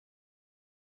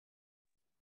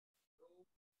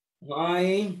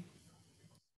Hi.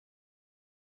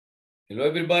 Hello,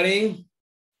 everybody.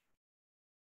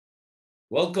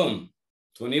 Welcome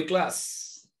to a new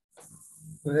class.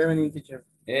 Good evening, teacher.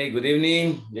 Hey, good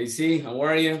evening, JC. How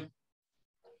are you?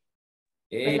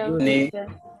 Hey, Hello, Good. teacher.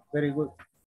 Very good.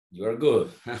 you are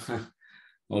good.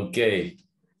 Okay.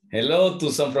 Hello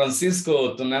to San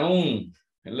Francisco, to Naum.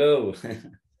 Hello.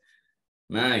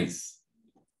 Nice.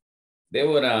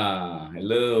 Deborah.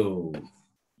 Hello.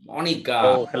 Monica.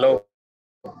 Oh, hello.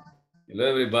 Hello,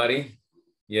 everybody.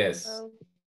 Yes. Oh,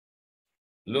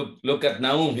 Look at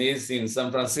Naum. He's in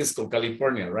San Francisco,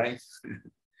 California, right?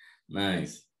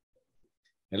 Nice.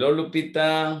 Hello,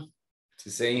 Lupita.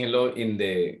 She's saying hello in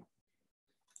the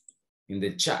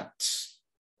chat.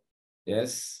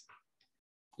 Yes.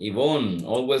 Yvonne,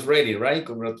 always ready, right?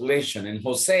 Congratulations. And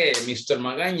Jose, Mr.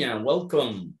 Magaña,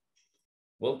 welcome.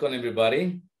 Welcome,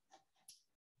 everybody.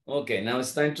 Okay, now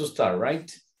it's time to start,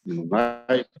 right?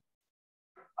 Bye.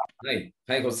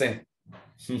 Hi, Jose.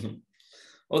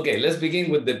 Okay, let's begin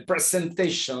with the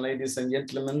presentation, ladies and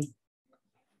gentlemen.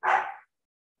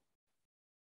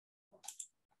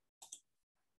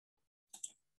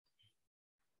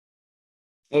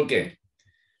 Okay,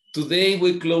 today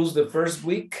we close the first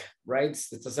week, right?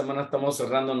 Esta semana estamos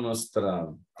cerrando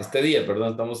este día,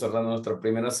 perdón, estamos cerrando nuestra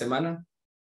primera semana,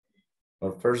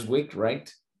 or first week,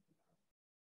 right?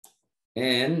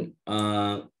 And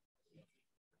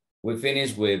we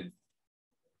finish with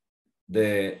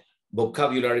the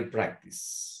vocabulary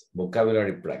practice,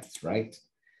 right?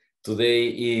 Today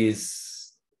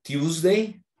is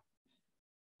Tuesday,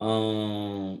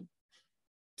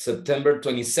 September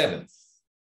 27th.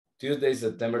 Tuesday,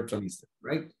 September 27th,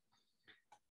 right?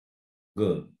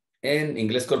 Good. And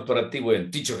Inglés Corporativo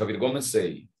and teacher Javier Gomez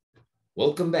say,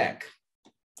 welcome back.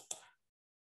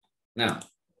 Now,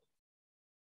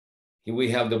 here we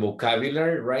have the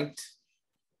vocabulary, right?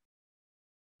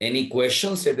 Any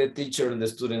questions? If the teacher and the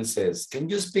student says, can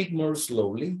you speak more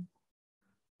slowly?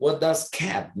 What does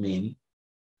cat mean?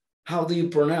 How do you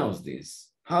pronounce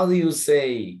this? How do you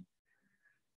say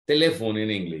telephone in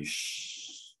English?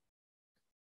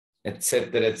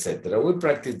 Etc., etc. We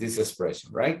practice this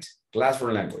expression, right? Class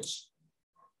for language.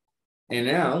 And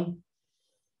now,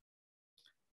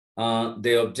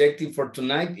 the objective for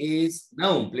tonight is,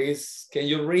 now, please, can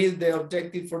you read the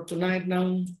objective for tonight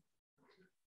now?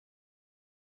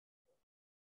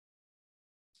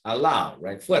 Aloud,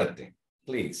 right? Fuerte,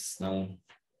 please, now.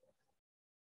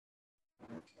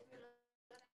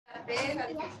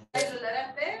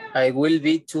 I will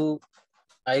be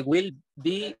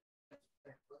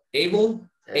Able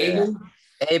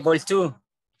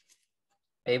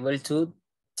to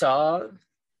tell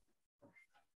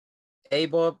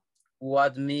about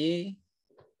what me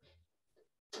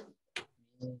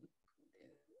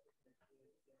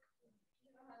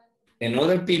and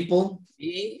other people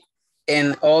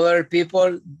and other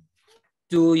people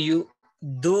do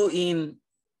in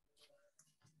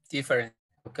different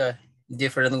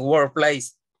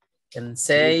workplace and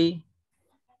say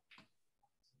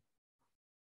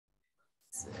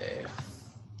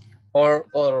or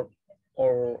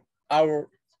our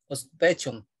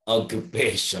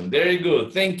occupation. Very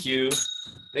good. Thank you.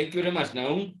 Thank you very much.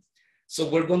 Now, so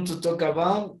we're going to talk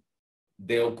about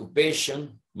the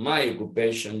occupation, my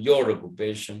occupation, your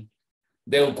occupation,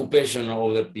 the occupation of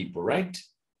other people, right?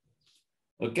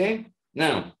 Okay.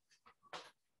 Now,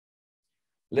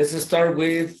 let's start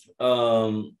with,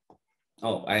 oh,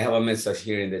 I have a message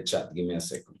here in the chat. Give me a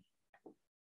second.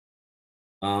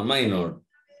 Minor.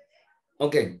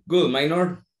 Okay, good,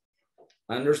 minor.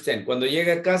 Understand. Cuando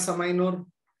llegue a casa, minor,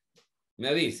 me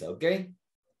avisa, ¿ok?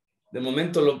 De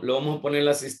momento lo vamos a poner en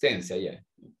la asistencia ya.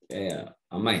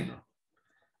 A minor.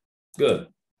 Good.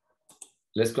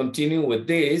 Let's continue with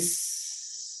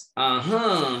this.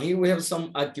 Here we have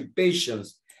some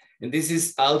occupations. And this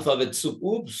is alphabet soup.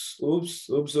 Oops.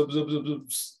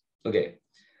 Okay.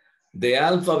 The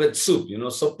alphabet soup, you know,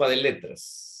 sopa de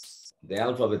letras. The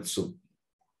alphabet soup.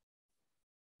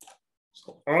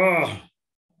 So,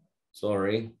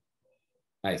 sorry.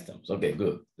 Ahí estamos. Okay,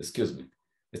 good. Excuse me.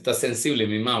 Está sensible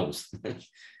mi mouse.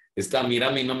 Está,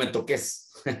 mírame y no me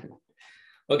toques.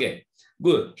 Okay,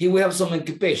 good. Here we have some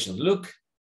occupations. Look.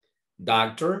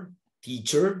 Doctor,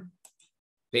 teacher,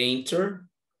 painter.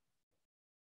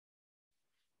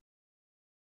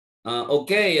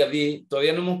 Okay, Abby,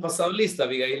 todavía no hemos pasado lista,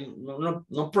 Abigail.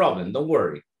 No problem. Don't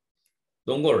worry.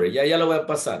 Don't worry. Ya lo voy a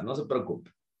pasar. No se preocupe.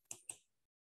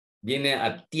 Viene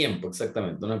a tiempo,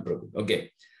 exactamente. No se preocupe.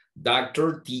 Okay.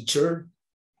 Doctor, teacher,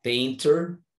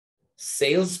 painter,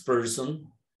 salesperson,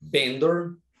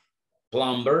 vendor,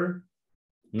 plumber,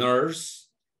 nurse,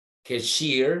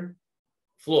 cashier,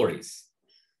 florist.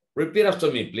 Repeat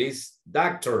after me, please.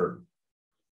 Doctor.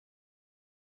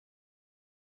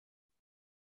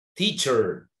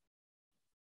 Teacher.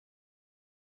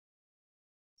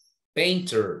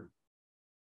 Painter.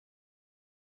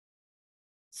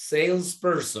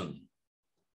 Salesperson.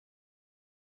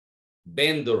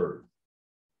 Vendor.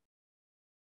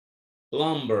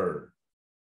 Plumber.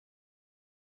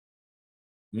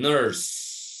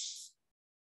 Nurse.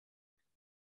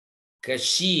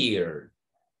 Cashier.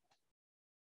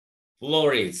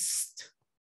 Florist.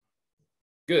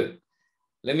 Good.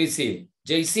 Let me see.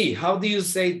 JC, how do you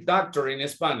say doctor in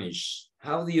Spanish?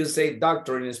 How do you say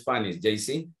doctor in Spanish,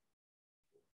 JC?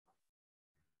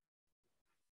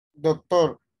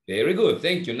 Doctor. Very good.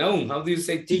 Thank you. Naum, how do you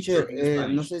say teacher in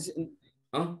Spanish? No sé si...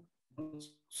 ¿Ah?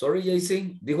 Sorry,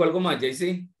 JC. ¿Dijo algo más,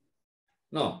 JC?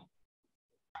 No.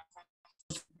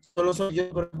 Solo soy yo.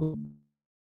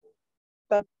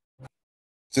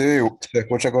 Sí, se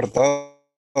escucha cortado.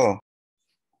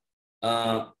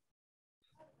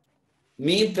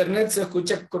 ¿Mi internet se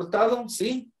escucha cortado?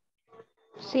 ¿Sí?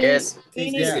 Sí. Yes. Sí,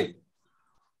 sí, sí.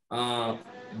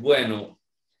 Bueno,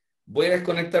 voy a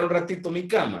desconectar un ratito mi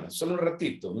cámara, solo un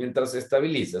ratito, mientras se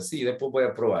estabiliza. Sí, después voy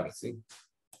a probar, ¿sí?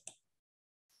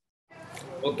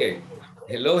 Ok.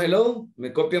 Hello, hello.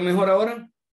 ¿Me copia mejor ahora?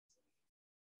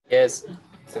 Yes.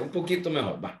 Sea un poquito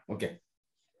mejor. Va, ok.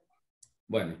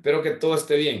 Bueno, espero que todo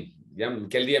esté bien. Ya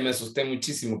que el día me asusté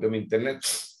muchísimo que mi internet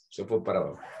se fue para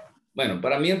abajo. Bueno,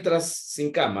 para mientras,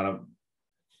 sin cámara,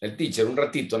 el teacher, un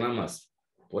ratito nada más,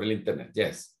 por el internet.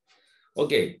 Yes.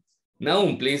 Ok.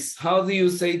 Naum, please. How do you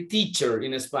say teacher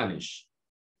in Spanish?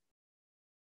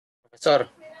 Profesor.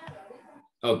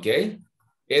 Okay.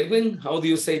 Edwin, how do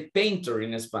you say painter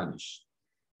in Spanish?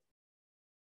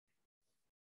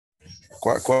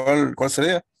 ¿Cuál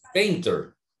sería?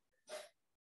 Painter.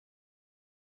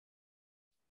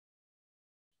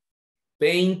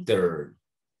 Painter.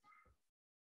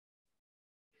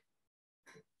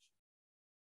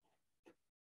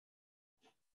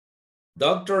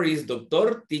 Doctor is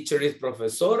doctor, teacher is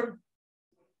profesor,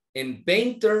 and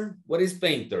painter, what is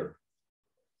painter?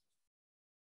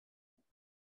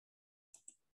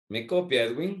 ¿Me copia,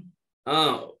 Edwin?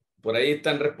 Por ahí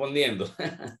están respondiendo.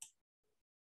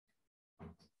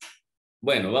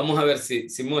 Bueno, vamos a ver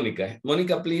si Mónica.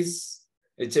 Mónica, please,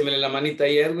 échemele la manita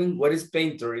ahí, Edwin. What is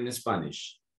painter in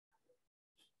Spanish?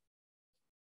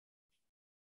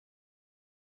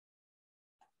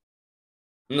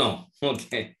 No,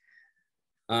 okay.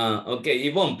 Okay,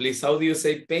 Yvonne, please, how do you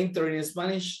say painter in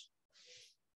Spanish?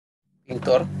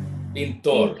 Pintor.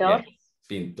 Pintor. Pintor. Yeah,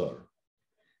 pintor.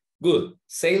 Good.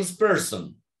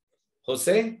 Salesperson.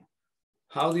 Jose,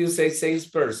 how do you say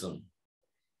salesperson?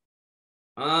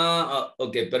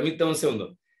 Ok, permítame un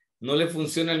segundo. No le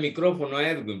funciona el micrófono a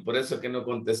Edwin, por eso que no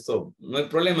contestó. No hay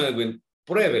problema, Edwin.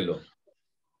 Pruébelo.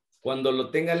 Cuando lo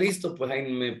tenga listo, pues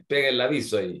ahí me pega el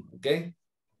aviso ahí, ¿ok?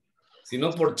 Si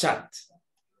no, por chat.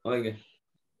 Oiga.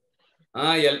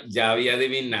 Ya había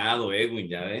adivinado, Edwin,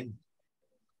 ya ven.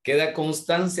 Queda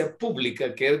constancia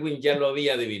pública que Edwin ya lo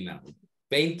había adivinado.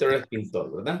 Painter es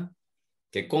pintor, ¿verdad?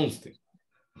 Que conste.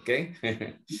 ¿Ok?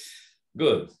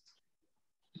 Good.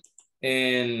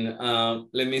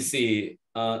 And let me see.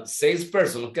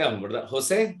 Salesperson, nos quedamos, ¿verdad?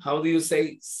 José, how do you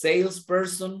say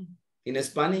salesperson in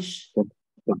Spanish?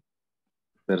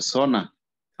 Persona.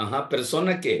 Ajá,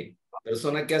 ¿persona qué?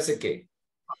 ¿Persona que hace qué?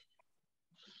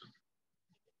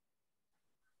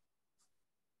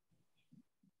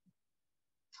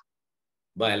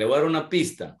 Vale, le voy a dar una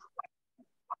pista.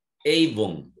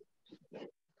 Avon.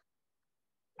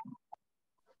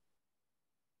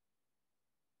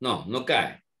 No, no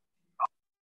cae.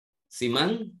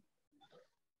 Simán.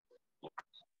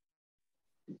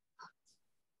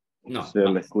 No. Se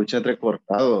le escucha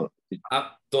recortado.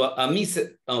 A mí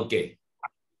se... Ok.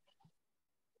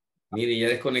 Mire, ya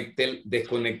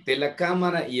desconecté la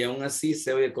cámara y aún así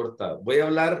se oye cortado. Voy a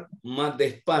hablar más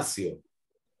despacio.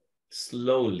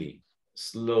 Slowly.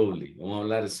 Slowly. Vamos a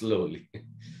hablar slowly.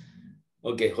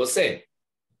 Ok, José.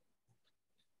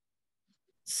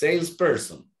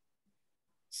 Salesperson.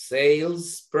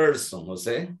 Salesperson,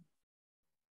 José.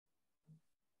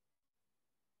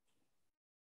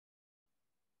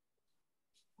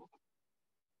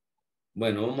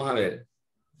 Bueno, vamos a ver.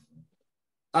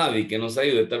 Avi, que nos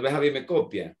ayude. Tal vez Avi me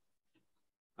copia.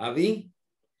 Avi,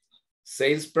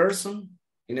 salesperson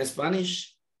in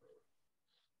Spanish.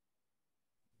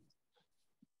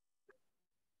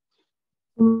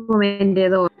 Como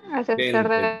vendedor. Asesor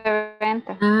de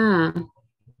venta.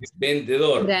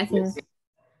 Vendedor. Gracias.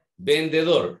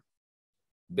 Vendedor.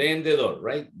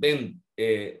 Right?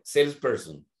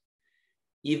 Salesperson.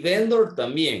 Y vendor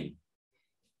también.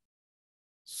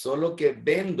 Solo que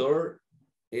vendor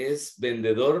es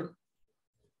vendedor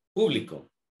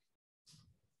público.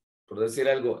 Por decir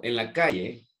algo, en la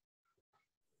calle,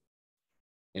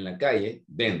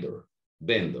 vendor.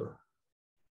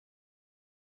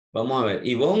 Vamos a ver,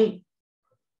 Ivonne,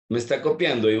 ¿me está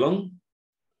copiando, Ivonne?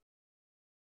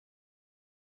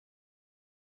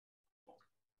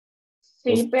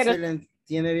 Sí, pero Se le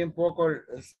entiende bien poco el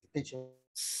teacher.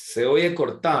 Se oye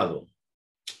cortado.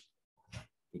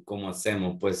 ¿Y cómo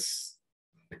hacemos? Pues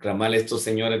reclamarle a estos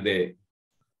señores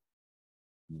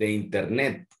de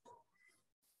internet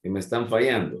que me están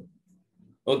fallando.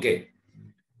 Ok.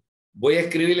 Voy a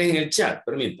escribirles en el chat,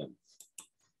 permítanme.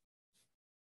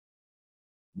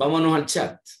 Vámonos al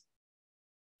chat.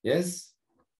 Yes?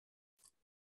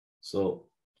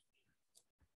 So,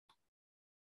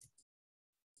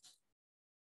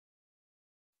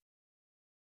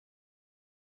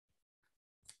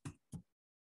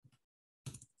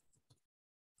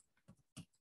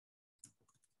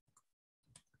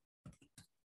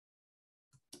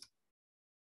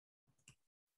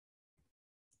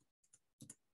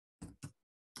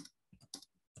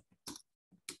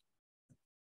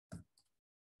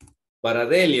 para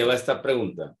Delia va esta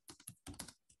pregunta.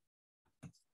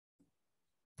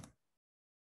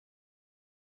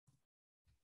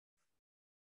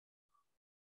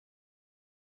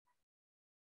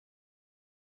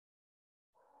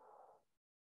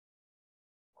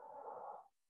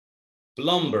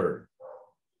 Plumber.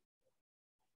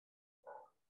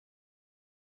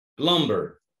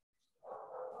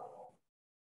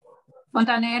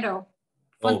 fontanero.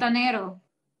 Fontanero.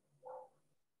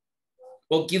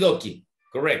 Okidoki.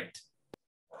 Correct.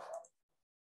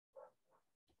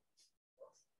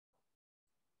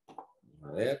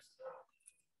 A ver.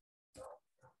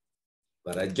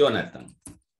 Para Jonathan.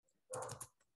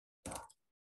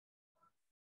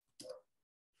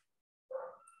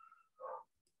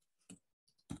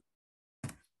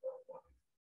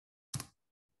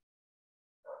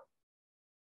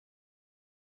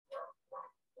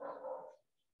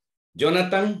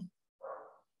 Jonathan.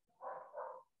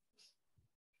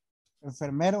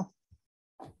 Enfermero.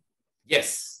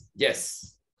 Yes.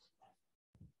 Yes.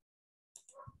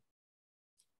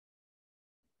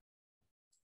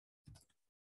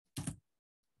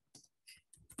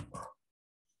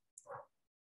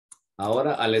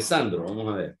 Ahora Alessandro, vamos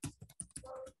a ver.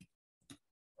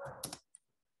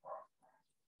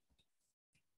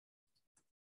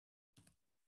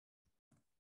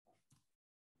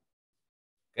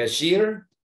 Cashier.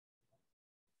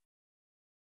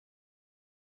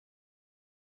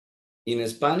 In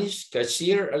Spanish,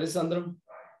 cashier, Alessandro.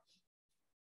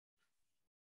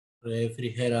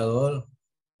 Refrigerador.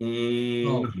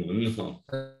 No.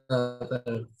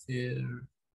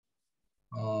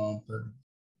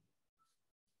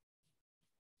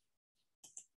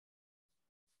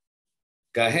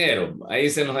 Cajero. Ahí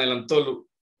se nos adelantó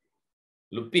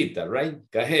Lupita, right?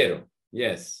 Cajero.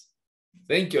 Yes.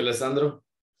 Thank you, Alessandro.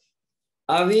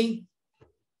 Avi.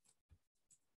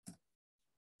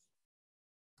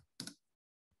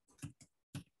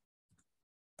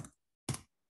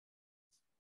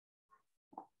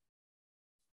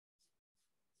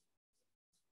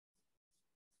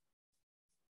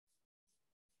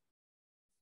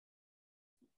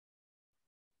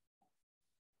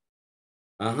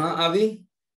 Ajá, Avi.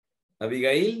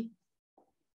 Abigail.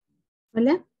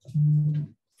 Hola,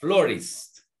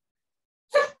 Florist.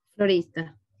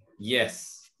 florista.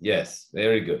 Yes, yes,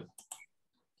 very good.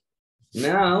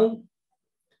 Now,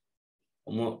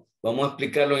 vamos a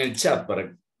explicarlo en el chat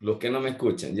para los que no me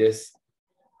escuchan. Yes.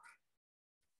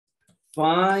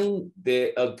 Find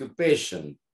the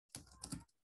occupation.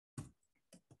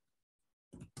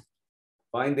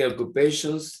 Find the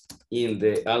occupations in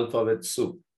the alphabet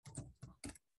soup.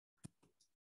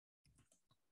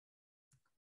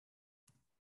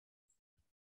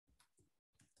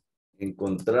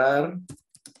 Encontrar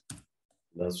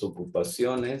las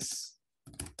ocupaciones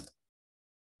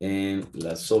en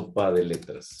la sopa de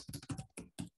letras.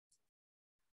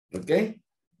 ¿Ok?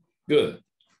 Good.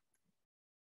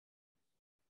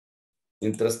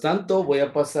 Mientras tanto, voy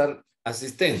a pasar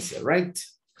asistencia, right?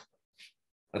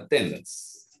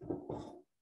 Attendance.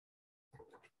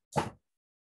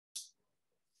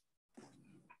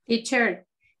 Teacher,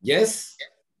 Yes?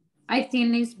 I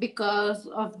think it's because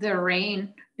of the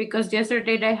rain. Because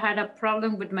yesterday I had a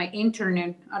problem with my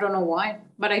internet. I don't know why,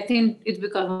 but I think it's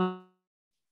because of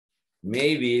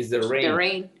Maybe it's the rain. the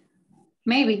rain.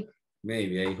 Maybe.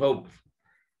 Maybe, I hope.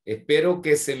 Espero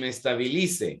que se me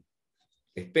estabilice.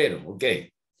 Espero, ok.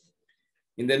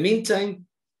 In the meantime,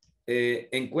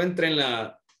 encuentren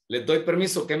les doy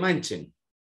permiso que manchen.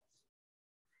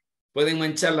 Pueden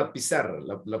manchar la pizarra,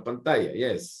 la pantalla,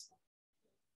 yes.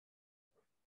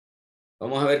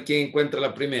 Vamos a ver quién encuentra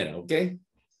la primera, ¿ok?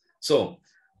 So,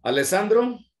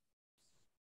 Alessandro.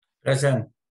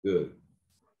 Present. Good.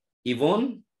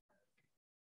 Yvonne.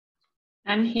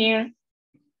 I'm here.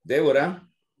 Débora.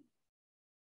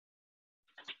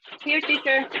 Here,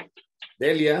 teacher.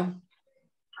 Delia.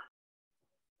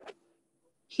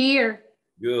 Here.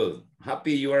 Good.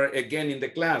 Happy you are again in the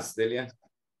class, Delia.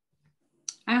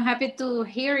 I'm happy to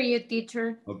hear you,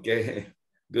 teacher. Okay.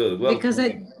 Good. Well, Because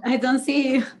I don't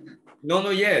see you.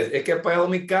 no, yes. Es que he apagado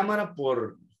mi cámara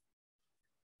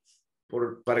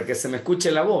para que se me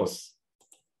escuche la voz.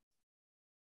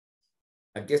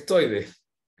 Aquí estoy.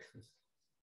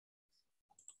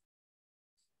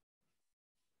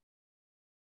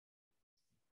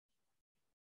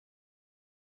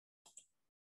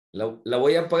 La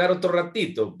voy a apagar otro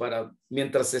ratito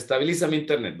mientras se estabiliza mi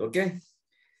internet, ¿ok?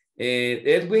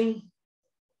 Edwin.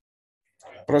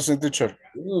 Present, teacher.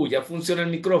 Ya funciona el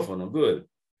micrófono. Good.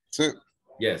 Sí.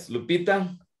 Yes.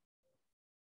 Lupita.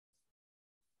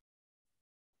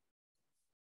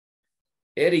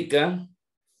 Erika.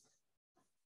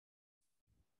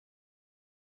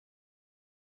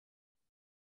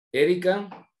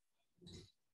 Erika.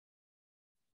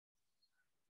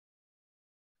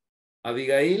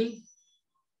 Abigail.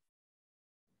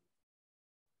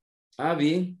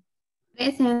 Abby.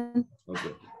 Present.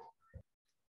 Okay.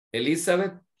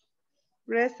 Elizabeth.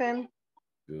 Present.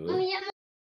 Good.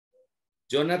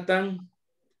 Jonathan.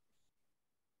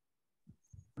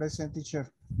 Present,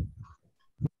 teacher.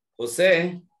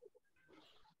 José.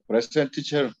 Present,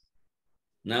 teacher.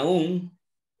 Naum.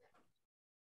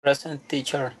 Present,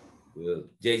 teacher. Good.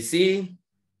 JC.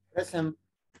 Present.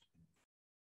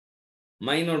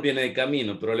 Minor viene de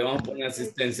camino, pero le vamos a poner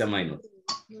asistencia a Minor.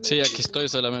 Sí, aquí estoy,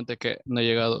 solamente que no he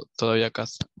llegado todavía a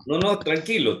casa. No,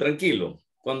 tranquilo, tranquilo.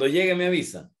 Cuando llegue me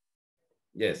avisa.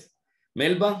 Yes.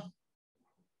 Melba.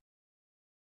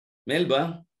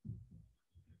 Melba.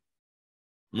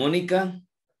 Mónica.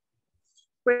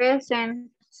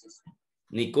 Present.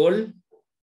 Nicole.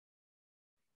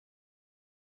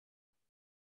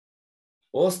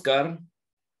 Oscar.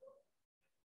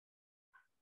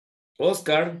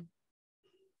 Oscar.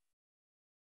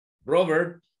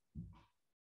 Robert.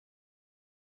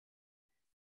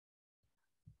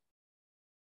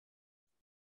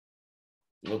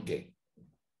 Okay.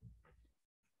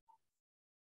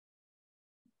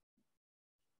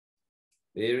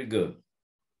 Very good.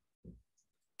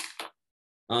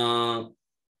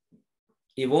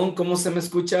 Ivonne, ¿cómo se me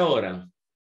escucha ahora?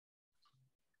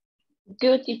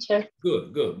 Good, teacher.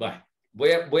 Good, good. Bye.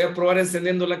 Voy a probar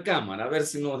encendiendo la cámara, a ver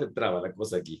si no se traba la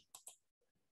cosa aquí.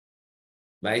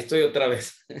 Ahí estoy otra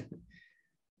vez.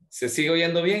 ¿Se sigue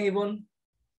oyendo bien, Ivonne?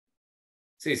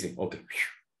 Sí, ok.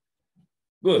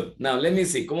 Good. Now, let me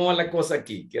see. ¿Cómo va la cosa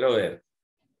aquí? Quiero ver.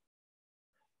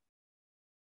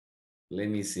 Let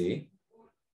me see.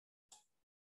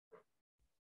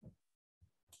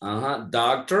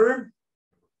 Doctor.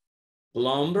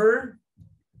 Plumber.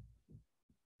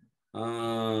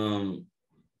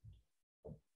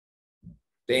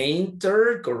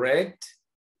 Painter, correct.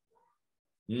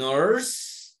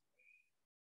 Nurse.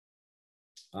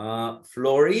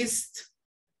 Florist.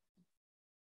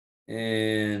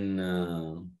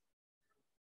 And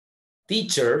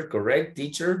teacher, correct,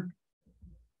 teacher.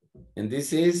 And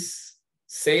this is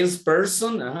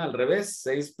salesperson, al revés,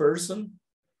 salesperson.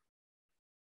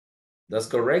 That's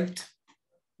correct.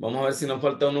 Vamos a ver si nos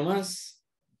falta uno más.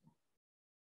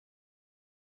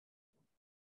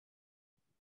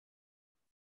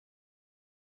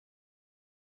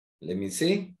 Let me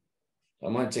see.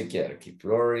 Vamos a chequear aquí.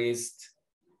 Florist.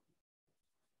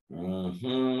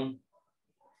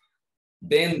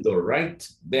 Vendor, right?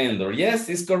 Vendor. Yes,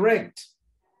 it's correct.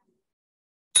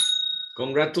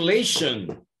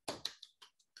 Congratulations.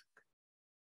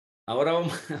 Ahora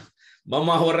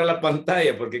vamos a borrar la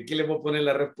pantalla porque aquí le voy a poner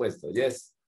la respuesta.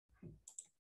 Yes.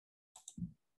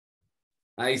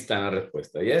 Ahí está la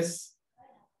respuesta. Yes.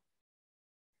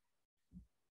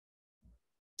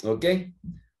 Ok.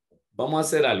 Vamos a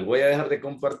hacer algo. Voy a dejar de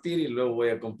compartir y luego voy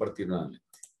a compartir nuevamente.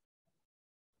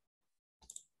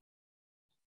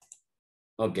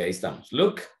 Ok, ahí estamos.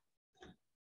 Look.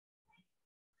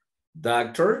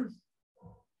 Doctor.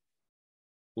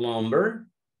 Plumber.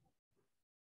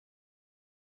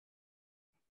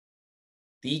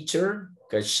 Teacher.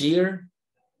 Cashier.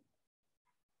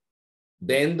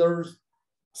 Vendor.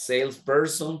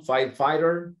 Salesperson.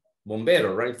 Firefighter.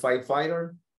 Bombero, right?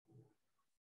 Firefighter.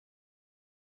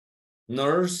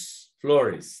 Nurse.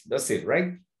 Florist. That's it,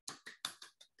 right?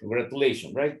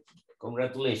 Congratulations, right?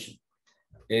 Congratulations.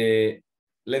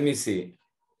 let me see.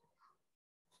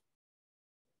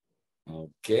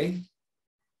 Ok.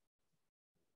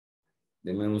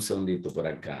 Deme un segundito por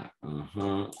acá.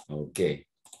 Ajá, ok.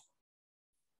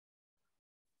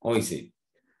 Hoy sí.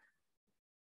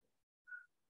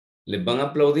 ¿Les van a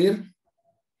aplaudir?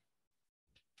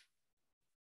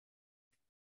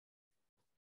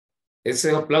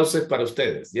 Ese aplauso es para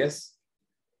ustedes, ¿yes?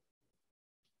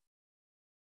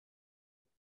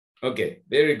 Ok,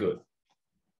 very good.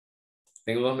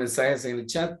 Tengo dos mensajes en el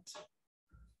chat.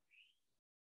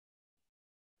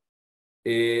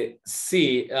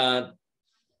 Sí,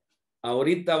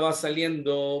 ahorita va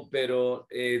saliendo, pero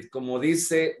como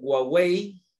dice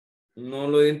Huawei, no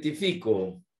lo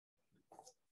identifico.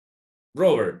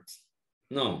 Robert,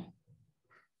 no.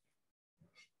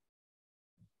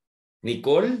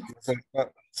 Nicole.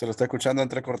 Se lo está escuchando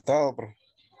entrecortado, pero.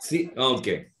 Sí, ok.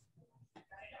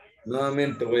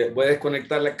 Nuevamente voy a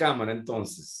desconectar la cámara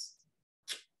entonces.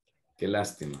 Qué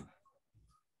lástima.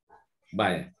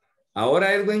 Vaya.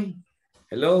 Ahora, Edwin.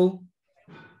 Hello.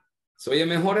 ¿Se oye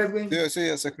mejor, Edwin? Sí,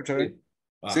 sí, se escucha bien. Sí.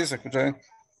 Ah. Sí, se escucha bien.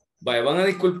 Vaya, van a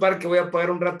disculpar que voy a apagar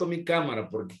un rato mi cámara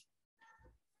porque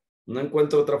no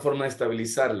encuentro otra forma de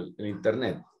estabilizar el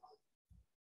internet.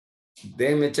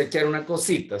 Déjenme chequear una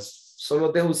cosita.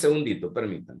 Solo dejo un segundito,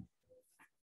 permítanme.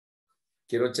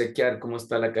 Quiero chequear cómo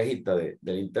está la cajita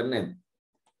del internet.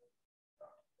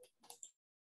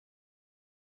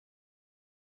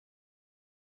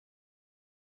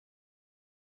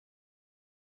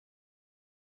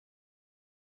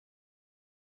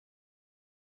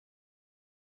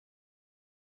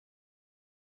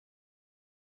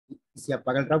 Si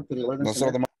apaga el router, lo vuelve a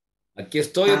encender. Aquí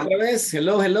estoy otra vez.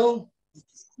 Hello, hello.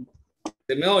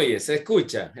 ¿Se me oye? ¿Se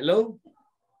escucha? Hello.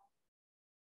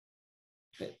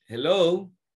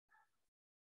 Hello.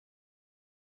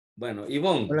 Bueno,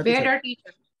 Ivonne. Better,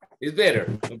 teacher. It's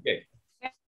better. Okay.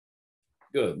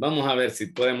 Good. Vamos a ver si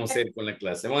podemos ir con la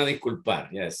clase. Me van a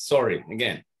disculpar. Yes. Sorry.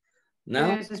 Again.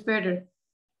 Now. Yes, it's better.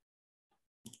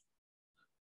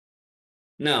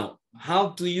 Now, how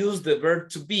to use the verb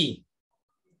to be.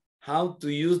 How to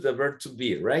use the verb to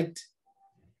be, right?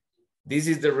 This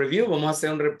is the review. Vamos a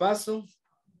hacer un repaso.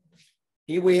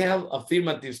 Here we have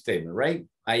affirmative statement, right?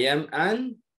 I am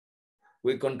an.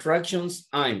 With contractions,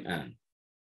 I'm an.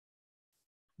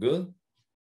 Good.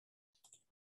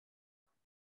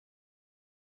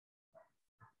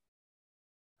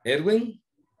 Edwin.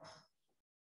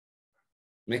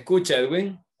 ¿Me escucha,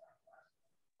 Edwin?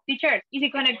 Teacher, ¿y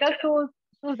si conectas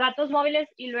sus datos móviles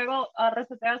y luego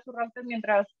reseteas su router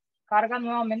mientras carga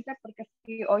nuevamente? Porque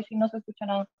sí, hoy sí no se escucha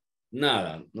nada.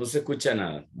 Nada, no se escucha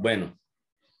nada. Bueno,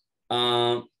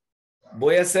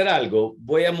 voy a hacer algo.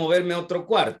 Voy a moverme a otro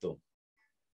cuarto.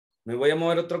 Me voy a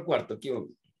mover a otro cuarto. Aquí,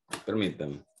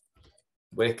 permítame.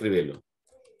 Voy a escribirlo.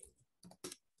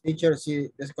 Teacher, si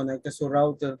desconecta su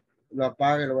router, lo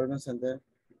apaga y lo vuelve a encender.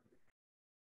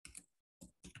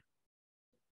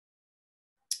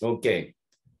 Ok.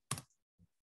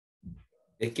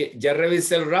 Es que ya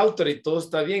revisé el router y todo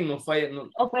está bien, no falla. No.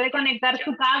 O puede conectar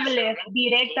su cable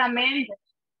directamente.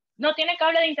 ¿No tiene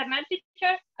cable de internet,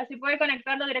 teacher? Así puede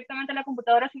conectarlo directamente a la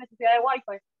computadora sin necesidad de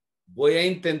Wi-Fi. Voy a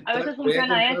intentar. A veces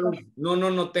funciona eso.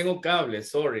 No tengo cable,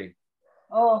 sorry.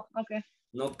 Oh, ok.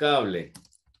 No cable.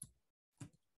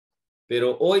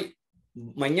 Pero hoy,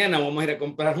 mañana vamos a ir a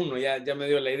comprar uno, ya me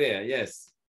dio la idea,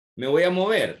 yes. Me voy a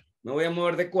mover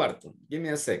de cuarto. Give me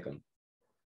a second.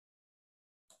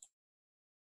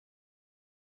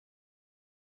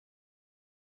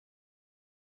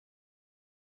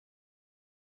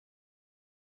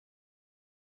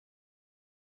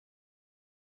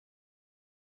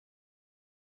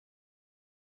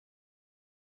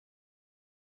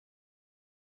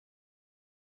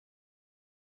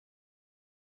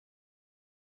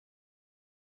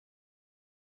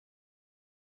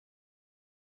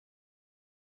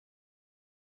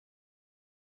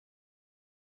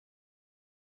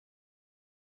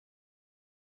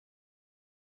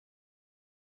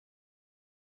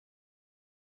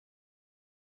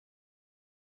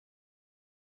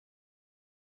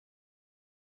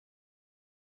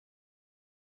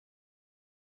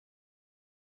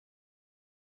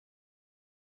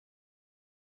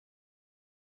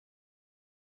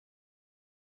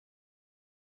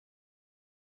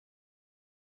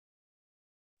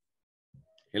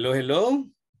 Hello, hello.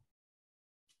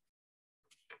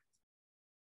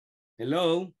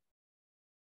 Hello.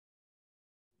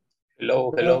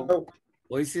 Hello, hello.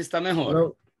 Hoy sí está mejor.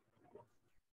 Hello.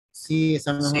 Sí,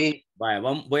 está mejor. Sí. Vaya,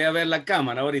 voy a ver la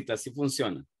cámara ahorita, si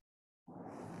funciona.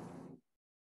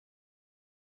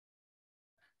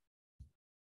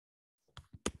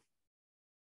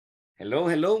 Hello,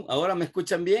 hello. ¿Ahora me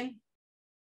escuchan bien?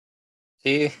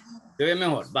 Sí. Se ve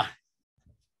mejor. Va.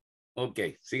 Ok,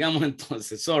 sigamos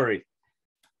entonces. Sorry.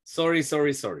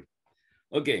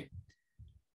 Okay.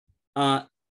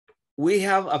 We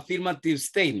have affirmative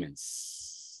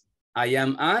statements. I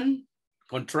am an,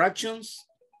 contractions,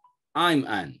 I'm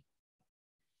an.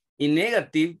 In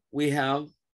negative, we have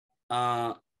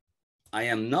I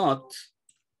am not,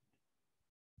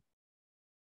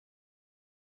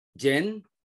 Jen,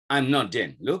 I'm not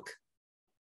Jen. Look.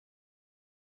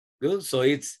 Good. So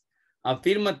it's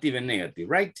affirmative and negative,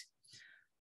 right?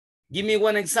 Give me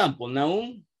one example.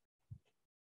 Naum.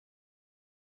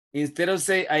 Instead of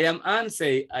say I am Ann,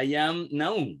 say I am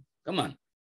Naum. Come on.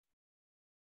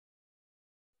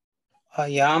 I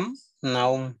am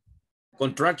Naum.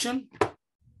 Contraction.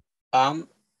 Am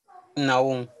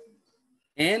Naum.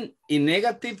 And in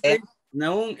negative,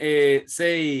 Naum,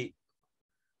 say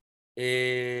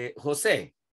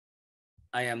Jose.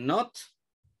 I am not.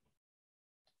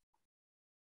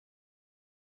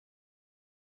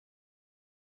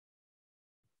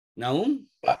 Naum.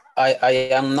 I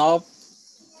am not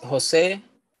Jose.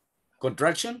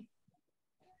 Contraction.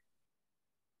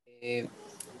 I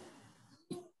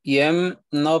am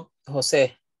not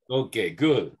Jose. Okay,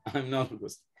 good. I'm not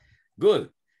Jose. Good.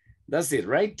 That's it,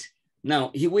 right?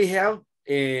 Now, here we have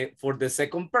for the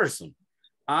second person.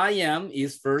 I am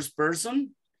is first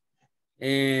person.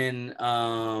 And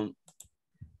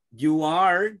you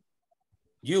are,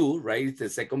 you, right? It's the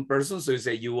second person. So you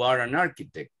say you are an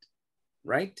architect,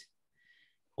 right?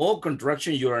 Or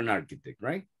contraction, you're an architect,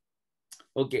 right?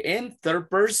 Okay, and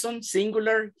third person,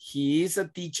 singular, he is a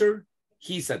teacher,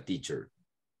 he's a teacher.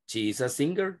 She is a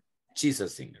singer, she's a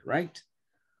singer, right?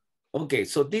 Okay,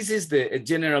 so this is the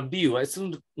general view. Es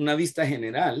una vista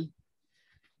general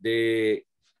de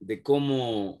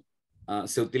cómo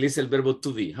se utiliza el verbo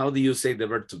to be. How do you say the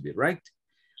verb to be, right?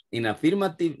 In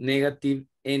affirmative, negative,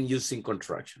 and using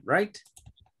contraction, right?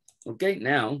 Okay,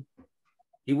 now,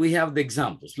 here we have the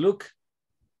examples. Look,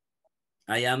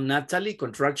 I am Natalie,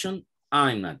 contraction,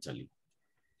 I'm Natalie.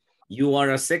 You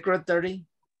are a secretary,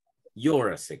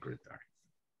 you're a secretary.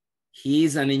 He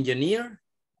is an engineer,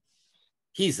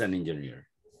 he's an engineer.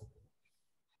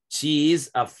 She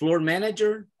is a floor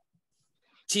manager,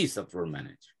 she's a floor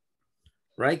manager.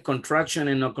 Right? Contraction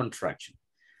and no contraction.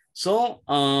 So,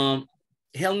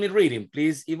 help me reading,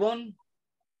 please, Yvonne.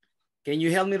 Can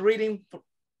you help me reading?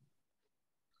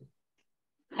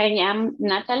 I am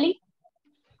Natalie.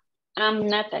 I'm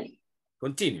Natalie.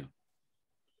 Continue.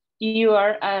 You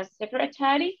are a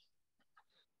secretary.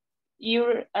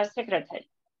 You're a secretary.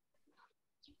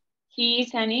 He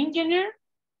is an engineer.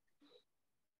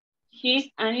 He's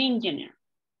an engineer.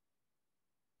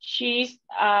 She's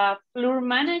a floor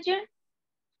manager.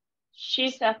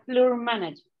 She's a floor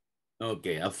manager.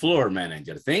 Okay, a floor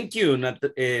manager. Thank you,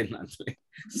 Natalie.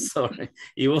 Sorry,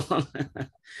 Yvonne.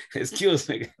 Excuse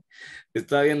me.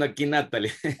 Estaba viendo aquí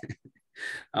Natalie.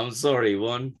 I'm sorry,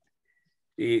 Yvonne.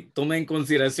 Y tome en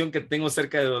consideración que tengo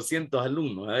cerca de 200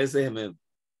 alumnos. A veces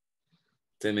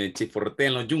se me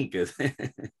chisportean los yunques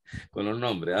con los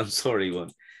nombres. I'm sorry,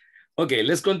 Yvonne. Okay,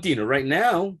 let's continue. Right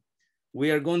now,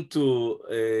 we are going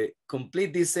to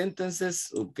complete these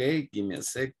sentences. Okay, give me a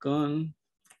second.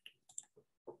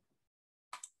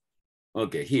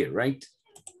 Okay, here, right?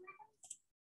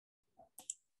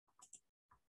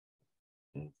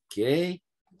 Okay.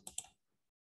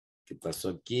 ¿Qué pasó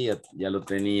aquí? Ya lo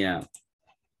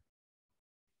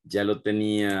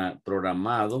tenía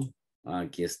programado.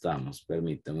 Aquí estamos.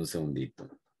 Permítame un segundito.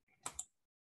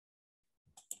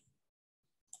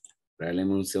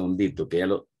 Regáleme un segundito que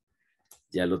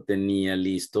ya lo tenía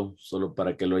listo solo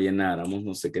para que lo llenáramos.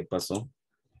 No sé qué pasó.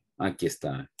 Aquí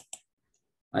está.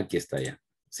 Aquí está ya.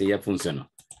 Sí, ya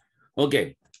funcionó.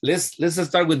 Okay, let's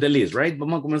start with the list, right?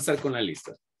 Vamos a comenzar con la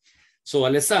lista. So,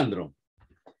 Alessandro.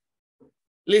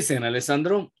 Listen,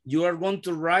 Alessandro, you are going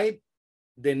to write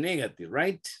the negative,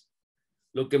 right?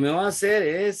 Lo que me va a hacer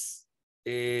es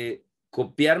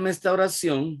copiarme esta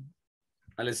oración,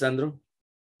 Alessandro.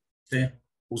 Sí.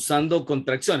 Usando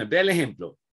contracciones. Vea el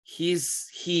ejemplo. He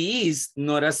is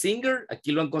not a singer.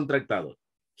 Aquí lo han contractado.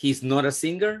 He's not a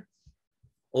singer.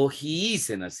 O he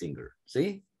isn't a singer.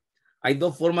 ¿Sí? Hay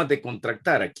dos formas de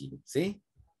contractar aquí. ¿Sí?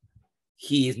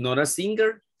 He is not a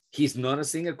singer. He's not a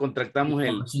singer. Contractamos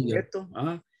el sujeto.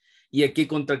 Ajá. Y aquí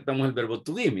contractamos el verbo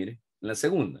to be. Mire. En la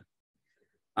segunda.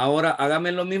 Ahora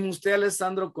hágame lo mismo usted,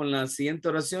 Alessandro, con la siguiente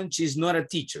oración. She's not a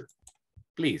teacher.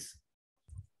 Please.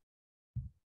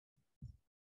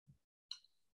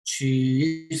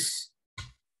 She's.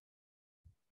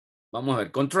 Vamos a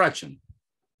ver, contraction.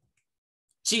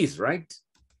 She's, right?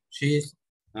 She's.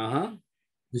 Ajá.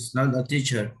 It's not a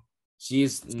teacher.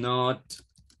 She's not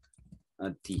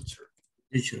a teacher.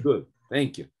 Teacher. Good,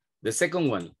 thank you. The second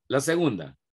one, la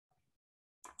segunda.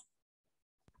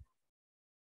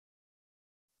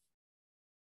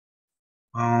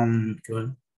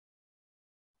 Good.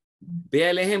 Vea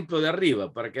el ejemplo de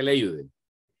arriba para que le ayude.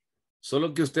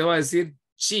 Solo que usted va a decir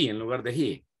she en lugar de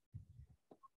he.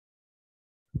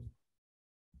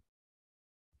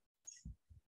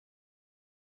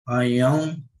 I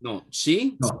am. No,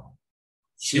 she. No.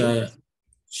 She.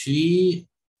 She.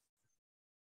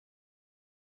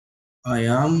 I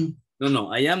am.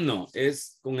 No, I am no.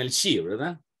 Es con el she,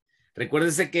 ¿verdad?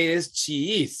 Recuérdese que es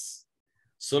she is.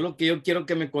 Solo que yo quiero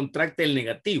que me contracte el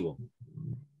negativo.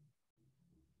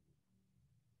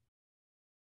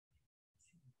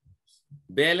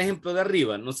 Vea el ejemplo de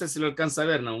arriba. No sé si lo alcanza a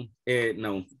ver, no.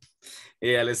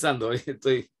 Alessandro,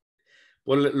 estoy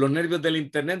por los nervios del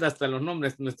internet, hasta los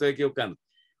nombres me estoy equivocando.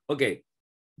 Ok.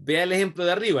 Vea el ejemplo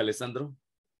de arriba, Alessandro.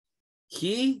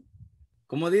 He,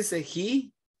 ¿cómo dice?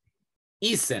 He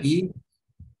isn't.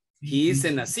 He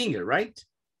isn't a singer, right?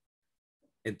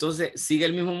 Entonces, sigue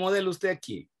el mismo modelo usted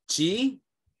aquí. She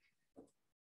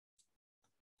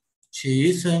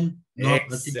isn't.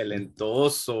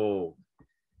 Excelentoso.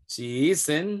 She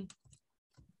isn't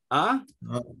not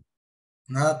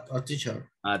a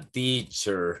teacher. A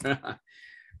teacher.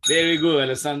 Very good,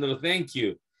 Alessandro. Thank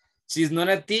you. She's not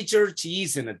a teacher. She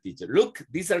isn't a teacher. Look,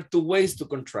 these are two ways to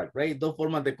contract, right? Dos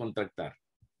formas de contractar.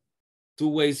 Two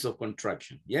ways of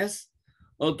contraction. Yes?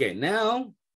 Okay,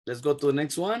 now let's go to the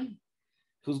next one.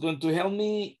 Who's going to help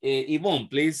me? Yvonne,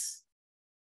 please.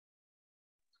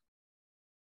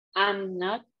 I'm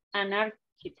not an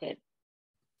architect.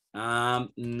 I'm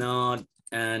not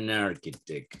an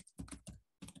architect.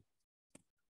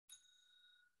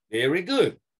 Very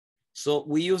good. So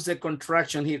we use the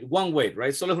contraction here one way,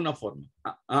 right? Solo es una forma.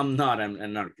 I'm not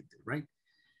an architect, right?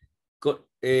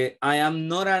 I am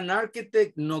not an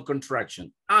architect, no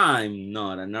contraction. I'm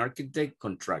not an architect,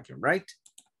 contraction, right?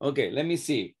 Okay, let me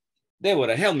see.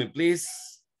 Deborah, help me, please.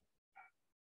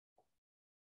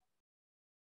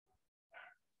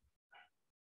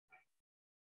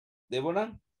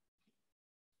 Deborah?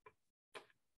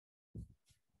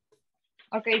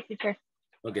 Okay, teacher.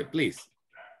 Okay, please.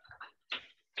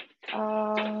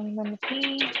 Let me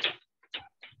see.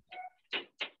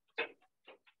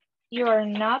 You're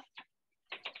not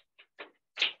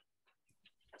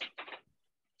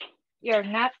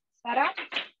Sarah.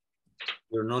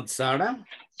 You're not Sarah.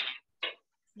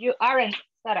 You aren't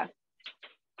Sarah.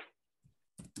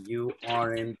 You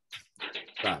aren't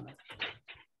Sarah.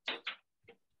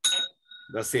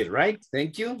 That's it, right?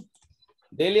 Thank you.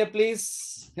 Delia,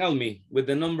 please help me with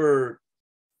the number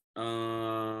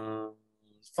 5,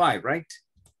 right?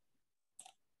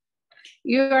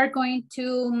 You are going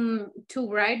to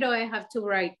write, or I have to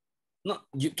write? No,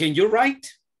 can you write?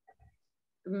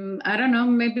 I don't know,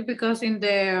 maybe because in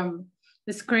the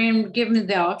screen give me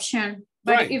the option.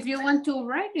 But right. If you want to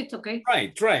write, it's okay.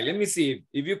 Right, try. Let me see.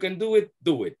 If you can do it,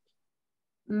 do it.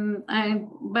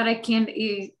 But I can't,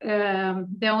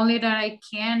 the only that I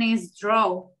can is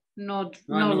draw, not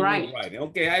write. No, right.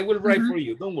 Okay, I will write for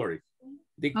you. Don't worry.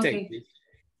 Dictate, okay. Please.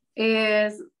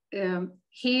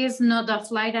 He is not a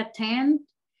flight attendant,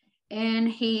 and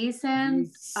he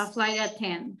isn't a flight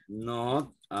attendant.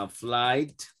 Not a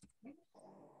flight.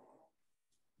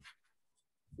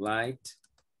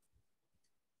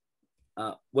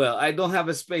 Well, I don't have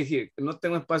a space here. No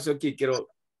tengo espacio aquí.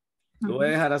 Lo voy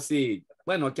a dejar así.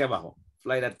 Bueno, aquí abajo.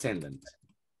 Flight attendant.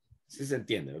 Sí se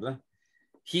entiende, ¿verdad?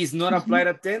 He's not a flight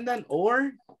attendant,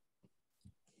 or?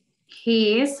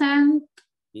 He isn't.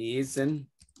 He isn't.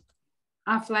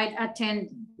 A flight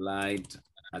attendant. Flight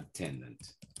attendant.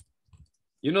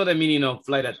 You know the meaning of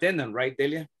flight attendant, right,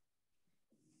 Delia?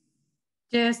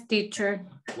 Yes, teacher.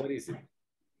 What is it?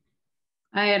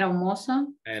 Aeromoza.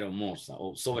 Aeromoza,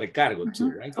 or sobrecargo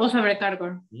too, right? O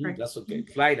sobrecargo. Right. That's okay.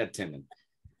 Flight attendant.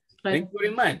 Thank you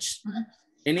very much.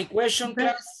 Any question,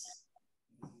 class?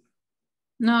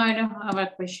 No, I don't have a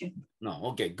question. No,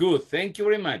 okay, good. Thank you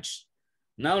very much.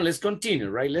 Now let's continue,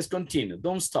 right? Let's continue.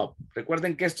 Don't stop.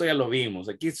 Recuerden que esto ya lo vimos.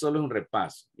 Aquí solo es un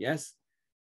repaso. Yes?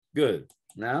 Good.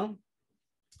 Now,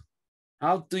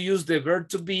 how to use the verb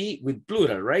to be with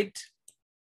plural, right?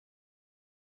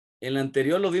 El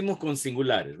anterior lo vimos con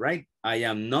singulares, right? I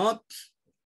am not.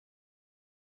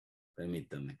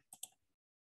 Permítame.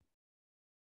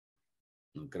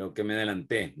 No, creo que me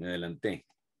adelanté.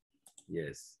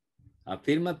 Yes.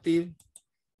 Affirmative.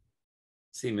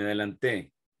 Sí, me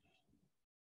adelanté.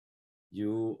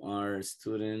 You are a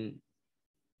student.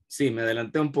 Sí, me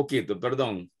adelanté un poquito,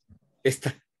 perdón.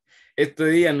 Este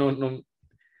día no.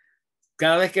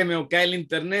 cada vez que me cae el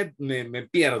internet, me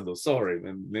pierdo, sorry,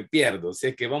 me pierdo. Así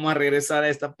es que vamos a regresar a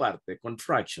esta parte.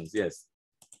 Contractions, yes.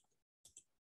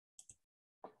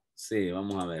 Sí,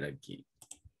 vamos a ver aquí.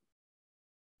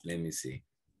 Let me see.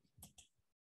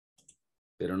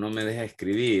 Pero no me deja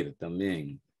escribir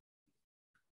también.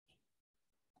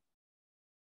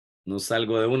 No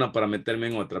salgo de una para meterme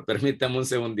en otra. Permítame un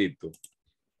segundito.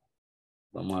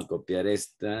 Vamos a copiar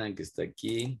esta que está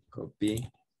aquí.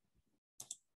 Copy.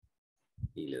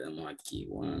 Y le damos aquí.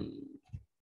 One.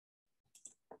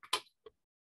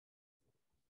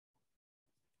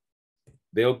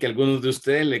 Veo que a algunos de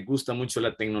ustedes les gusta mucho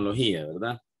la tecnología,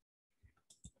 ¿verdad?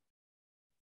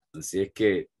 Así es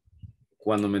que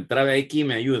cuando me trabe aquí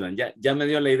me ayudan. Ya me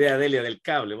dio la idea Delia del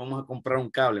cable. Vamos a comprar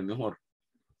un cable mejor.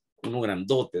 Uno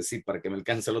grandote, así, para que me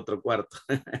alcance el otro cuarto.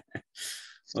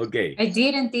 Ok. I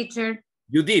didn't, teacher.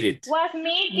 You did it. Was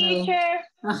me, No. teacher.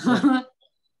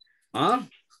 Huh?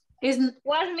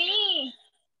 Was me.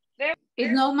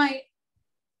 It's not my,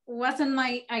 wasn't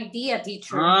my idea,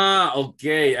 teacher. Ah,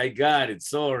 okay, I got it,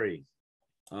 sorry.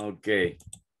 Ok.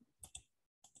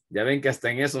 Ya ven que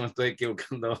hasta en eso me estoy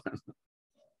equivocando.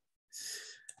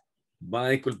 Van a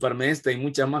disculparme esta y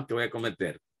muchas más que voy a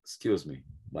cometer. Excuse me.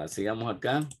 Va, sigamos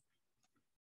acá.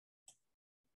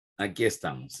 Aquí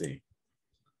estamos, sí.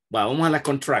 Va, vamos a la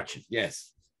contraction.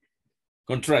 Yes.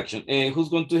 Contraction. Who's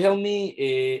going to help me?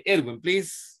 Edwin,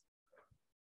 please.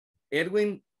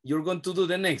 Edwin, you're going to do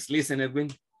the next. Listen,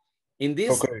 Edwin. In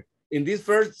this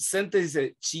first sentence,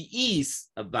 she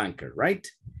is a banker, right?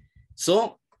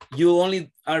 So you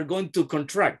only are going to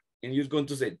contract and you're going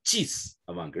to say she's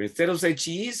a banker. Instead of say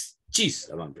she is, she's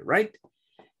a banker, right?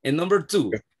 And number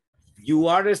two, you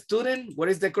are a student. What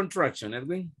is the contraction,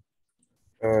 Edwin?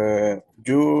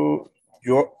 You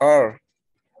are.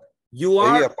 You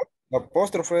are.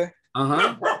 Apóstrofe.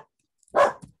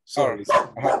 Sorry.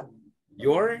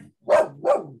 You're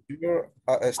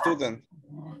a student.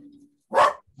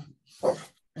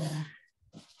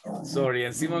 Sorry,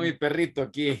 encima mi perrito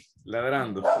aquí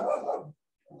ladrando.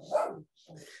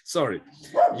 Sorry.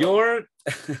 You're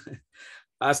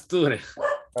a student.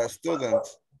 A student.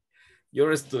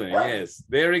 You're a student, yes.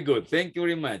 Very good. Thank you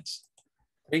very much.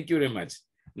 Thank you very much.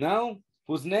 Now,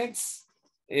 who's next?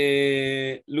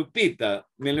 Lupita.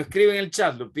 Me lo escribe en el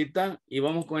chat, Lupita. Y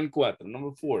vamos con el 4,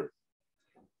 number 4.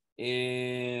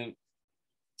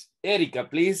 Erika,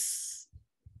 please.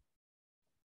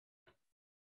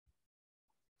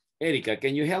 Erika,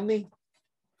 can you help me?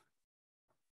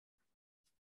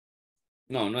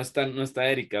 No, no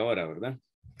está Erika ahora, ¿verdad?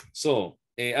 So,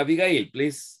 Abigail,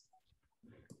 please.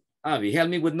 Abby, help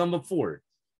me with number 4.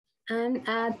 An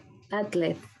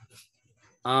athlete.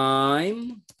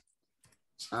 I'm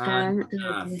an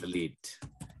athlete.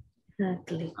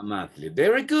 I'm athlete.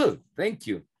 Very good. Thank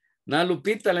you. Now,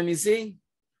 Lupita, let me see.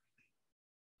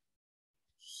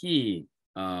 He.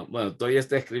 Bueno, todavía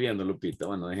está escribiendo, Lupita.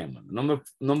 Bueno, dejémoslo.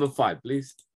 Number 5,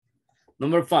 please.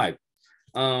 Number 5.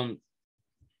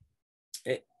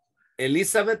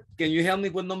 Elizabeth, can you help me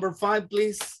with number 5,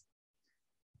 please?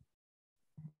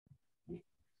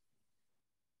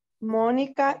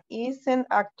 Monica is an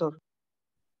actor.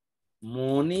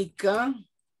 Monica.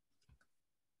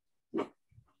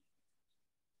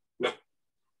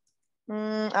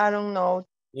 I don't know.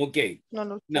 Okay.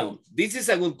 No. Now, this is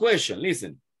a good question.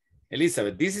 Listen,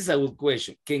 Elizabeth, this is a good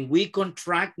question. Can we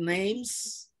contract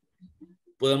names?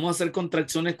 ¿Podemos hacer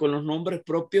contracciones con los nombres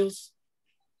propios?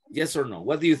 Yes or no?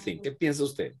 What do you think? ¿Qué piensa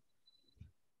usted?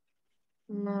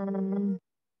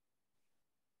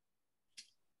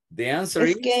 The answer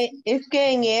is... Es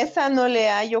que en esa no le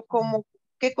hallo como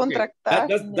que contractar.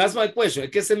 Okay. That's my question.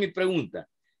 Es que esa es mi pregunta.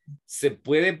 ¿Se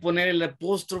puede poner el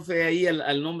apóstrofe ahí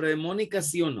al nombre de Mónica,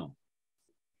 sí o no?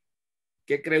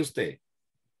 ¿Qué cree usted?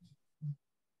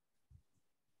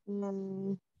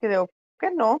 Creo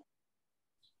que no.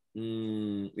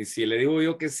 ¿Y si le digo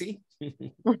yo que sí?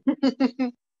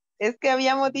 Es que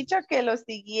habíamos dicho que lo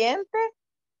siguiente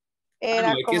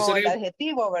era como el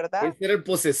adjetivo, ¿verdad? Ese era el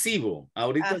posesivo.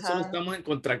 Ahorita solo estamos en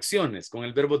contracciones con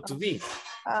el verbo to be.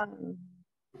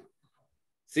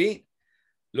 ¿Sí?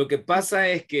 Lo que pasa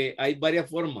es que hay varias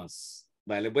formas.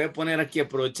 Vale, les voy a poner aquí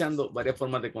aprovechando varias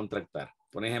formas de contractar.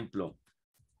 Por ejemplo,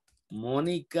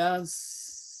 Monica's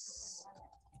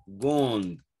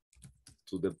gone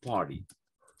to the party.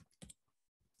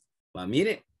 Va,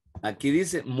 mire, aquí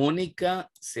dice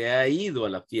Mónica se ha ido a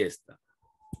la fiesta.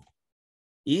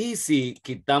 Y si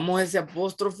quitamos ese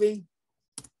apóstrofe,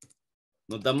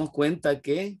 nos damos cuenta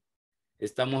que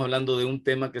estamos hablando de un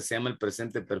tema que se llama el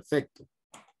presente perfecto.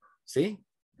 ¿Sí?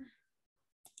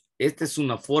 Esta es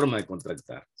una forma de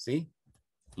contractar. ¿Sí?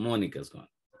 Mónica's gone.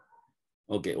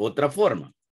 Ok, otra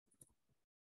forma.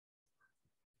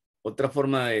 Otra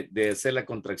forma de hacer la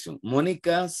contracción.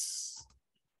 Mónica's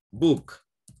book.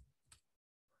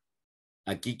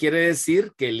 Aquí quiere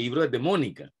decir que el libro es de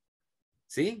Mónica.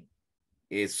 ¿Sí?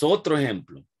 Es otro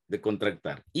ejemplo de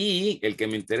contractar. Y el que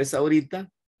me interesa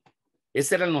ahorita,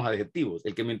 esos eran los adjetivos.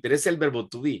 El que me interesa es el verbo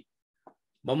to be.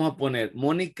 Vamos a poner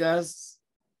Mónica's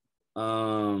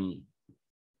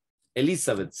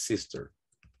Elizabeth's sister.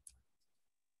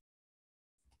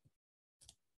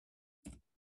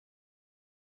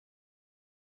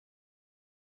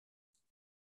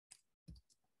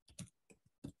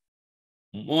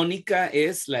 Mónica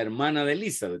es la hermana de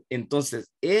Elizabeth. Entonces,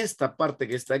 esta parte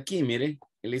que está aquí, mire,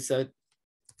 Elizabeth,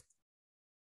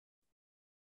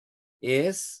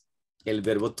 es el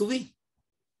verbo to be.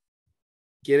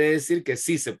 Quiere decir que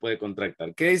sí se puede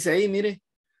contractar. ¿Qué dice ahí? Mire,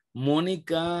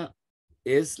 Mónica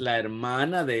es la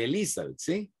hermana de Elizabeth,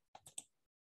 ¿sí?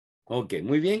 Ok,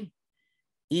 muy bien.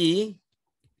 Y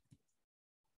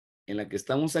en la que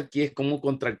estamos aquí es cómo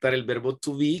contractar el verbo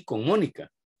to be con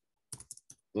Mónica.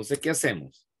 Entonces, ¿qué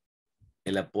hacemos?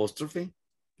 El apóstrofe,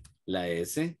 la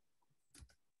S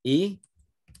y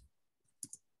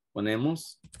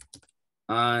ponemos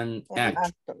an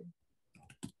act.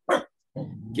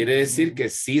 Quiere decir que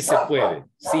sí se puede,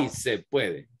 sí se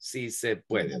puede, sí se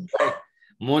puede. Okay.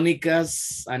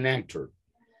 Mónica's an actor.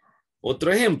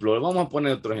 Otro ejemplo, vamos a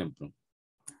poner otro ejemplo.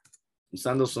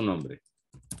 Usando su nombre.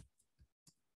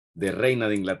 De reina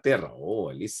de Inglaterra.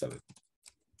 Oh, Elizabeth.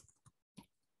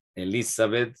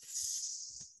 Elizabeth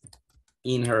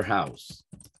in her house.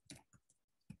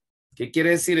 ¿Qué quiere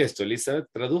decir esto, Elizabeth?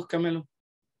 Tradúzcamelo.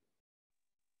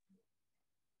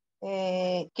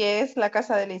 ¿Qué es la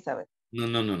casa de Elizabeth? No.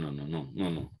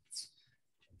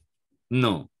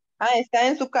 No. Ah, está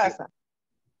en su casa.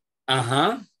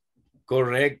 Ajá,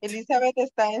 correcto. Elizabeth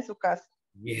está en su casa.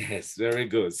 Yes, very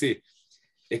good. Sí,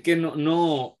 es que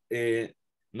no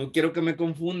quiero que me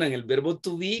confundan el verbo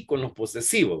to be con los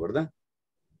posesivos, ¿verdad?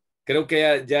 Creo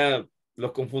que ya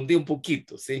los confundí un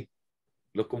poquito, sí.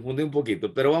 Los confundí un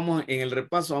poquito, pero vamos, en el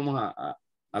repaso vamos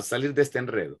a salir de este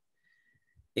enredo.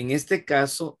 En este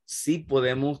caso, sí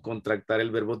podemos contractar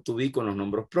el verbo to be con los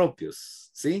nombres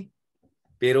propios, ¿sí?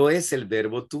 Pero es el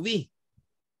verbo to be,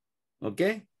 ¿ok?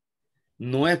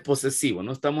 No es posesivo,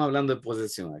 no estamos hablando de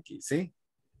posesión aquí, ¿sí?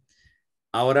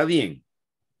 Ahora bien,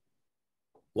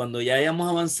 cuando ya hayamos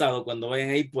avanzado, cuando vayan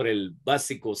ahí por el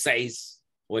básico 6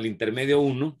 o el intermedio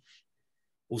 1,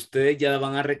 ustedes ya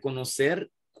van a reconocer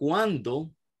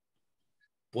cuándo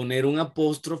poner un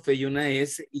apóstrofe y una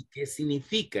S y qué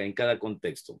significa en cada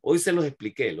contexto. Hoy se los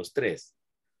expliqué, los tres.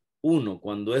 Uno,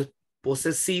 cuando es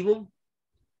posesivo.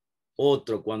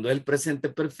 Otro, cuando es el presente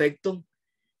perfecto.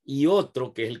 Y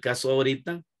otro, que es el caso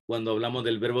ahorita, cuando hablamos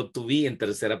del verbo to be en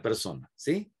tercera persona.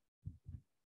 ¿Sí?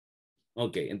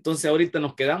 Ok, entonces ahorita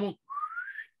nos quedamos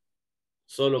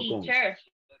solo con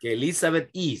que Elizabeth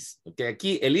is. Ok,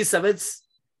 aquí Elizabeth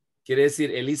quiere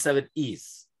decir Elizabeth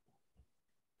is.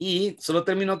 Y solo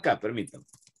termino acá, permítanme.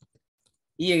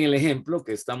 Y en el ejemplo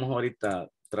que estamos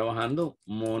ahorita trabajando,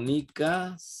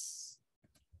 Mónica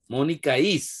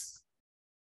is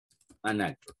an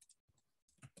actor.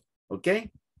 ¿Ok?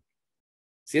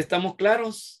 ¿Sí estamos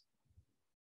claros?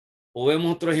 ¿O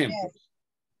vemos otro ejemplo?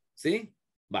 ¿Sí?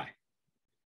 Bye.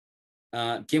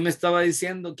 ¿Quién me estaba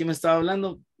diciendo? ¿Quién me estaba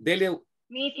hablando? Delia.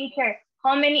 Me, teacher.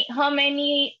 How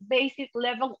many basic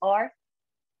levels are?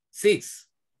 6.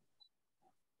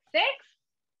 6?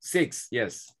 6,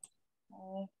 yes.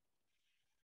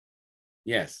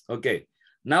 Yes, okay.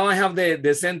 Now I have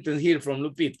the sentence here from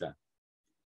Lupita.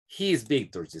 He is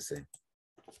Victor, she said.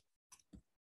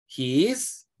 He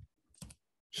is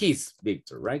his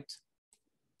Victor, right?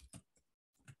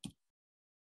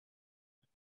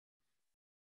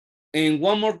 And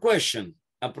one more question.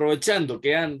 Aprovechando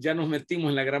que ya nos metimos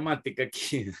en la gramática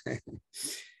aquí.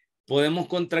 ¿Podemos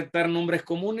contractar nombres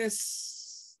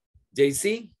comunes?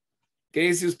 JC, ¿qué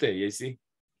dice usted, JC?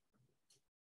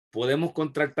 ¿Podemos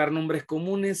contractar nombres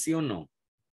comunes, sí o no?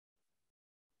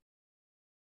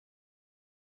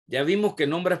 Ya vimos que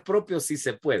nombres propios sí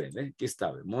se pueden. ¿eh? Aquí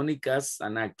está. Mónica's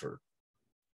an actor.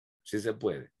 Sí se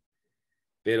puede.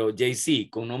 Pero JC,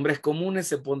 ¿con nombres comunes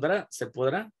se podrá?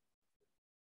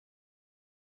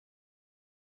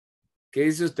 ¿Qué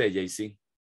dice usted, JC?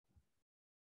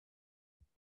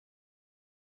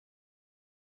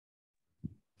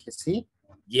 Que sí.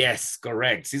 Yes,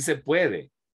 correct. Sí se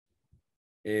puede.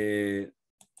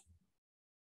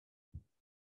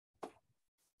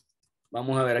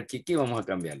 Vamos a ver aquí vamos a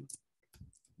cambiarlo.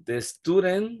 The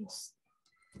students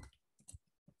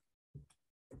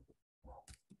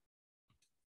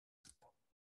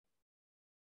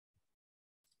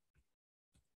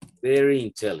Very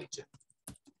intelligent.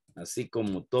 Así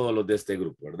como todos los de este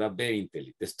grupo, ¿verdad? Very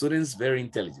intelligent. The students very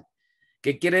intelligent.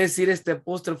 ¿Qué quiere decir este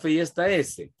apóstrofe y esta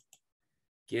S?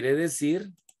 Quiere decir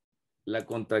la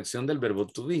contracción del verbo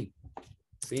to be.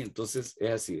 Sí, entonces es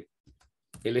así.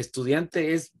 El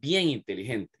estudiante es bien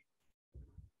inteligente.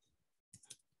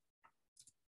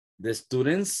 The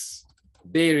students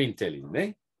very intelligent.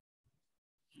 ¿Eh?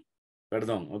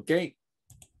 Perdón, ok.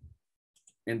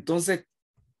 Entonces,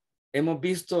 hemos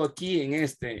visto aquí en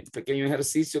este pequeño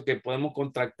ejercicio que podemos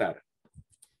contractar.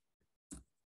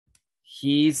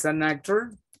 He is an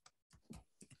actor.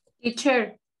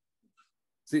 Teacher.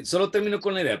 Sí, solo termino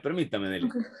con la idea, permítame, Delia.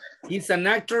 Okay. He is an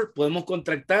actor, podemos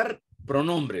contractar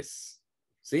pronombres.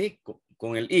 ¿Sí?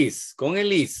 Con el is. Con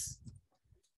el is.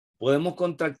 Podemos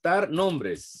contractar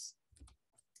nombres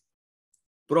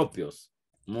propios.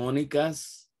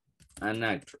 Mónica's an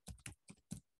actor.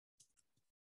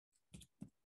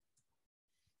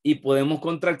 Y podemos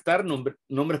contractar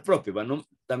nombres propios. ¿Va?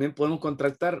 También podemos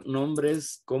contractar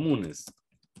nombres comunes.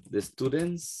 The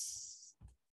students,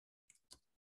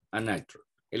 an actor.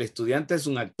 El estudiante es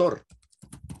un actor.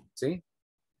 ¿Sí?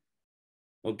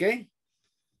 ¿Ok?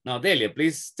 Now, Delia,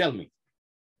 please tell me.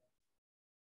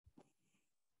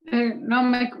 No,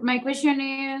 my question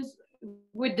is,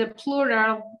 with the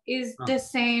plural, is the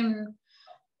same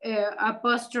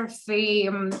apostrophe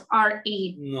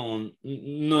RE? No.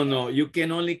 You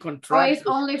can only contract. Oh, it's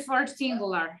only for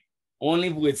singular. Only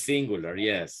with singular,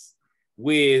 yes.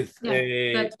 With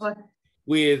that's what.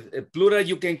 With plural,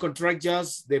 you can contract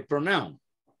just the pronoun.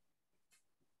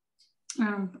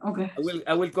 Okay.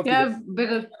 I will copy. Yeah,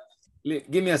 because.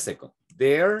 Give me a second.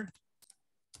 They're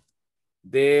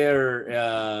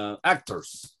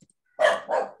actors.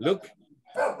 Look,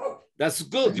 that's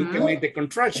good. You can make the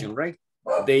contraction, right?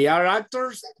 They are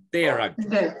actors, they are actors.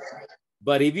 Okay.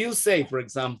 But if you say, for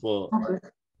example,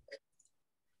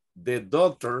 the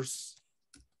doctors,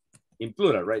 in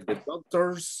plural, right? The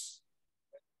doctors,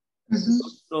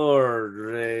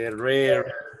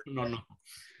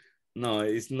 no,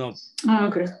 it's not. Oh,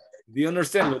 okay. Do you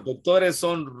understand? Los doctores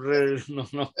son,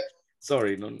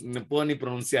 sorry, no puedo ni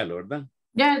pronunciarlo, ¿verdad?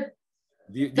 Yeah,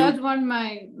 that's one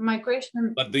my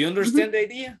question. But do you understand the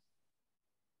idea?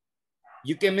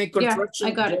 You can make contraction,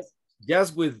 I got it.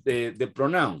 Just with the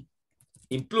pronoun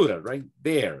in plural, right?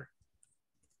 There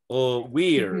or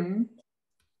we're.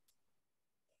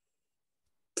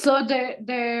 So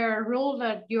the rule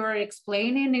that you're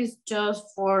explaining is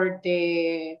just for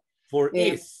the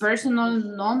personal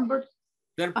number.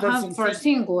 Third person for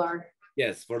singular.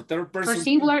 Yes, for third person. For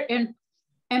singular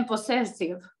and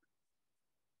possessive.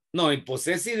 No, in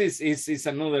possessive is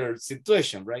another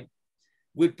situation, right?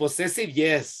 With possessive,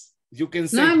 yes, you can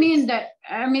say. No, I mean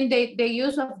the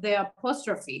use of the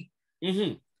apostrophe.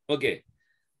 Okay,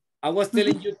 I was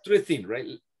telling you three things, right?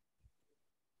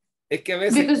 Es que a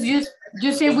veces. Because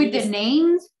you say with the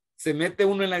names. Se mete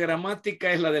uno en la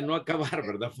gramática, es la de no acabar,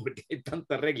 ¿verdad? Porque hay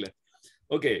tantas reglas.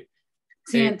 Okay.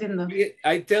 Sí, entiendo.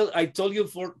 I told you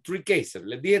for three cases.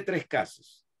 Les dije tres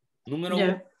casos. Número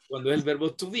uno, cuando es el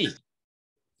verbo to be.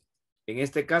 En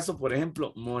este caso, por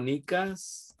ejemplo,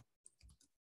 Mónica's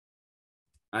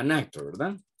an actor,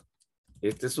 ¿verdad?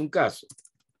 Este es un caso.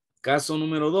 Caso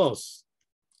número dos.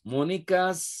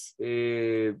 Mónica's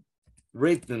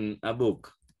written a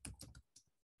book.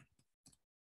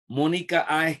 Mónica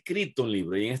ha escrito un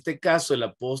libro. Y en este caso, el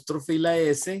apóstrofe y la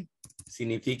S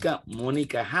significa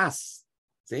Mónica has.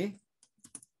 ¿Sí?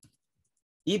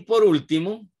 Y por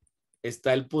último,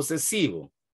 está el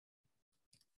posesivo.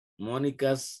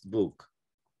 Mónica's book.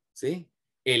 ¿Sí?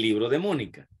 El libro de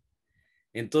Mónica.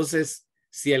 Entonces,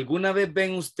 si alguna vez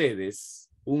ven ustedes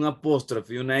un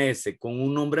apóstrofe y una S con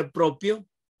un nombre propio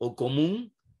o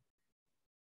común,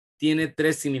 tiene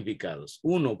tres significados.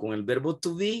 Uno con el verbo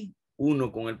to be,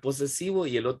 uno con el posesivo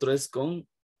y el otro es con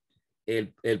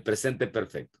el presente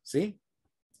perfecto. ¿Sí?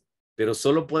 Pero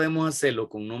solo podemos hacerlo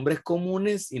con nombres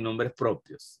comunes y nombres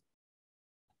propios.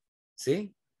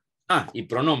 ¿Sí? Ah, y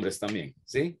pronombres también.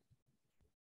 ¿Sí?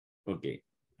 Ok.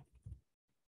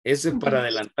 Eso es para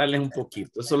adelantarles un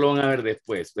poquito. Eso lo van a ver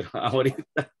después. Pero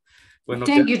ahorita, pues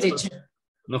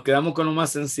nos quedamos con lo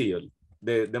más sencillo.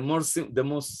 The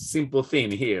most simple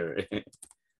thing here.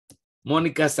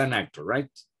 Mónica's an actor, right?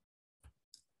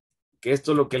 Que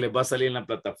esto es lo que les va a salir en la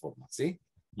plataforma. ¿Sí?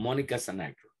 Mónica's an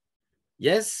actor.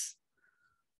 Yes?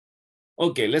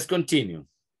 Okay, let's continue.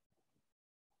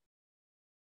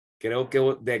 Creo que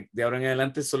de ahora en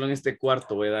adelante solo en este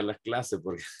cuarto voy a dar las clases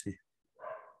porque...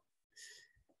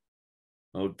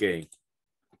 Ok.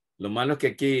 Lo malo es que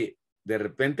aquí, de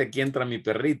repente aquí entra mi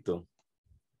perrito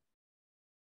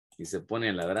y se pone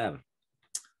a ladrar.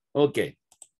 Ok.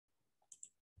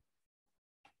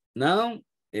 Now,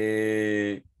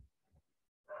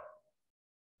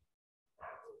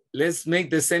 let's make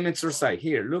the same exercise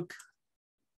here. Look.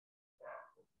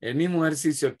 El mismo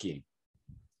ejercicio aquí.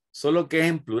 Solo que es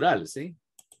en plural, ¿sí?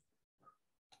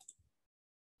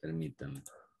 Permítanme.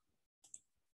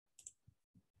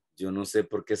 Yo no sé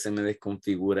por qué se me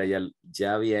desconfigura.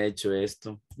 Ya había hecho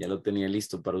esto. Ya lo tenía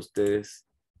listo para ustedes.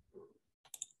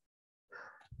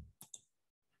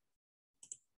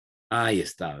 Ahí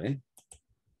está, ¿ve?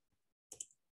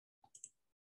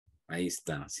 Ahí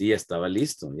está. Sí, ya estaba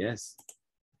listo. Yes.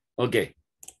 Ok.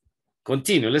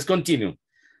 Continue. Let's continue.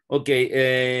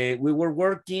 Okay. We were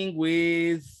working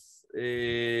with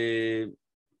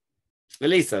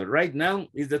Elisa. Right now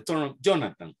is the turn of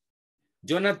Jonathan.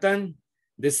 Jonathan,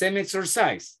 the same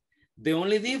exercise. The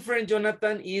only difference,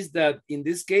 Jonathan, is that in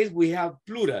this case we have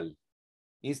plural.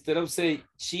 Instead of say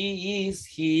she is,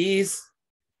 he is,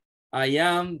 I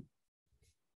am,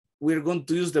 we're going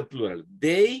to use the plural.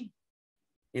 They,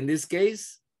 in this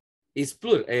case, is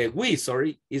plural. We,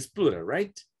 sorry, is plural,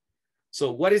 right?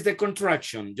 So what is the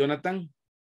contraction, Jonathan?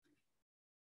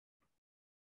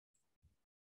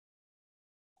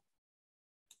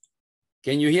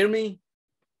 Can you hear me?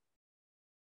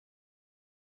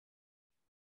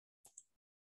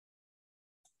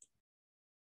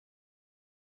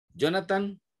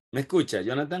 Jonathan, ¿me escucha,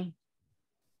 Jonathan?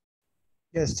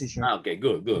 Yes, teacher. Ah, ok,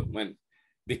 good, good. Bueno,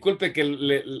 disculpe que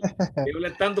le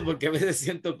hable tanto porque a veces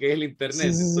siento que es el internet.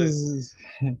 Entonces,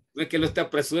 no es que lo esté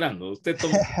apresurando. Usted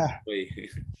toma.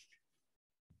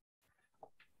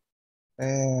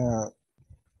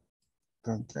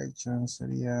 Contraction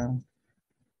sería.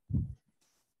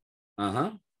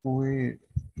 Ajá. We.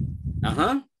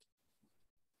 Ajá.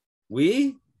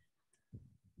 We.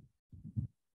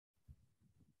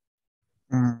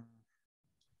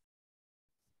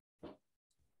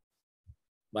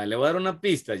 Vale, le voy a dar una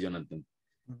pista, Jonathan.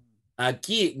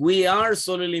 Aquí, we are,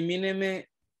 solo elimíneme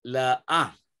la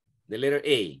A, the letter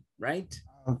A, right?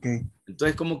 Ok.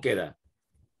 Entonces, ¿cómo queda?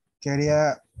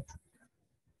 Quería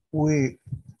we.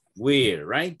 We're,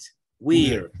 right?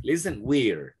 We're. Listen,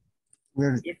 we're.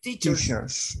 We're teachers.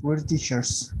 teachers. We're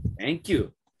teachers. Thank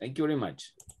you. Thank you very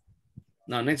much.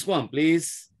 Now, next one,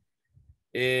 please.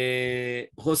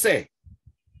 Jose.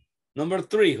 Number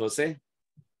 3, Jose.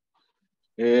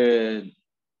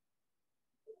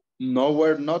 No,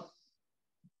 we're not.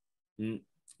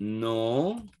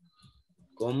 No,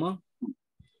 comma.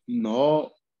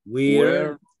 No,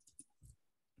 we're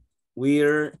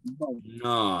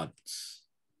not.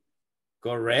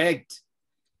 Correct.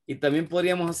 Y también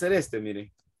podríamos hacer este,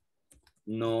 mire.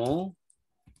 No,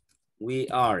 we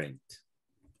aren't.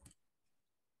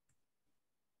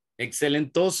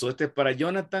 Excelentoso. Este es para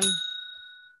Jonathan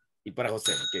y para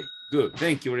José. Okay, good.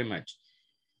 Thank you very much.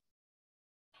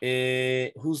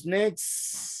 Who's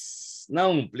next?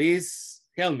 Naum, please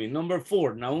help me. Number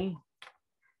 4, Naum.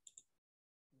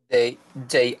 They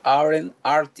aren't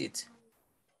artists.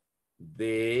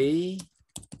 They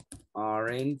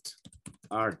aren't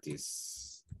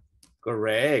artists.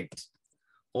 Correct.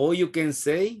 Or you can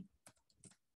say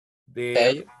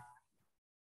they're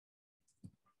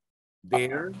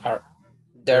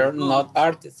not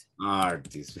artists.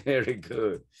 Artists. Very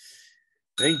good.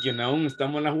 Thank you, Naum.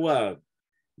 Estamos en la jugada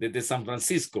desde San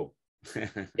Francisco.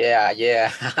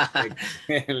 Yeah.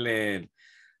 Excellent.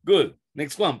 Good.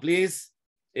 Next one, please.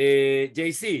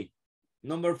 JC,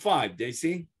 number 5,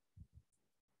 JC.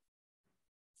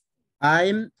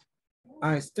 I'm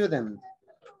a student.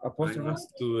 I'm a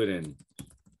student.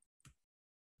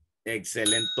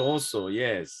 Excelentoso,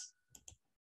 yes.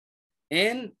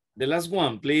 And the last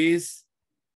one, please.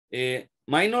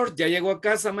 Minor, ¿ya llegó a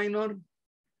casa, Minor?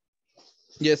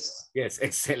 Yes. Yes,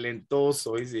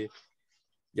 excelentoso. Sí.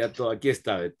 Ya todo, aquí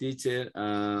está, the teacher.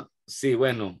 Sí,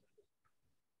 bueno.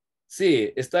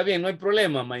 Sí, está bien, no hay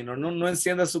problema, Minor. No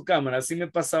encienda su cámara. Así me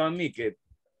pasaba a mí, que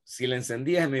si la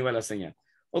encendía me iba la señal.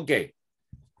 Ok.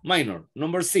 Minor,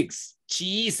 number 6.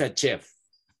 She is a chef.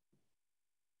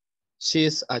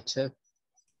 She's a chef.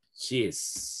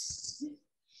 Cheese.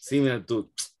 Sí, mira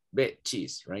tú. Ve,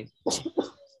 cheese, right?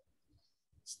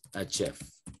 A chef.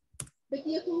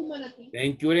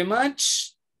 Thank you very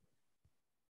much.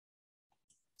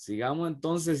 Sigamos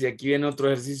entonces y aquí viene otro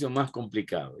ejercicio más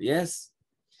complicado. Yes.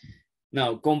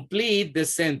 Now, complete the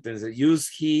sentence. Use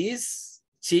his,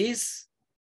 she's,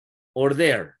 or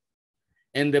their,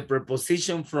 and the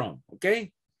preposition from,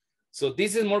 okay? So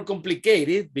this is more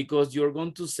complicated because you're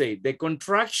going to say the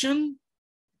contraction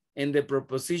and the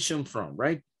preposition from,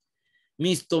 right?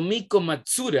 Miss Tomiko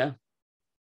Matsura,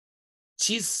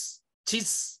 she's,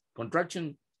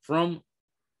 contraction from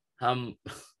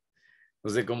No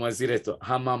sé cómo decir esto.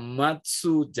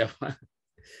 Hamamatsu, Japan.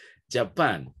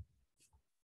 Japan.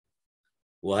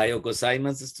 Ohayo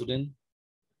gozaimasu, student.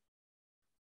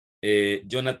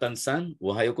 Jonathan-san,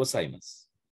 ohayo gozaimasu.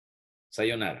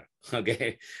 Sayonara.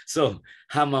 Okay. So,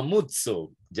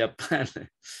 Hamamutsu, Japan.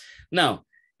 Now,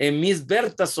 Miss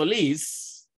Berta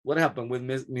Solis. What happened with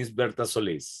Miss Berta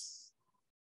Solis?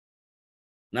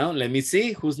 Now, let me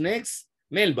see. Who's next?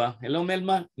 Melba. Hello,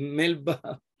 Melba.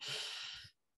 Melba.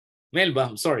 Melba,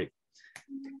 I'm sorry.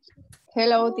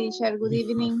 Hello, teacher. Good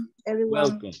evening, everyone.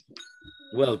 Welcome.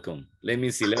 Welcome. Let me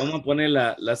see. Le vamos a poner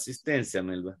la asistencia,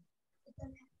 Melba.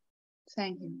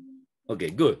 Thank you.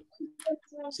 Okay, good.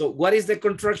 So what is the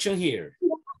contraction here?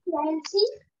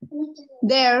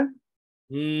 There.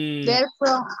 There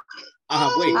from.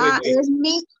 Wait. It's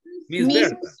Miss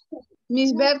Berta.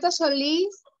 Miss Berta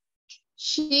Solis.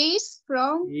 She's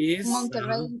from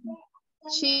Monterrey.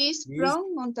 She's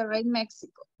from Monterrey,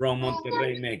 Mexico. From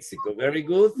Monterrey, Mexico. Very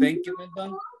good. Thank you,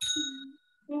 Melba.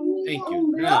 Thank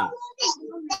you. Now,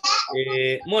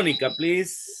 Monica,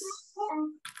 please.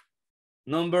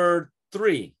 Number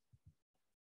 3.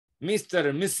 Mr.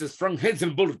 and Mrs. from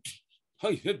Heidelberg.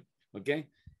 Okay.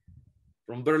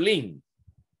 From Berlin.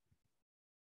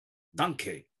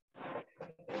 Danke.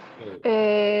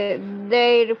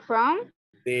 They're from?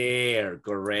 There,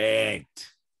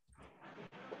 correct.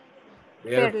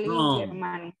 They're Berlin, from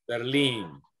Germany.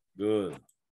 Berlin. Good.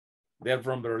 They're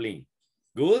from Berlin.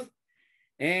 Good.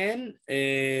 And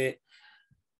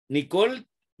Nicole,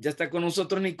 ¿ya está con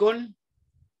nosotros Nicole?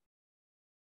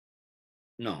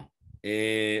 No.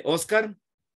 Oscar.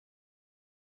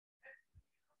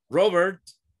 Robert.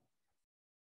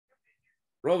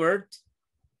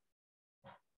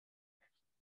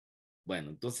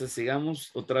 Bueno, entonces sigamos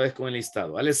otra vez con el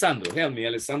listado. Alessandro, help me,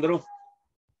 Alessandro.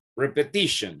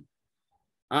 Repetition.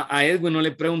 A Edwin no le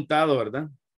he preguntado, ¿verdad?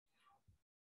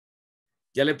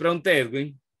 Ya le pregunté,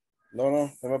 Edwin. No me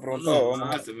he preguntado.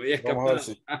 No, se me había escapado.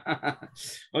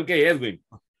 Ok, Edwin.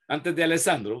 Antes de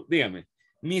Alessandro, dígame.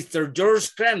 Mr. George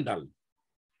Crandall.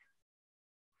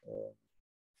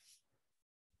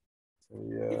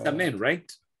 It's a man,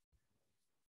 right?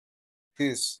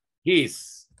 He's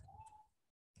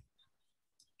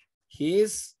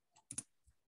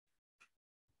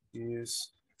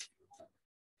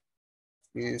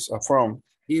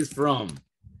from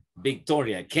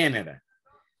Victoria, Canada.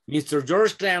 Mr.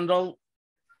 George Crandall,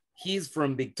 he's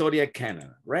from Victoria,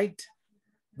 Canada, right?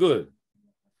 Good.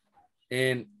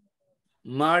 And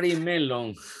Mary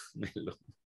Melon.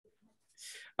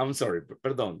 I'm sorry,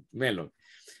 pardon, Melon.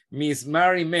 Miss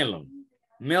Mary Melon,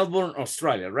 Melbourne,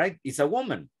 Australia, right? It's a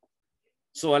woman.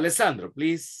 So Alessandro,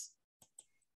 please.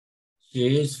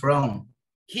 She is from.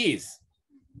 His.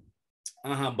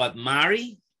 But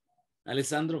Mary,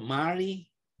 Alessandro, Mary.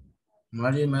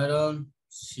 Mary Melon,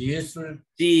 she is from.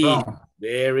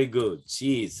 Very good.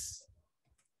 She's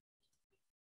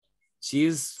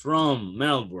from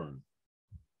Melbourne.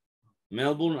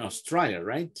 Melbourne, Australia,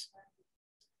 right?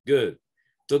 Good.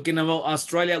 Talking about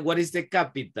Australia, what is the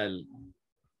capital?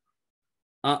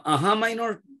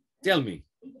 Minor, tell me.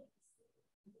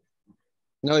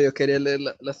 No, yo quería leer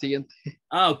la siguiente.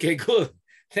 Okay, good.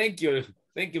 Thank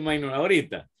you, Minor.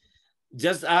 Ahorita.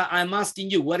 Just, I'm asking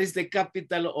you, what is the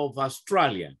capital of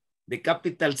Australia? The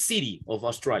capital city of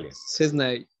Australia?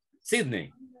 Sydney.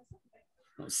 Sydney.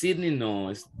 No, Sydney,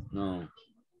 no.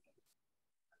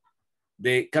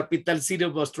 The capital city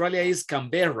of Australia is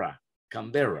Canberra.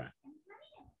 Canberra.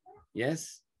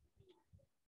 Yes.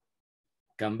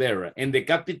 Canberra. And the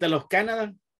capital of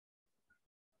Canada?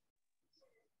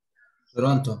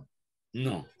 Toronto.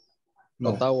 No.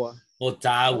 Ottawa.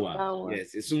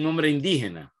 Yes, es un nombre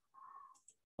indígena.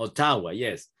 Ottawa,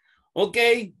 yes.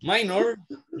 Okay, Minor,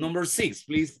 number 6,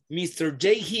 please. Mr.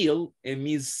 J. Hill and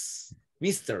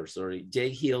J.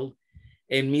 Hill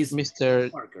and Mr.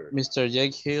 Parker. Mr.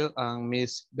 Jake Hill and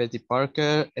Miss Betty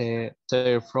Parker,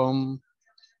 they're from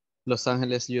Los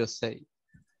Angeles, USA.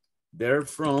 They're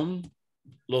from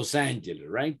Los Angeles,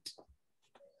 right?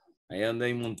 Allá donde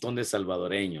hay un montón de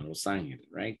salvadoreños, Los Ángeles,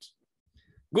 right?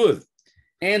 Good.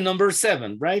 And number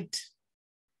 7, right?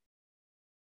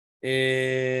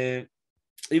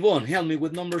 Yvonne, help me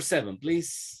with number 7,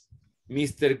 please.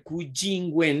 Mr.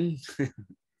 Kujin Wen.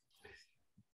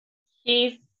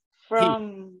 He's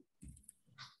from...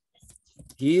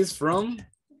 He is from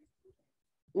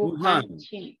Wuhan.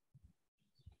 China.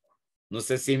 No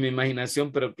sé si es mi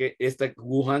imaginación, pero que esta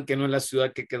Wuhan, que no es la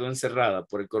ciudad que quedó encerrada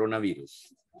por el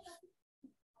coronavirus.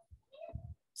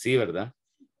 Sí, ¿verdad?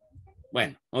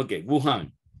 Bueno, ok,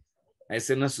 Wuhan. Es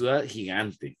una ciudad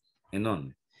gigante,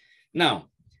 enorme. Now,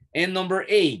 and number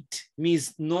 8,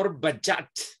 Miss Norbajat.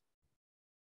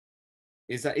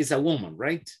 is a woman,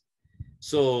 right?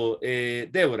 So,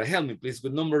 Deborah, help me please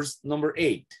with number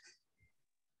 8.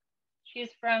 She's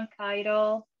from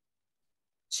Cairo.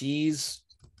 She's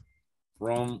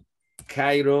from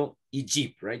Cairo,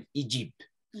 Egypt, right? Egypt.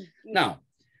 Now,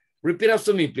 repeat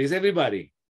after me, please,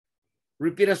 everybody.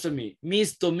 Repeat after me.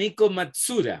 Miss Tomiko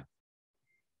Matsuda.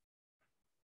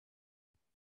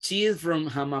 She is from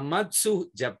Hamamatsu,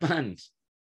 Japan.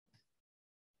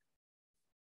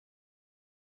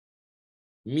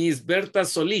 Miss Berta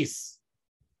Solis.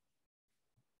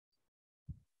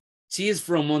 She is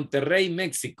from Monterrey,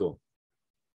 Mexico.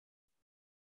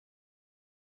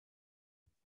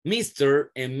 Mr.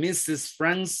 and Mrs.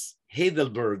 Franz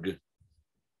Heidelberg.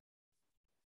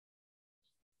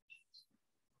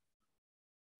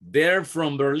 They're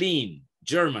from Berlin,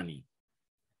 Germany.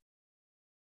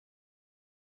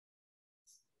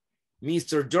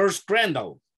 Mr. George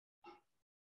Crandall.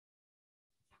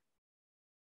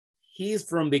 He's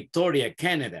from Victoria,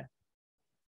 Canada.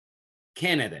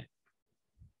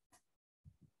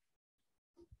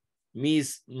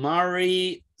 Miss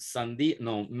Mary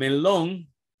Melon.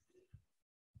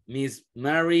 Miss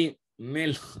Mary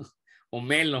Melon or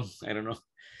Melon, I don't know.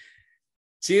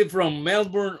 She's from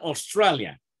Melbourne,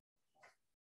 Australia.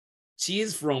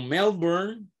 She's from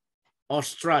Melbourne,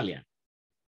 Australia.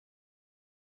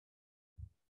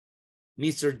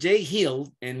 Mr. Jay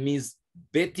Hill and Miss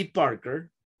Betty Parker.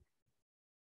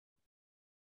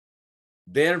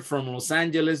 They're from Los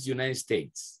Angeles, United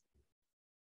States.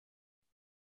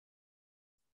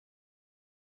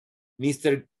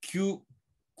 Mr.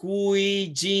 Kui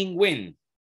Jing Wen.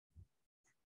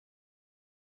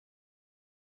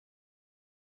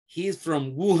 He's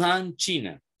from Wuhan,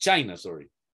 China,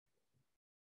 sorry.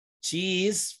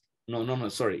 He's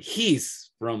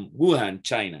from Wuhan,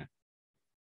 China.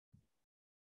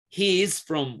 He is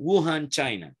from Wuhan,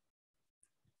 China.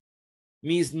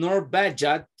 Miss Nor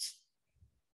Bajat.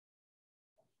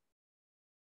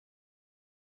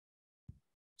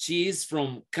 She is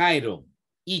from Cairo,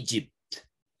 Egypt.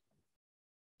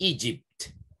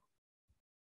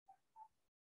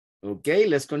 Okay,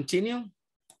 let's continue.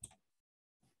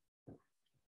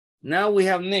 Now we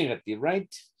have negative, right?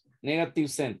 Negative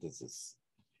sentences.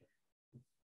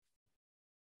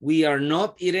 We are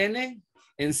not Irene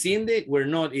and Cindy. We're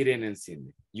not Irene and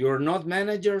Cindy. You're not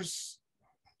managers.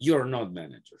 You're not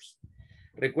managers.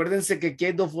 Recuérdense que aquí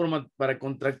hay dos formas para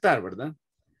contractar, ¿verdad?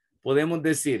 Podemos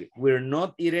decir, we're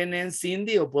not Irene and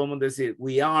Cindy, o podemos decir,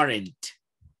 we aren't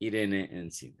Irene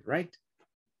and Cindy, right?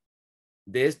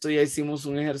 ¿De esto ya hicimos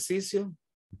un ejercicio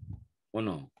o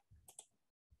no?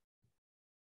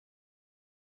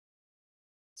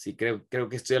 Sí, creo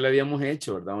que esto ya lo habíamos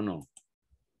hecho, ¿verdad o no?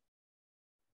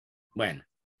 Bueno,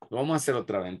 lo vamos a hacer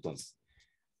otra vez entonces.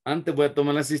 Antes voy a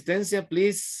tomar la asistencia,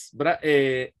 please.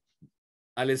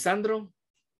 Alessandro.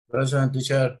 Present,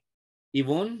 teacher.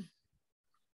 Yvonne.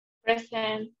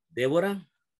 Present. Débora.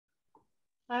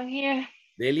 I'm here.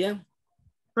 Delia.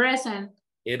 Present.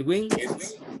 Edwin.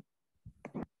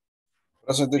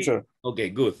 Present, teacher. Okay,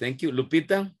 good. Thank you.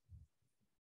 Lupita.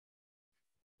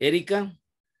 Erika.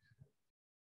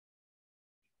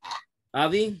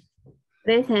 Avi.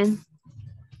 Present.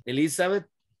 Elizabeth.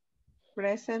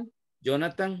 Present.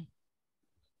 Jonathan.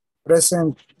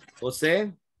 Present.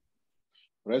 Jose.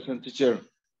 Present, teacher.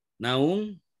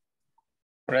 Naum.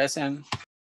 Present.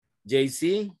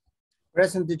 JC.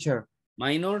 Present, teacher.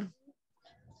 Minor.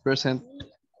 Present.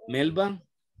 Melba.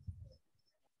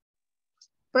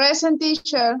 Present,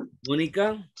 teacher.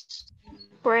 Mónica.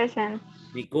 Present.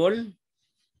 Nicole.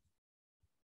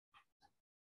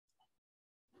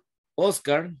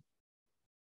 Oscar.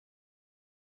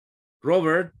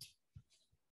 Robert.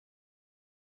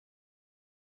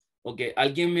 Ok,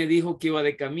 alguien me dijo que iba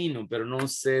de camino, pero no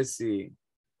sé si,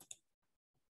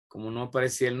 como no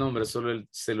aparecía el nombre, solo el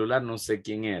celular, no sé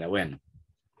quién era. Bueno.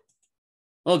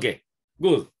 Okay,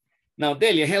 good. Now,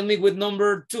 Delia, help me with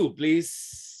number 2,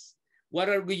 please. What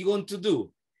are we going to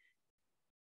do?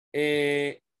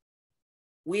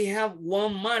 We have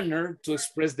one manner to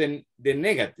express the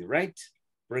negative, right?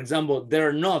 For example,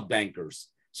 they're not bankers.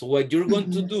 So what you're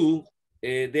going to do,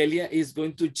 Delia, is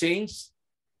going to change.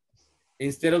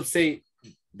 Instead of say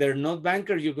they're not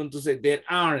bankers, you're going to say they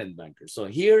aren't bankers. So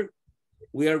here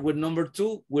we are with number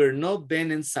 2. We're not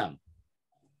Ben and Sam.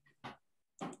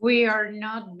 We are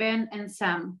not Ben and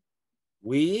Sam.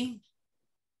 We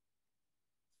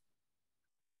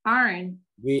aren't.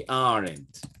 We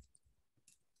aren't.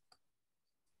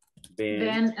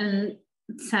 Ben and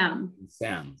Sam.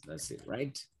 Sam, that's it,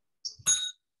 right?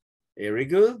 Very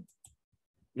good.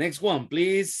 Next one,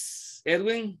 please,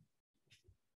 Edwin.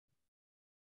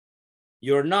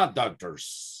 You're not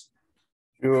doctors.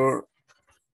 You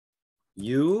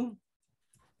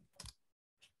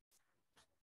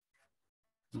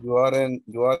aren't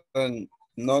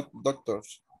not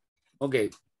doctors. Ok,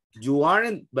 you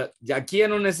aren't, but aquí ya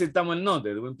no necesitamos el not,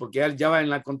 Edwin, porque ya va en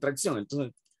la contracción.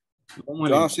 Entonces,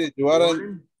 vamos Sí, you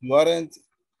aren't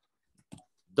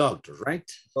doctor, right?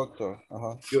 doctor.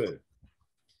 Good.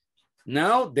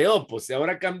 Now, the opposite.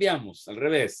 Ahora cambiamos, al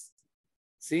revés.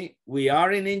 See, we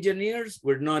aren't engineers,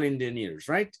 we're not engineers,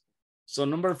 right? So,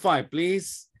 number 5,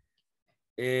 please.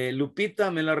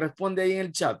 Lupita, me la responde ahí en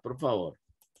el chat, por favor.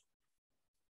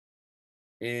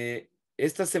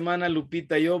 Esta semana,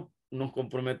 Lupita y yo nos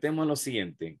comprometemos a lo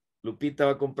siguiente. Lupita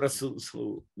va a comprar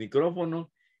su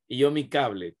micrófono y yo mi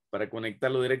cable para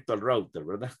conectarlo directo al router,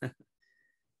 ¿verdad?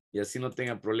 Y así no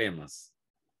tenga problemas.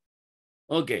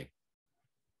 Ok.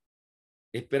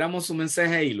 Esperamos su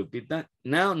mensaje ahí, Lupita.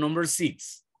 Now, number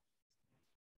 6.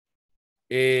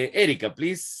 Erika,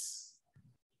 please.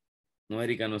 No,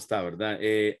 Erika no está, ¿verdad?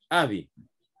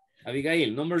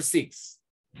 Abigail, number 6.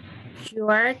 You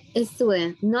are a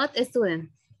student, not a student.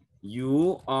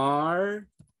 You are,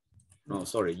 no,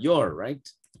 sorry, you're, right?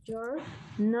 You're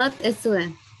not a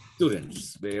student.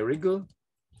 Students, very good.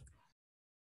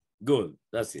 Good,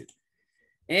 that's it.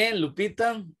 And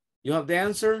Lupita, you have the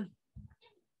answer?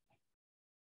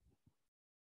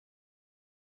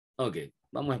 Okay,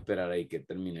 vamos a esperar ahí que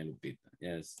termine Lupita.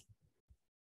 Yes.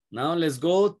 Now let's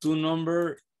go to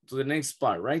the next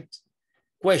part, right?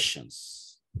 Questions.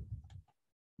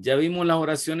 Ya vimos las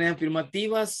oraciones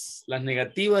afirmativas, las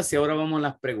negativas y ahora vamos a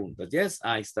las preguntas. Yes,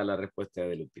 ahí está la respuesta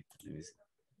de Lupita.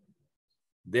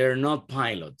 They're not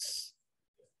pilots.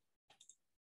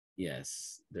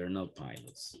 Yes, they're not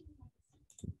pilots.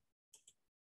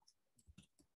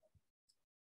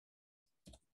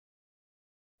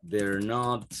 They're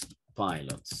not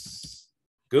pilots.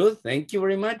 Good, thank you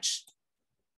very much.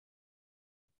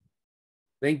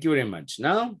 Thank you very much.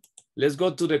 Now, let's go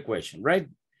to the question, right?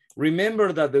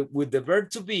 Remember that with the verb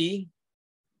to be,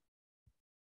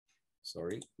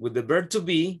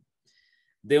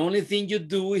 the only thing you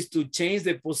do is to change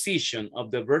the position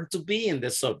of the verb to be and the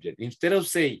subject. Instead of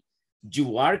say,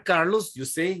 you are Carlos, you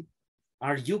say,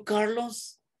 are you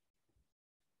Carlos?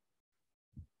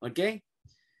 Okay?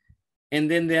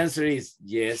 And then the answer is,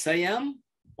 yes, I am,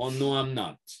 or no, I'm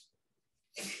not.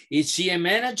 Is she a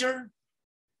manager?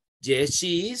 Yes,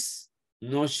 she is.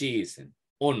 No, she isn't.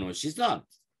 Or no, she's not.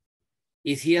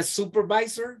 Is he a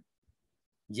supervisor?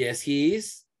 Yes, he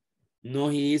is. No,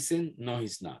 he isn't. No,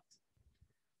 he's not.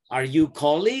 Are you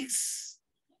colleagues?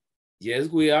 Yes,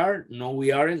 we are. No,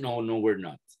 we aren't. No, no, we're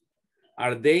not.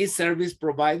 Are they service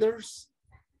providers?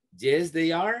 Yes,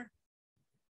 they are.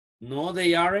 No,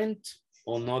 they aren't.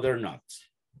 Or no, they're not.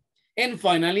 And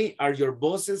finally, are your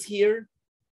bosses here?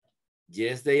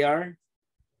 Yes, they are.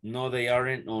 No, they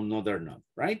aren't. Or no, they're not,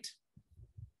 right?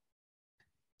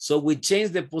 So we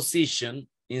change the position.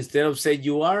 Instead of say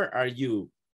you are you?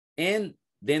 And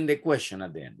then the question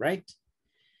at the end, right?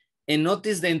 And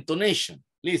notice the intonation.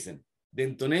 Listen, the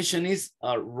intonation is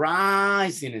a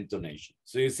rising intonation.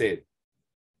 So you say,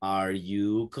 are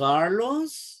you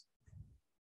Carlos?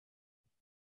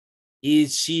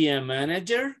 Is she a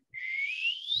manager?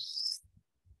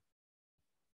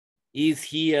 Is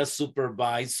he a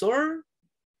supervisor?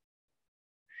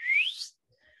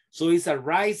 So it's a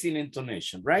rising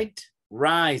intonation, right?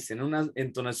 Rise, en una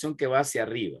entonación que va hacia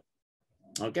arriba.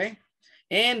 Okay?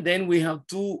 And then we have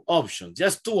two options,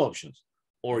 just two options.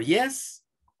 Or yes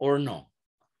or no.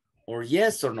 Or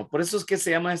yes or no. Por eso es que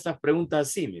se llaman estas preguntas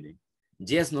así, miren.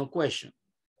 Yes, no question.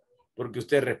 Porque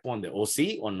usted responde o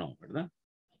sí o no, ¿verdad?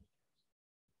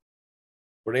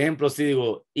 Por ejemplo, si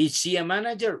digo, is she a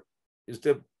manager?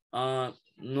 Usted,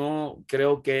 no,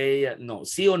 creo que ella, no,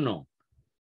 sí o no.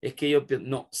 Es que yo,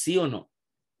 no, sí o no.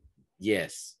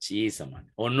 Yes, she is a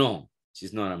manager. O no,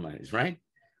 she's not a manager, right?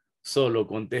 Solo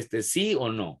conteste sí o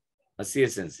no. Así de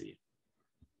sencillo.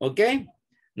 Okay?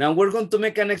 Now we're going to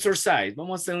make an exercise.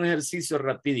 Vamos a hacer un ejercicio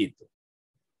rapidito.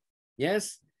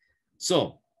 Yes?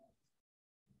 So,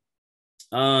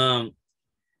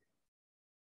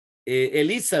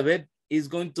 Elizabeth is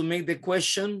going to make the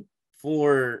question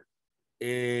for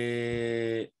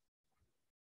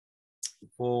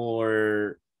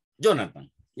Jonathan.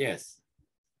 Yes.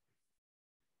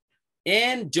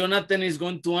 And Jonathan is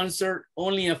going to answer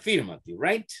only affirmative,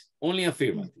 right? Only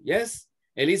affirmative, yes?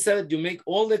 Elizabeth, you make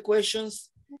all the questions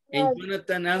and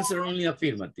Jonathan answer only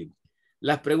affirmative.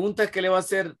 Las preguntas que le va a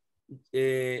hacer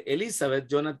Elizabeth,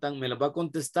 Jonathan me las va a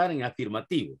contestar en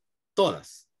afirmativo.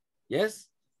 Todas. Yes?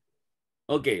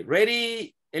 Okay,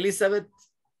 ready, Elizabeth?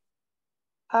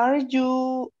 Are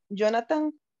you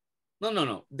Jonathan?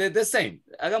 No. The same.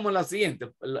 Hagamos la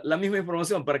siguiente. La misma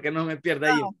información para que no me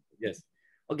pierda ahí. Yes.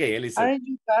 Ok, Elizabeth. Are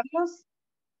you Carlos?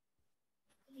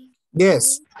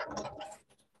 Yes.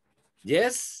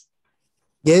 Yes.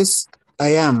 Yes,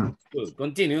 I am. Good.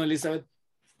 Continue, Elizabeth.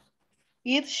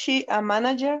 Is she a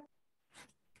manager?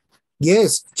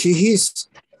 Yes, she is.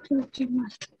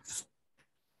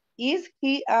 Is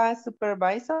he a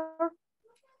supervisor?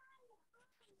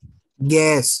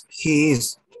 Yes, he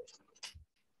is.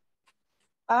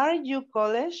 Are you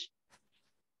college?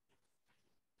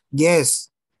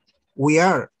 Yes, we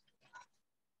are.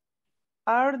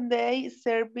 Are they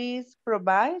service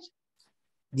provide?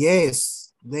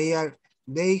 Yes, they are.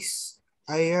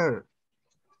 I are.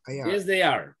 Yes, they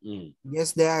are. Mm.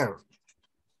 Yes, they are.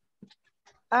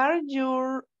 Are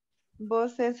your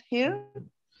bosses here?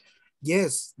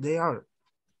 Yes, they are.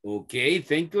 Okay,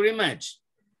 thank you very much.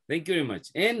 Thank you very much.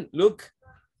 And look,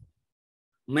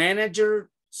 manager,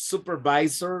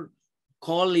 supervisor,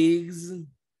 colleagues,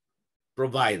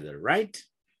 provider, right?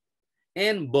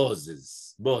 And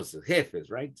bosses, jefes,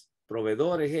 right?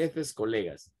 Proveedores, jefes,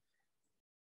 colegas.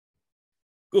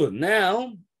 Good.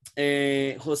 Now,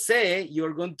 Jose,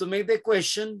 you're going to make the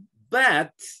question,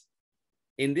 but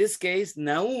in this case,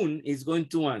 Naun is going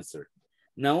to answer.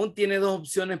 Naun tiene dos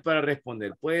opciones para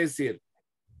responder. Puede decir,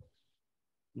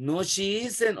 no, she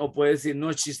isn't, o puede decir,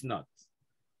 no, she's not.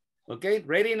 Okay,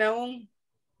 ready, Naun?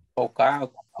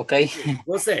 Okay.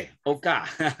 Jose, okay.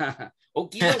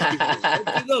 Okidoki.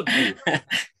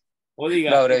 O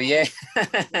diga. Lo abrevié.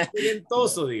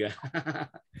 Talentoso, diga.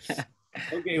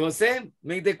 Okay, Jose,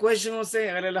 make the question, Jose.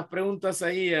 Hágale las preguntas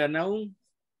ahí a Naum.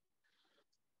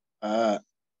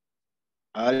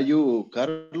 Are you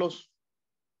Carlos?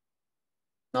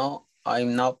 No,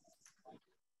 I'm not.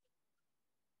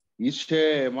 Is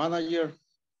she a manager?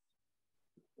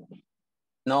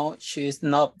 No, she's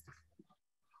not.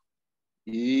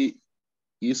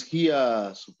 Is he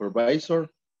a supervisor?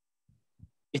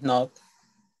 He's not.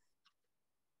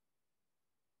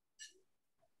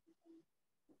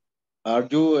 Are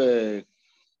you a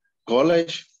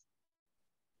college?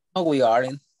 No, we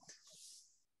aren't.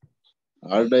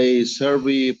 Are they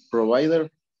service provider?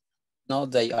 No,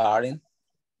 they aren't.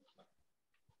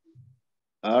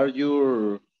 Are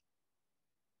your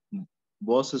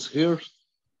bosses here?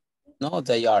 No,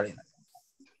 they aren't.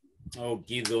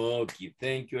 Okie dokie.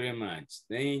 Thank you very much.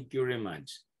 Thank you very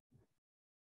much.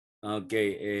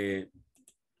 Okay.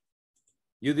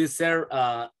 You deserve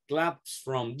claps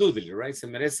from Doodly, right? Se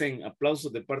merecen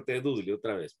aplausos de parte de Doodly.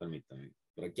 Otra vez, permítame.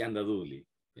 Por aquí anda Doodly.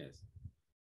 Yes.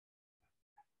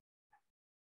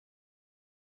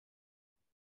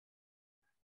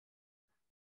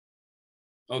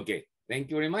 Okay. Thank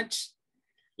you very much.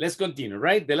 Let's continue,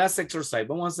 right? The last exercise.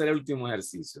 Vamos a hacer el último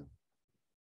ejercicio.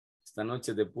 Esta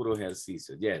noche de puro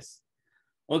ejercicio. Yes.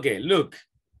 Okay, look.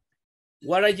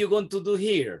 What are you going to do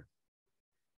here?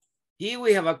 Here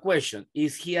we have a question.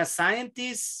 Is he a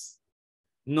scientist?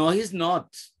 No, he's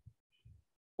not.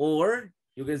 Or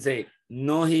you can say,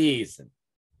 no, he isn't.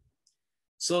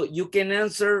 So you can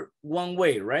answer one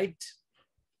way, right?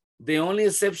 The only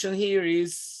exception here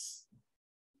is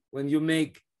when you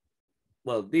make,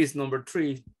 well, this number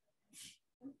 3.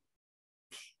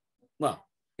 Well,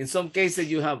 in some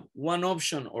cases you have one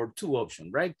option or 2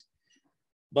 options, right?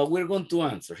 But we're going to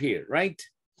answer here, right?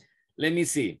 Let me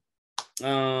see.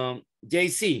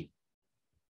 JC,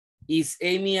 is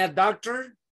Amy a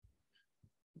doctor?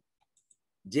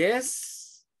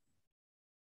 Yes.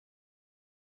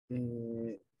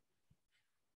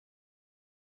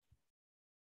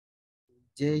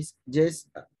 Yes,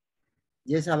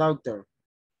 a doctor.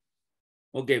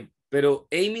 Ok, pero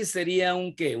Amy sería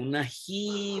un qué? Una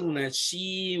he, una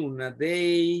she, una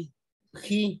they.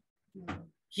 He.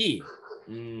 He.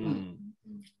 No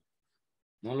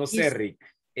lo sé, Rick.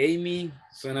 Amy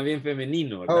suena bien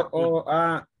femenino,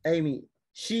 ¿verdad? Amy.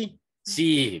 She.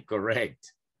 She,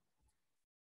 correct.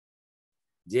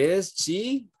 Yes,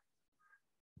 she.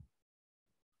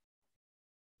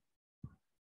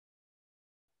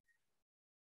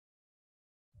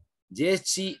 Yes,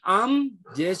 she am.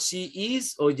 Yes, she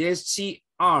is. Or yes, she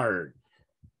are.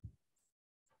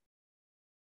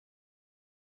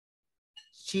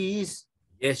 She is.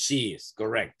 Yes, she is.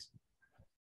 Correct.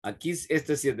 Aquí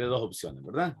este sí es de 2 opciones,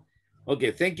 ¿verdad?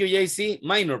 Okay, thank you, JC.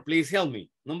 Minor, please help me.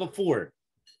 Number 4.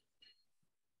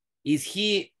 Is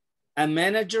he a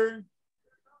manager?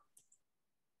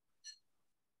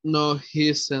 No, he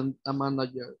isn't a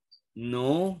manager.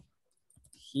 No,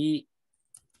 he.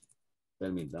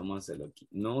 Permítame hacerlo aquí.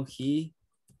 No, he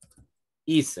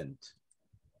isn't.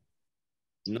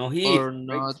 No, he or isn't,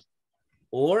 not. Right?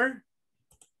 Or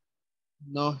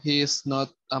No, he is not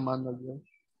a manager.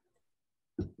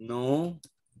 No,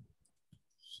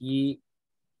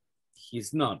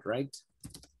 he's not, right?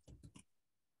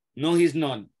 No, he's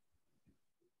not.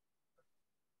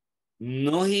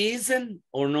 No, he isn't,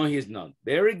 or no, he's not.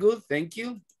 Very good, thank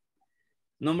you.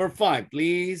 Number 5,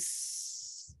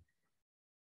 please.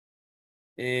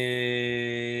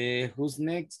 Who's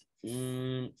next?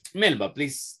 Melba,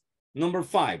 please. Number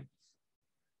 5.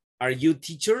 Are you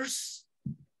teachers?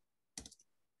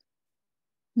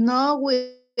 No,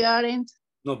 we aren't.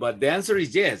 No, but the answer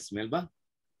is yes, Melba.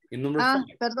 In number 5.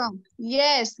 Perdón.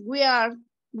 Yes, we are.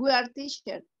 We are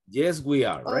teachers. Yes, we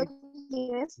are, right?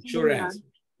 Yes, Sure answer.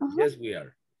 Yes, we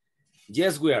are.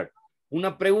 Yes, we are.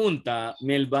 Una pregunta,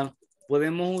 Melba.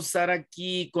 ¿Podemos usar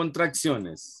aquí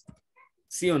contracciones?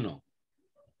 ¿Sí o no?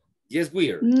 Yes,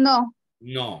 we are. No.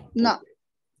 No. No. Okay.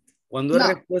 Cuando es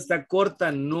respuesta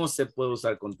corta, no se puede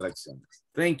usar contracciones.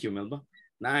 Thank you, Melba.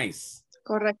 Nice.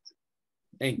 Correcto.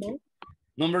 Thank you.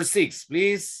 Number 6,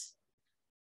 please.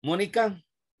 Mónica.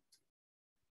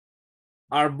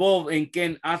 Are Bob and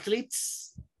Ken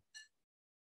athletes?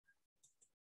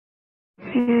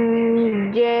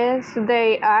 Yes,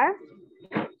 they are.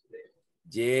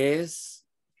 Yes.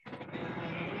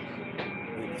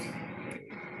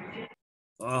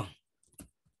 Oh,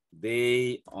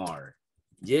 they are.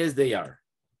 Yes, they are.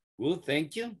 Good,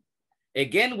 thank you.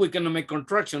 Again, we're going to make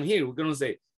contraction here. We're going to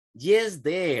say, yes,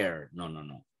 they are. No, no,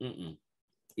 no.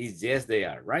 It's yes, they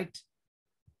are, right?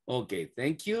 Okay,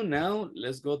 thank you. Now,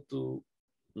 let's go to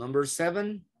number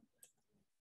 7.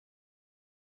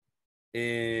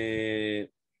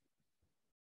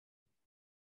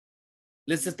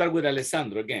 Let's start with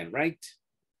Alessandro again, right?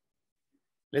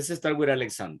 Let's start with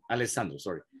Alessandro,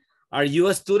 sorry. Are you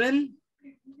a student?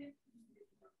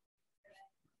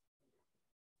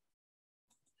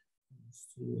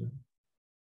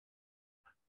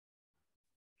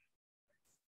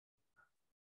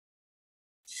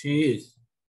 She is.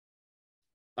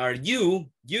 Are you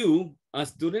a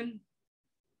student?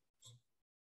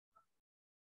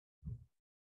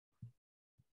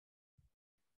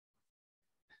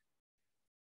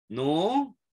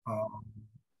 No.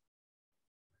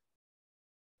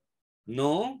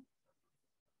 No.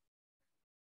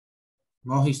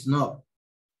 No, he's not.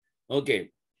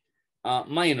 Ok.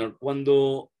 Minor,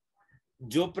 cuando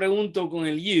yo pregunto con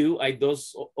el you, hay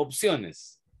dos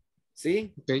opciones.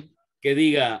 ¿Sí? Okay. Que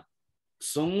diga,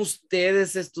 ¿son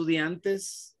ustedes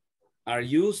estudiantes? Are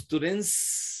you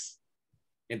students?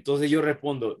 Entonces yo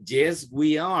respondo, yes,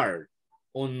 we are.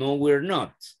 O no, we're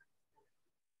not.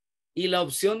 Y la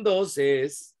opción 2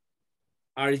 es,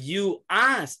 are you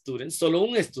a student? Solo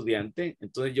un estudiante.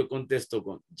 Entonces yo contesto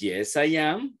con, yes, I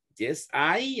am. Yes,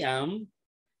 I am.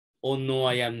 O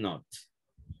no, I am not.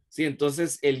 Sí,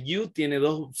 entonces el you tiene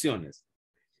dos opciones.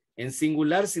 En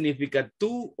singular significa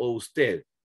tú o usted.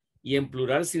 Y en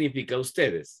plural significa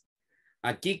ustedes.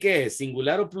 ¿Aquí qué es?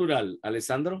 ¿Singular o plural,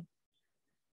 Alessandro?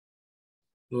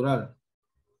 Plural.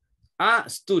 A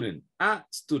student. A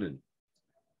student.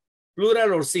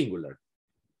 Plural o singular.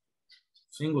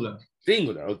 Singular.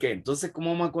 Singular, ok. Entonces,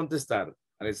 ¿cómo vamos a contestar,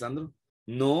 Alessandro?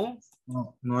 No.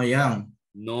 No, no, I am.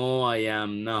 No, I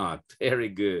am not. Very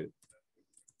good.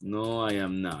 No, I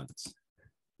am not.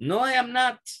 No, I am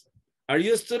not. Are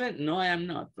you a student? No, I am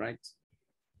not, right?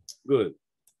 Good.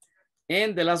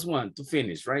 And the last one to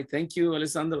finish, right? Thank you,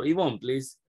 Alessandro. Yvonne,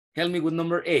 please help me with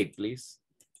number 8, please.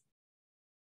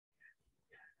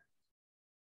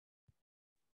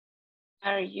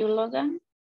 Are you Logan?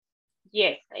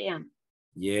 Yes, I am.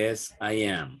 Yes, I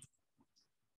am.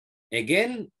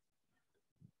 Again,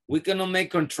 we cannot make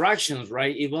contractions,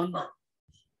 right, Yvonne?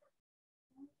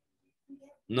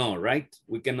 No, right?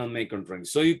 We cannot make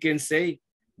contractions. So you can say,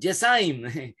 yes, I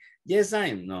am. Yes, I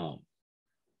am. No,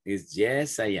 it's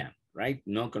yes, I am, right?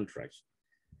 No contraction.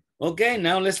 Okay,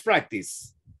 now let's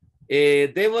practice.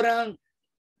 Deborah,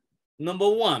 number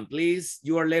 1, please.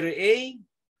 Your letter A.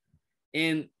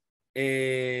 And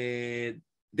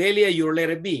Delia, your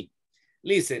letter B.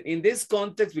 Listen, in this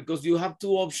context, because you have 2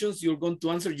 options, you're going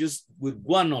to answer just with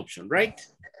 1 option, right?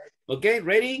 Okay,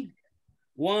 ready?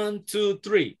 1, 2,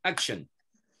 3, action.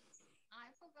 I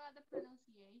forgot the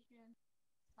pronunciation.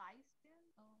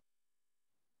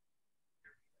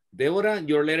 Deborah,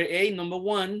 your letter A, number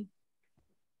 1.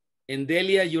 And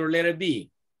Delia, your letter B.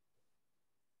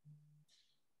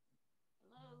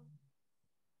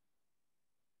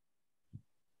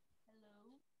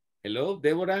 Hello,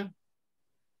 Deborah?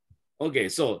 Okay,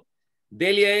 so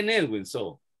Delia and Edwin.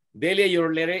 So Delia,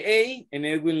 your letter A and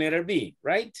Edwin letter B,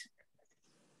 right?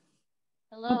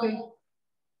 Hello. Okay.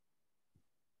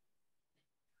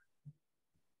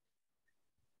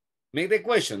 Make the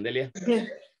question, Delia.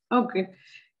 Okay.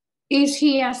 Is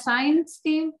he a scientist?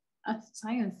 A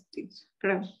scientist,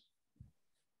 creo.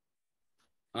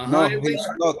 No, he's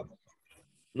not.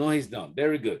 No, he's not.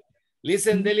 Very good.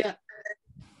 Listen, Delia.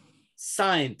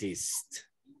 Scientist.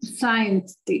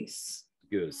 Scientist.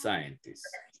 Good, scientist.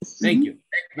 Thank you.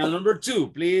 Now, number 2,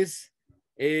 please.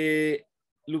 Eric.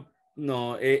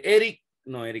 No,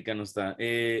 Erika no está.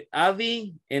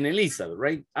 Abby and Elizabeth,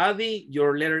 right? Abby,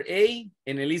 your letter A,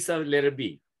 and Elizabeth, letter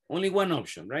B. Only one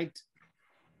option, right?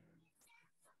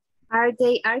 Are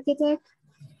they architect?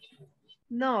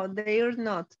 No, they're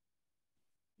not.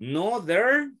 No,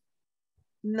 they're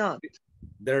not.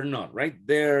 They're not, right?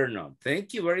 They're not.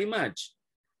 Thank you very much.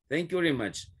 Thank you very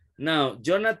much. Now,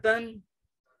 Jonathan,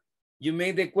 you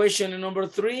made the question in number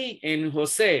 3, and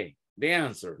Jose, the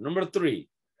answer. Number 3,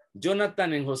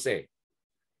 Jonathan and Jose.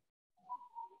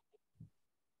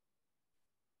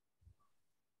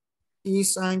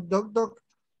 Is a dog?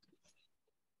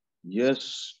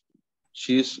 Yes,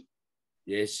 she's.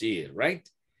 Yes, she is, right?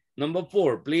 Number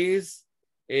 4, please.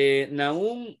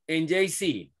 Naum and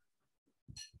JC.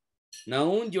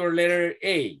 Naum, your letter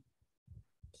A.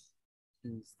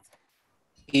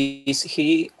 Is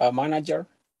he a manager?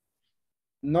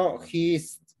 No, he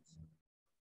is.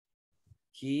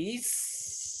 He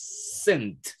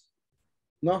isn't.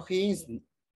 No, he isn't.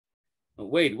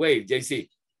 Wait, JC.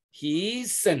 He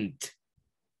isn't.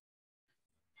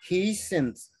 He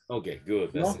isn't. Okay,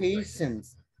 good. No, he isn't.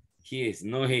 He is.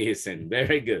 No, he isn't.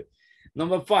 Very good.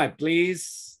 Number 5,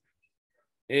 please.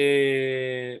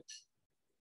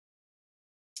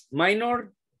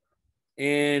 Minor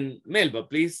and Melba,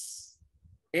 please.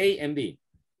 A and B.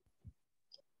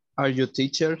 Are you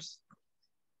teachers?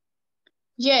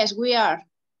 Yes, we are.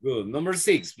 Good. Number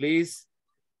 6, please.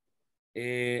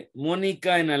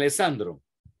 Mónica and Alessandro.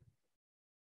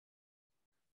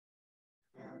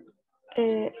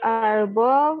 Are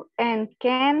Bob and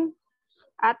Ken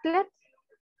athletes?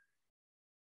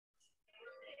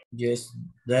 Yes,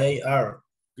 they are.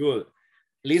 Good.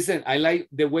 Listen, I like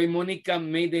the way Mónica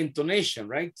made the intonation,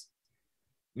 right?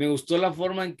 Me gustó la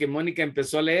forma en que Mónica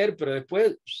empezó a leer, pero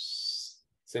después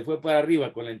se fue para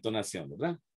arriba con la entonación,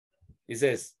 ¿verdad? It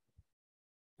says,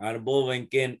 are Bob and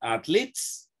Ken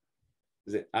athletes?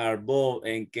 Are Bob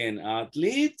and Ken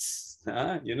athletes?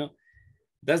 You know,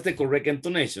 that's the correct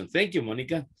intonation. Thank you,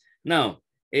 Mónica. Now,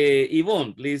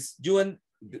 Yvonne, please. You and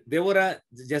Deborah,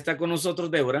 ya está con nosotros,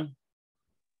 Deborah.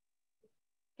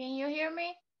 Can you hear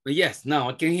me? Yes, now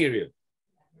I can hear you.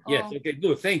 Yes, okay,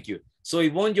 good, thank you. So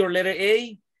Yvonne, your letter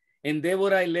A, and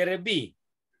Deborah, letter B.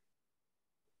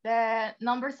 The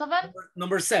number 7?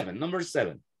 Number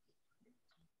 7.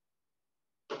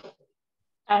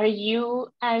 Are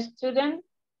you a student?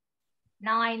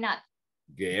 No, I'm not.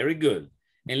 Very good.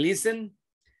 And listen,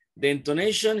 the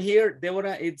intonation here,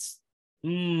 Deborah, it's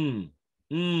I'm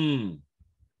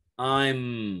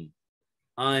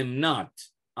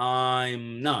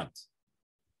not.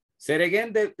 Say it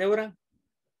again, Deborah.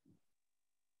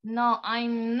 No,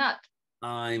 I'm not.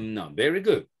 I'm not. Very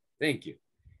good. Thank you.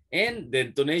 And the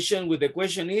intonation with the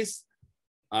question is,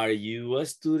 are you a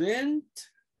student?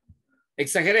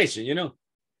 Exaggeration, you know,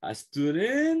 a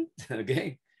student.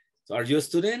 Okay. So are you a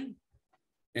student?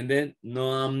 And then, no,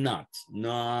 I'm not.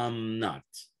 No, I'm not.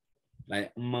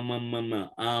 Like,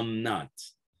 I'm not.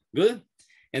 Good.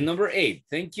 And number 8.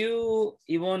 Thank you,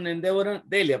 Yvonne and Deborah.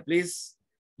 Delia, please.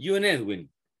 You and Edwin.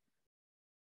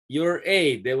 Your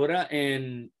A, Deborah,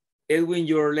 and Edwin,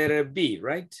 your letter B,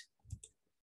 right?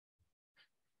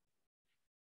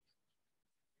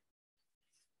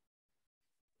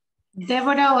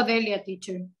 Deborah or Delia,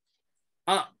 teacher?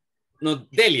 No,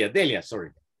 Delia,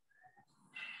 sorry.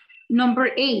 Number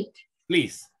 8.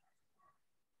 Please.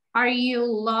 Are you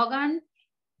Logan?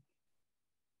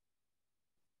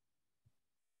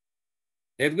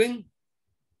 Edwin?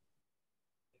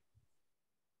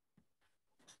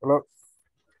 Hello.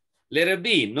 Letter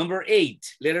B, number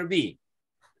 8, letter B.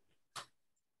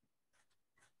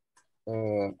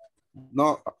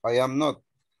 No, I am not.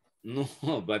 No,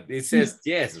 but it says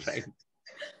yes, right?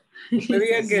 Usted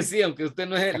diga que sí, aunque usted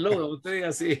no es Logan, usted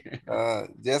diga sí.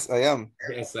 Yes, I am.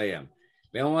 Yes, I am.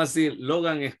 Le vamos a decir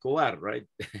Logan Escobar, right?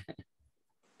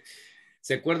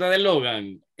 ¿Se acuerda de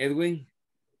Logan, Edwin?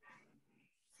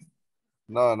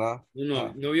 No.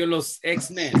 No vio los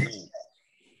X-Men. No.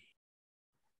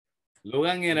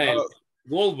 Logan era el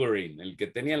Wolverine, el que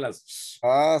tenía las...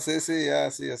 sí,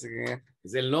 así que...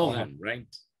 Es el Logan, right?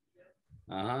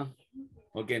 Ajá.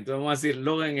 Ok, entonces vamos a decir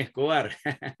Logan Escobar.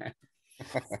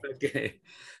 Okay.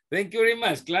 Thank you very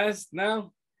much, class.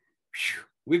 Now,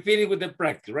 we finish with the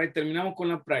practice, right? Terminamos con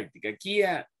la práctica. Aquí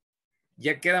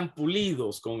ya quedan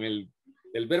pulidos con el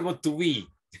verbo to be.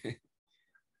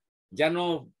 Ya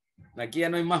no, aquí ya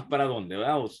no hay más para dónde,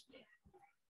 vamos.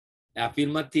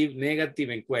 Affirmative,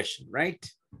 negative and question, right?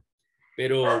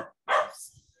 Pero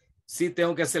sí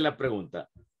tengo que hacer la pregunta.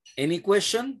 Any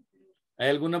question? ¿Hay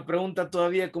alguna pregunta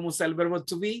todavía? ¿Cómo usa el verbo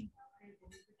to be?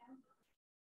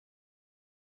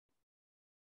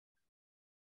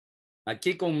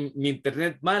 Aquí con mi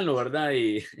internet malo, ¿verdad?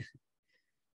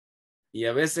 Y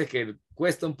a veces que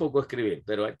cuesta un poco escribir,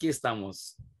 pero aquí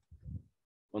estamos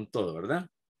con todo, ¿verdad?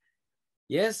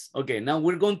 Yes? Okay, now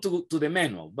we're going to the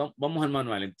manual. Vamos al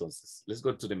manual entonces. Let's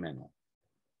go to the manual.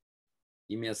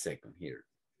 Give me a second here.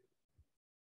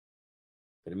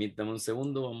 Permítame un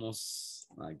segundo, vamos.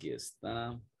 Aquí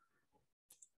está.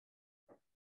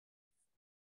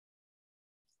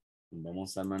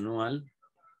 Vamos al manual.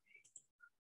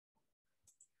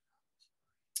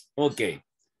 Ok.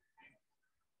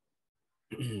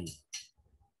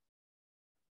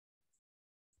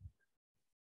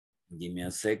 Give me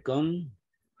a second.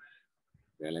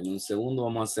 Regálame un segundo,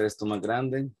 vamos a hacer esto más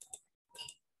grande.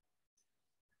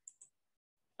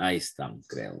 Ahí estamos,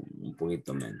 creo, un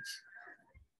poquito menos.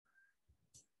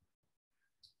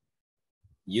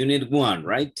 Unit 1,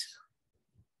 right?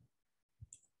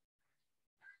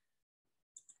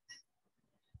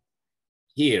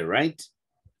 Here, right?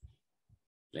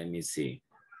 Let me see.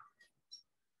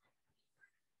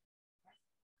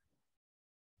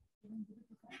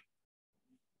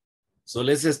 So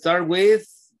let's start with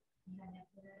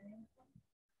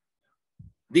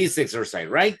this exercise,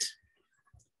 right?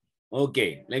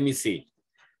 Okay, let me see.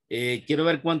 Quiero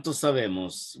ver cuántos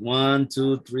sabemos. 1,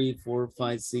 2, 3, 4,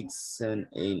 5, 6, 7,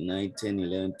 8, 9,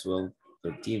 10, 11, 12,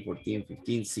 13, 14,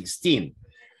 15, 16.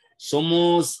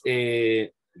 Somos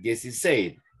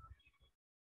 16.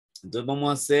 Entonces vamos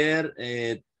a hacer,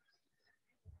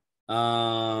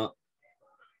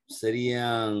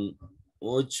 serían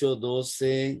 8,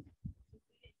 12,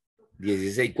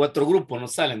 16. 4 grupos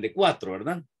nos salen de 4,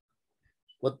 ¿verdad?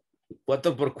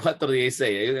 4 por 4,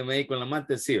 16. Ayúdenme ahí con la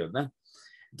mate, sí, ¿verdad?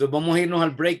 Entonces vamos a irnos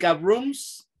al breakout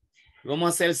rooms. Vamos a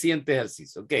hacer el siguiente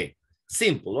ejercicio. Ok.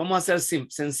 Simple. Vamos a hacer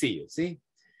sencillo, ¿sí?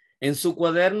 En su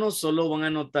cuaderno solo van a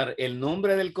anotar el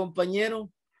nombre del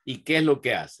compañero y qué es lo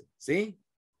que hace, ¿sí?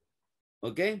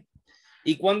 Ok.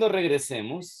 Y cuando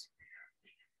regresemos,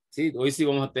 ¿sí? Hoy sí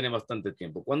vamos a tener bastante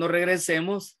tiempo. Cuando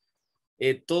regresemos,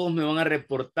 todos me van a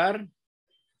reportar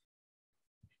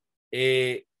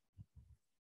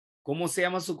cómo se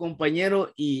llama su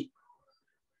compañero y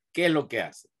qué es lo que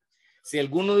hace. Si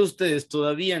alguno de ustedes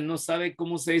todavía no sabe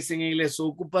cómo se dice en inglés su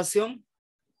ocupación,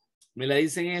 me la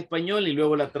dicen en español y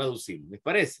luego la traducimos. ¿Les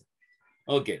parece?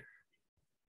 Ok.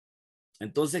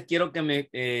 Entonces quiero que me...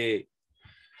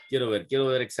 quiero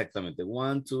ver exactamente.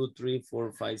 1, 2, 3,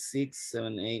 4, 5, 6, 7,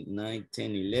 8, 9, 10,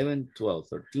 11,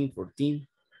 12, 13, 14.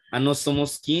 Ah, no,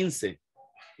 somos 15.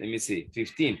 Let me see.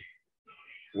 15.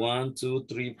 1, 2,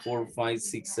 3, 4, 5,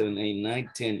 6, 7, 8,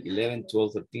 9, 10, 11,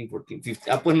 12, 13, 14,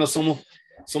 15. Ah, pues no somos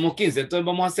 15. Entonces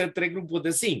vamos a hacer 3 grupos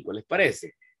de 5. ¿Les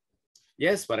parece?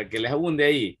 Yes, para que les abunde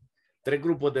ahí. 3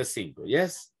 grupos de 5.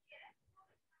 Yes.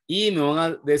 Y me van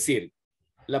a decir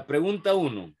la pregunta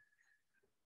 1.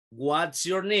 What's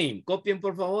your name? Copien,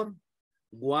 por favor.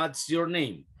 What's your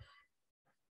name?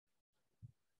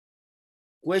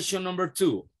 Question number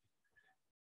 2.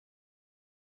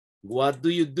 What do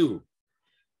you do?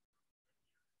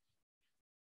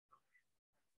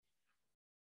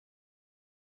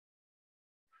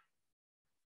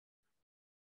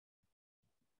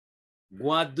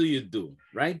 What do you do?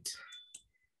 Right?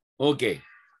 Ok.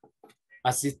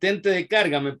 Asistente de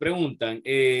carga, me preguntan.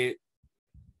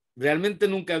 Realmente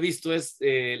nunca he visto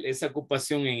esa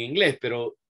ocupación en inglés,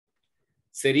 pero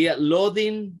sería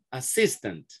loading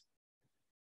assistant.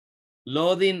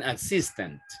 Loading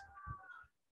assistant.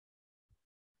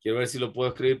 Quiero ver si lo puedo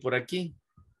escribir por aquí.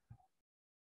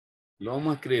 Lo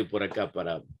vamos a escribir por acá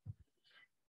para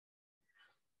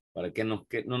que no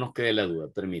nos quede la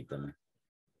duda. Permítame.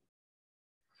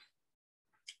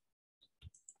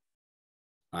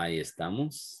 Ahí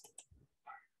estamos.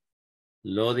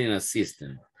 Loading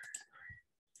assistant.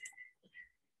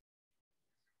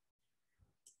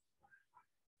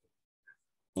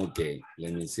 Okay,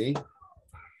 let me see.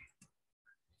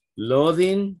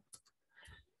 Loading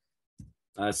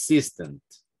assistant.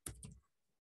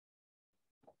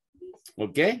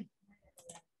 Ok.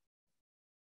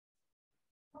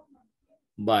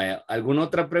 Vaya, ¿alguna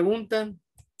otra pregunta?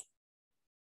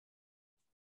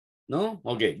 ¿No?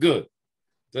 Ok, good.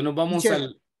 Entonces nos vamos Teacher,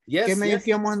 al... Yes, ¿qué medio yes.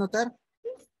 que vamos a anotar?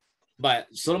 Vaya,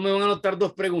 solo me van a anotar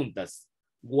 2 preguntas.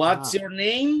 What's your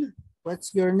name?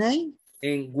 What's your name?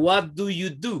 And what do you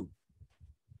do?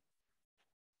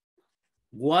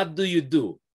 What do you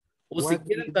do? O si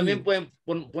quieren también pueden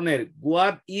poner,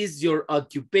 what is your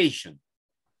occupation?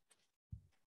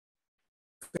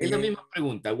 Es la misma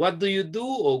pregunta. What do you do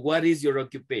o what is your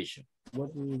occupation?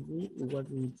 What do you do? What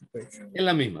is your occupation? Es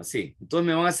la misma, sí. Entonces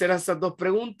me van a hacer estas dos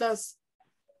preguntas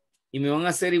y me van a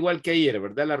hacer igual que ayer,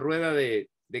 ¿verdad? La rueda de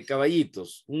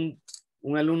caballitos.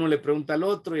 Un alumno le pregunta al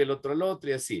otro y el otro al otro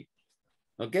y así.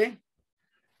 ¿Ok?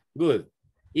 Good.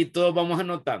 Y todos vamos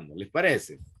anotando, ¿les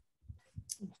parece?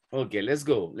 Ok, let's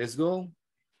go, let's go.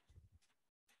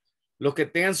 Los que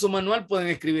tengan su manual pueden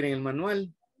escribir en el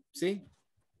manual, ¿sí?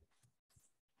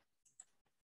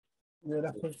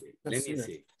 Okay, let me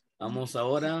see. Vamos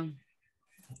ahora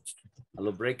a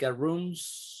los breakout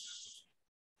rooms.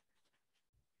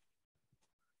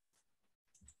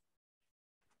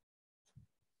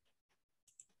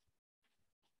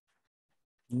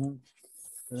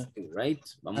 Right.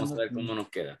 Vamos a ver cómo nos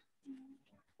queda.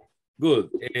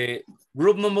 Good.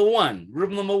 Group number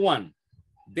one.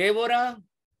 Débora,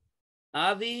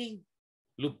 Avi,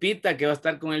 Lupita, que va a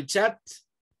estar con el chat,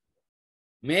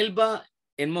 Melba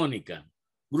y Mónica.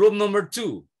 Group number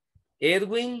 2.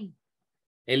 Edwin,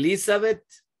 Elizabeth,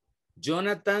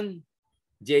 Jonathan,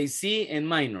 JC, and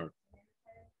Minor.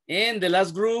 And the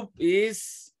last group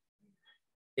is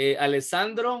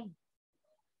Alessandro,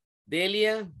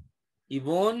 Delia,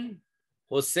 Yvonne,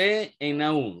 Jose, and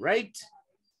Naum, right?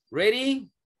 Ready?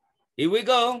 Here we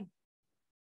go.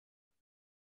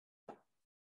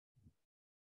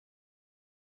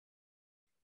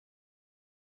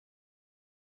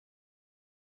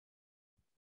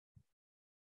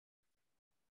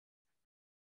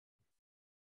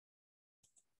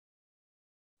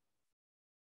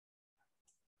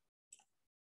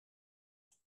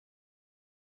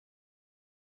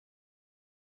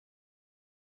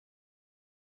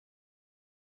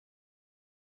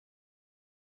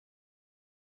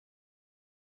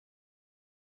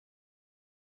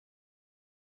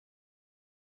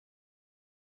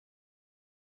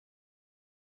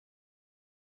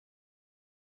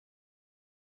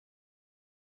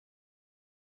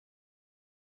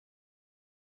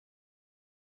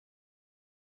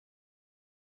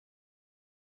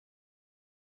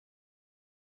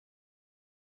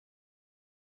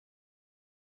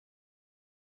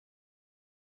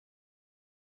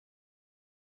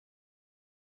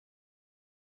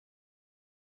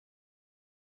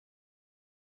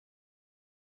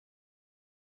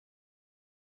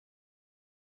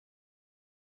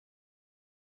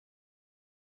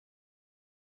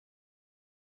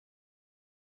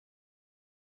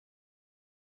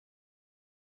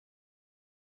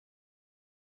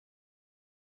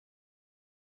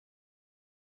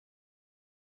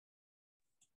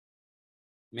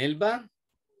 Melba.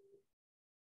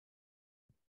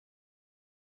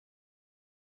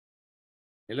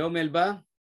 Hello, Melba.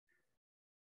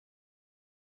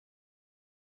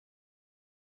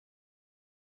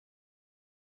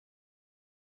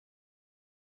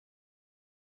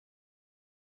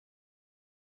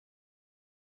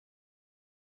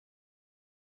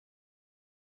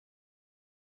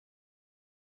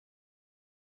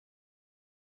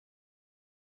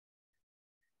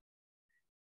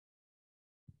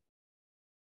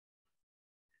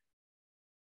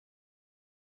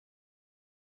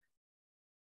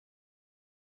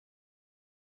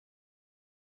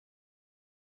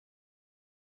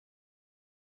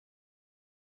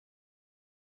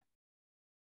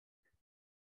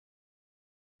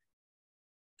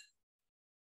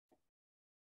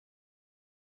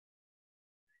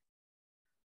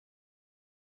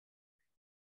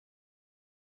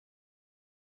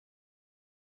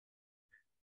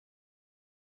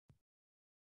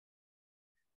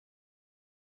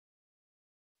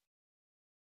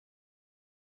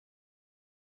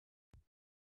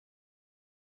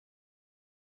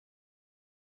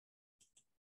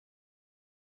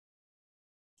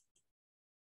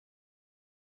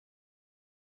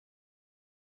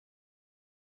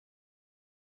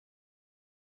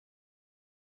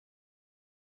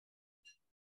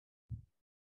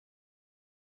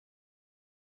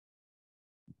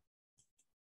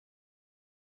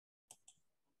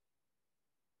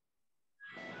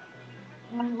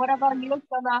 And what about you,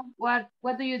 Stella?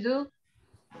 What do you do?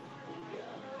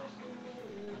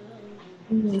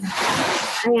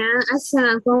 I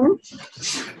am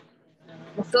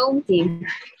accounting.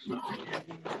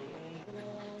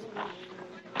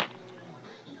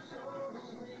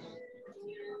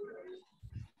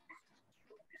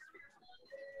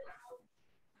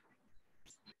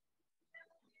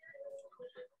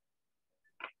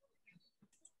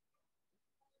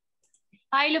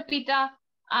 Hi, Lupita.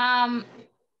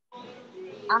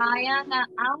 I am an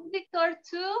auditor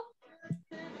too.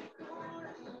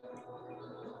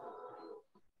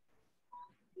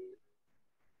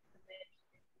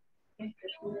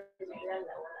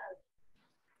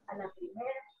 A la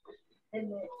primera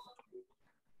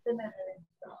se me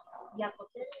reventó. Ya,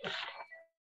 porque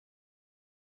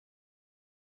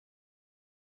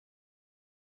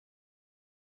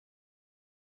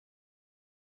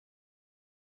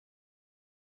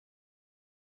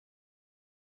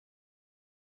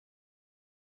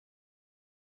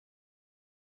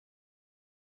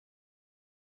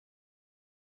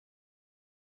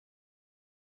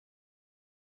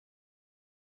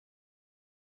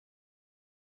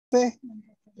F,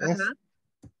 F.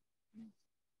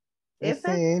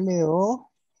 F-L-O.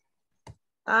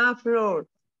 Ah, Flor.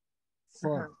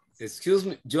 For. Excuse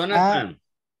me, Jonathan.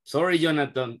 Sorry,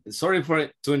 Jonathan. Sorry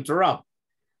to interrupt.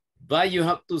 But you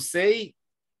have to say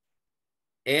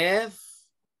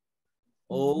F-O-R-K-L-I-F-T,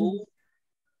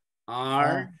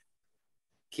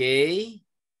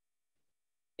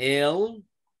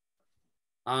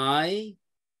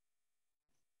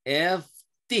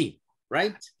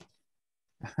 right?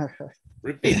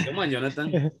 Repeat. Come on,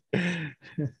 Jonathan.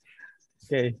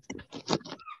 Okay.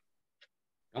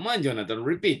 Come on, Jonathan.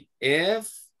 Repeat.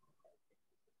 Yes,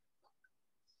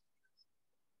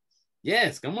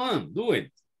 come on. Do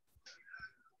it.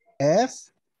 F.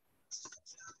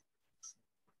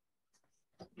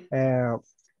 Ya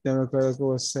me acuerdo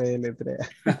cómo se letrea.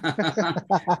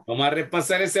 Vamos a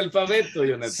repasar ese alfabeto,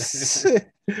 Jonathan. Sí.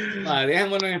 Va,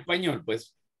 dejémoslo en español,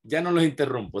 pues. Ya no los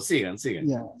interrumpo. Sigan, sigan.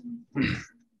 Ya.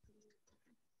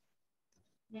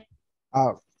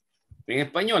 Ah, En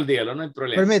español, dígalo, no hay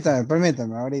problema.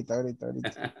 permítame, ahorita.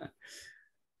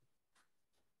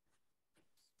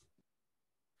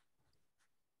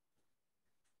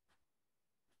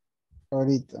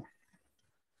 Ahorita.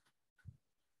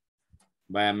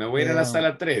 Vaya, me voy a ir a la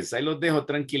sala 3. Ahí los dejo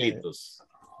tranquilitos.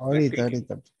 Ahorita.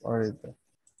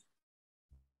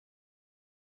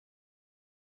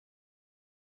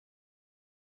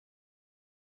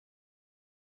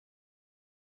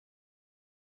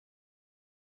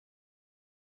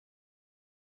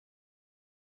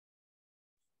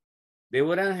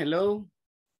 Débora, hello.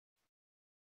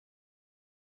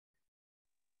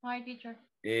 Hi, teacher.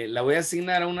 La voy a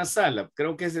asignar a una sala.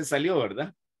 Creo que se salió,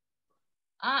 ¿verdad?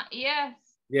 Yes.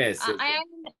 Yes. I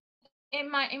am in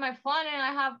my phone and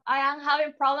I am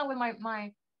having problem with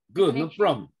my Good, no connection.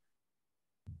 problem.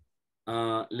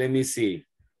 Let me see.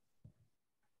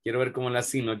 Quiero ver cómo la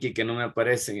asigno aquí, que no me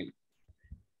aparecen.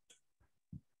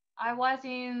 I was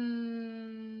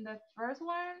in the first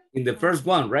one. In the first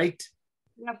one, right?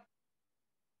 Yep.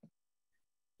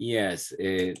 Yes.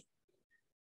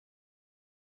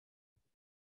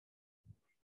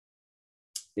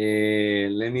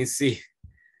 Let me see.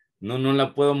 No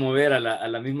la puedo mover a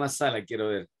la misma sala, quiero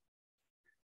ver.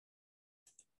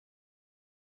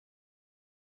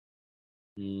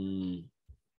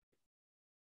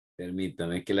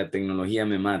 Permítame, que la tecnología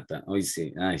me mata. Hoy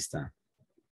sí, ahí está.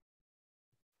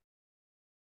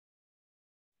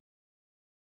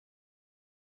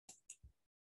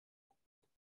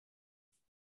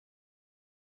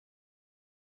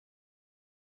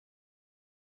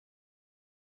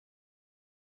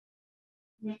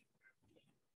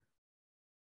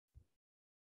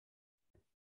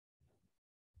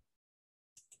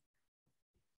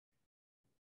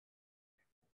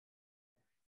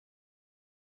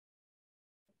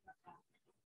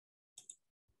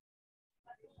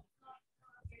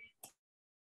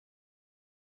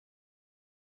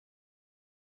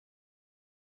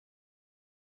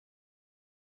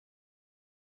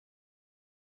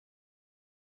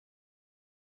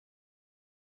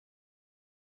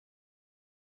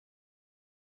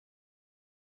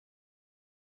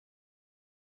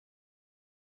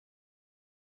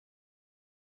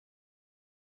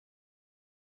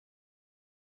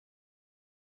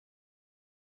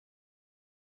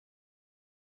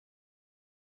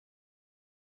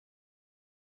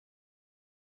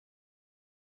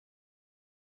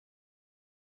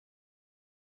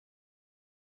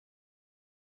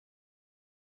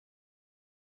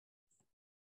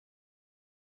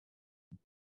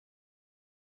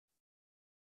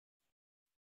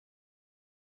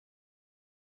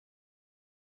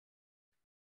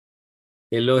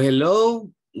 Hello.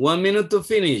 1 minute to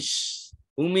finish.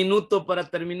 1 minuto para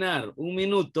terminar. 1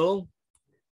 minuto.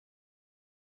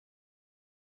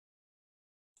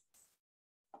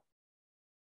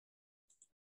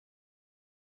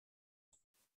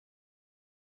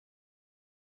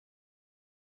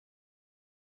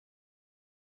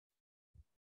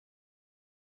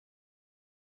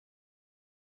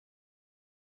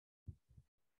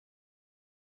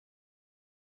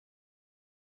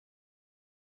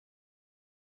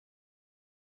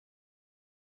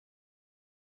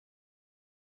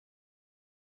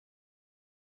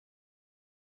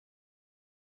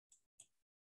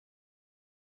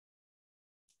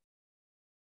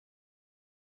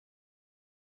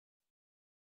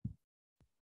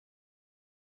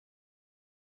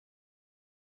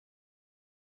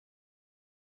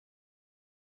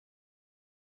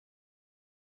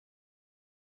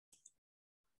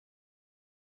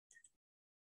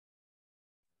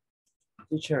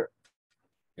 Teacher.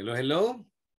 Hello, hello.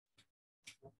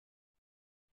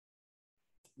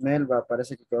 Melba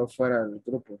parece que quedó fuera del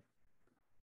grupo.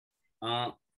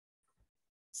 Ah,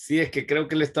 sí, es que creo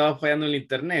que le estaba fallando el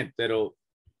internet, pero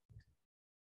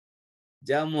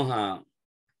ya vamos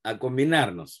a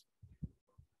combinarnos.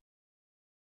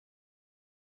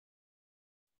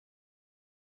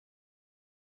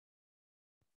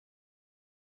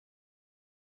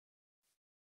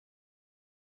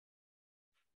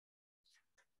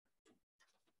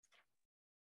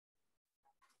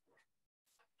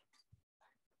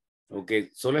 Ok,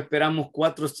 solo esperamos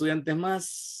 4 estudiantes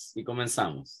más y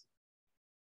comenzamos.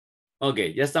 Ok,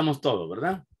 ya estamos todos,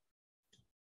 ¿verdad?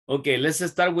 Ok, let's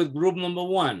start with group number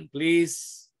 1,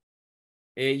 please.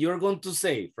 You're going to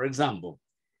say, for example,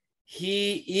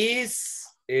 he is,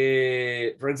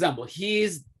 for example,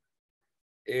 he's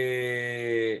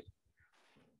Edwin,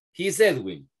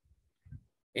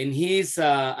 and he's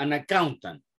an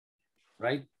accountant,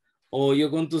 right? Or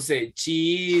you're going to say,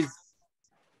 she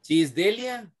is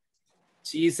Delia,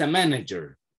 she is a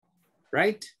manager,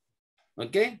 right?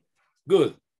 Okay,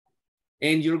 good.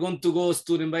 And you're going to go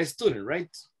student by student,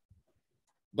 right?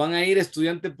 Van a ir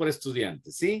estudiante por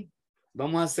estudiante, ¿sí?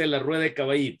 Vamos a hacer la rueda de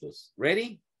caballitos.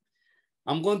 Ready?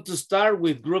 I'm going to start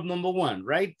with group number 1,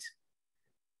 right?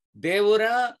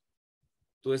 Débora,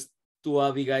 tu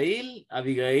Abigail,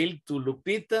 tu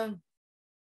Lupita.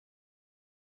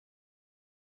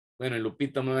 Bueno,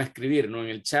 Lupita me va a escribir, ¿no? En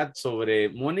el chat sobre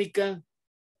Mónica.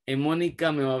 Y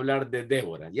Mónica me va a hablar de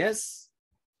Débora, ¿yes?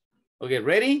 Ok,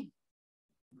 ready?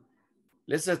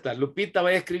 Let's start. Lupita,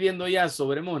 vaya escribiendo ya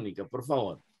sobre Mónica, por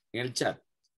favor, en el chat.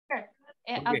 Okay.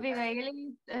 Abigail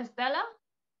y Estela.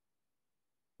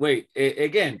 Wait,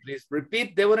 again, please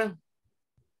repeat, Débora.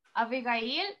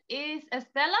 Abigail is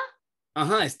Estela.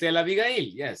 Ajá, Estela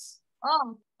Abigail, yes.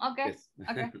 Oh, okay. Yes.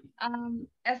 Okay.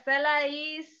 Estela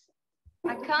is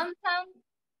accountant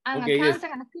and Okay, accountant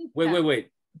yes. and assistant.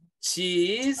 Wait.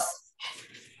 She is.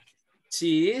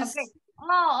 Okay.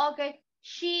 Oh, okay.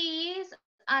 She is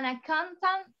an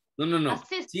accountant. No.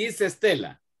 Assistant. She is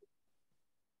Estela.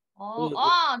 The O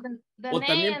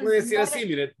también name. puede decir así,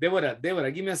 mire,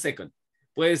 Débora, give me a second.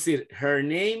 Puede decir, her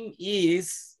name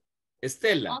is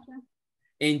Estela. Okay.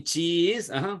 And she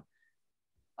is,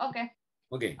 Okay.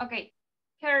 Okay. Okay.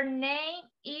 Her name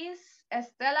is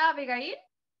Estela Abigail.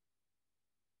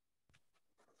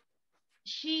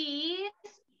 She is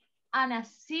an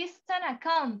assistant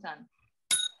accountant.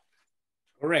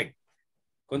 Correct.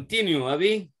 Continue,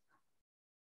 Abby.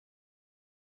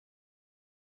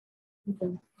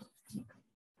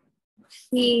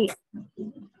 She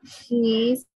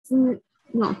is, no.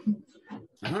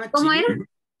 ¿Cómo era?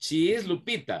 She is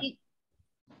Lupita.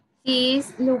 She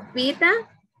is Lupita.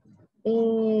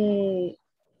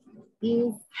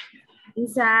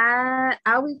 Is an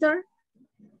auditor.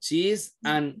 She is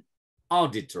an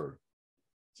auditor.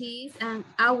 She is an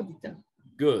auditor.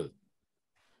 Good.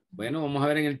 Bueno, vamos a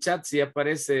ver en el chat si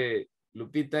aparece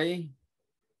Lupita ahí.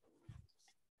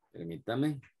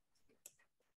 Permítame.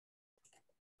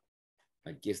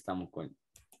 Aquí estamos con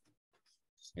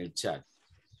el chat.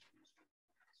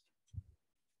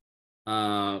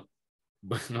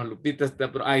 Bueno, Lupita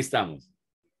está... Ahí estamos.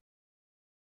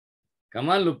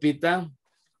 Come on, Lupita.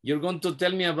 You're going to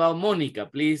tell me about Mónica,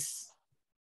 please.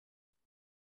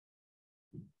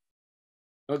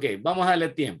 Okay, vamos a darle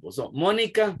tiempo. So,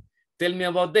 Mónica, tell me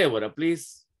about Débora,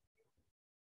 please.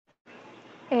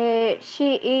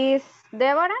 She is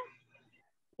Deborah.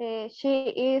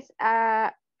 She is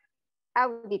a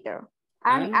auditor.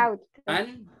 An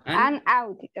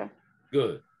auditor.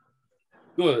 Good.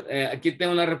 Good. Aquí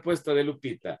tengo la respuesta de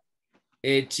Lupita.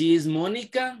 She is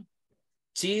Mónica.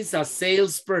 She is a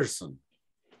salesperson.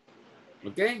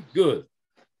 Okay, good.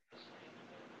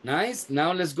 Nice.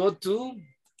 Now let's go to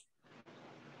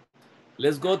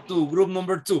group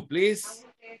number 2, please.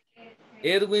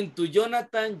 Edwin to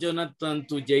Jonathan, Jonathan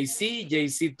to JC,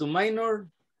 JC to Minor.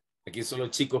 Aquí solo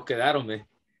chicos quedaron, ¿eh?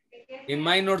 And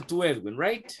Minor to Edwin,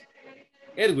 right?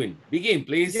 Edwin, begin,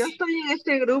 please. Yo estoy en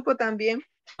este grupo también.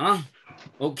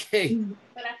 Ok.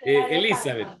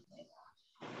 Elizabeth.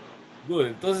 Good,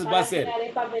 entonces va a ser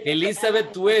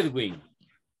Elizabeth to Edwin.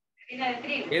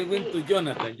 Edwin to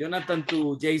Jonathan, Jonathan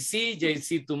to JC,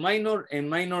 JC to Minor, and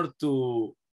Minor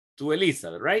to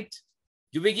Elizabeth, right?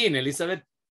 You begin, Elizabeth.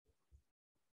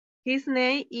 His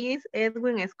name is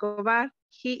Edwin Escobar.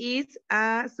 He is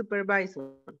a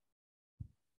supervisor.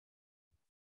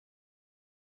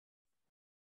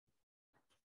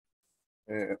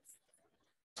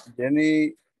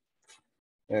 Jenny,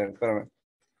 espérame.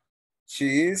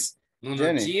 She is No,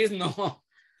 Jenny. she is no.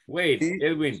 Wait,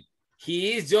 Edwin.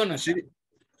 He is Jonathan.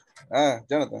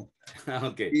 Jonathan.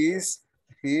 Okay.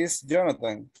 He is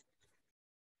Jonathan.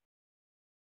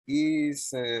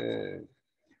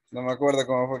 No me acuerdo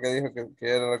cómo fue que dijo que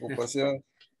era la ocupación.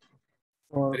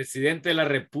 Presidente de la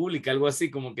República, algo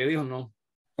así como que dijo, no.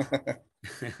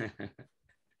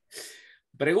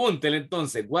 Pregúntele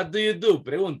entonces, what do you do?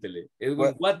 Pregúntele.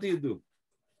 Edwin, what do you do?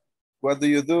 What do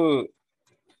you do?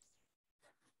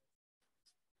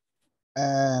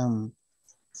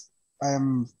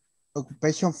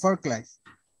 Occupation forklift.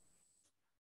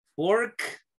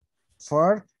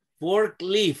 Forklift.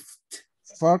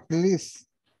 Forklift.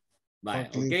 Vale,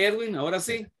 ok, Edwin, ahora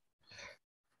sí.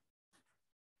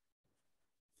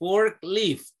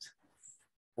 Forklift.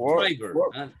 Driver.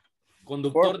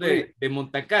 Conductor de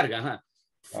montacarga. Ajá.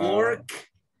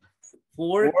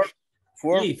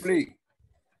 Forklift.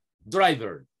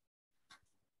 Driver.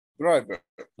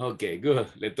 Ok, good.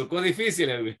 Le tocó difícil,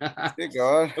 Edwin. Sí,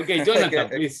 cabal. Ok, Jonathan,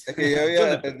 please. Es que yo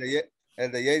había,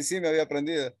 el de Jay sí me había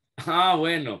aprendido. Ah,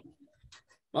 bueno.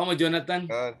 Vamos, Jonathan.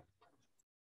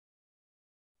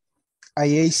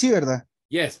 Ahí sí, ¿verdad?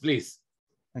 Yes, please.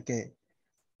 Okay.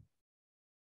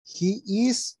 He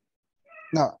is.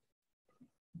 No.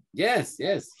 Yes. He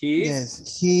is.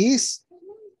 Yes, he is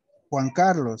Juan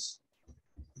Carlos.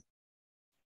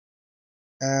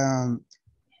 And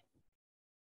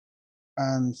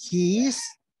he is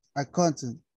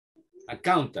accountant. An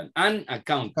accountant. An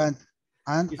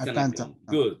accountant.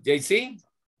 Good. JC?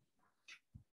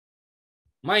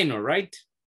 Minor, right?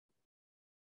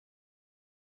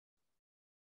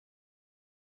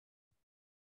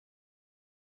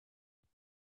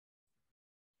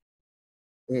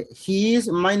 He is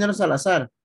Minor Salazar.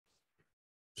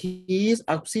 He is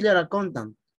auxiliary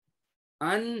accountant.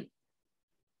 An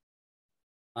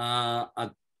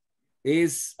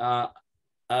is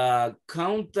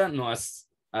accountant, no,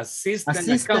 assistant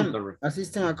accountant.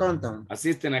 Assistant accountant.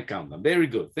 Assistant accountant. Very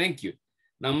good. Thank you.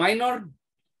 Now, minor.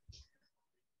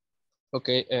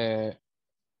 Okay.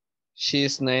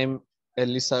 She's named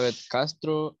Elizabeth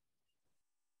Castro.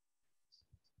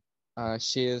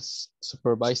 She is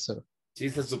supervisor.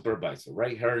 She's a supervisor,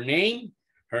 right? Her name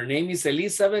is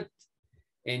Elizabeth,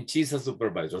 and she's a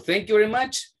supervisor. Thank you very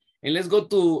much. And let's go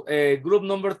to group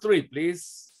number 3,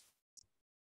 please.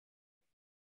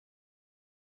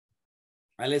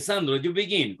 Alessandro, you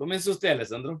begin. Comience usted,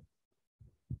 Alessandro.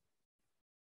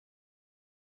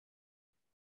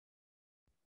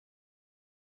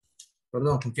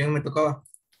 Perdón, ¿con quién me tocaba?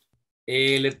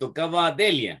 Le tocaba a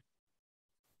Delia.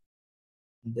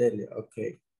 Delia,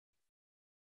 okay.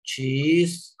 She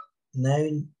is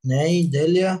name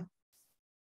Delia.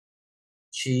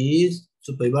 She is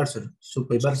supervisor.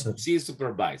 She is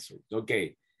supervisor.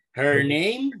 Okay. Her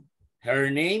name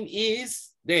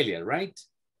is Delia, right?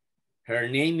 Her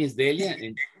name is Delia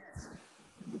and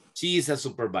she is a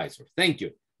supervisor. Thank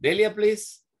you. Delia,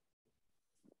 please.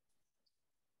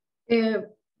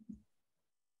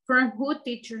 From who,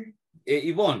 teacher?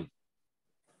 Yvonne.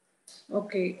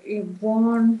 Okay,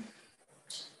 Yvonne.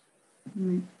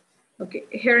 Okay,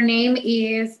 her name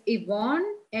is Yvonne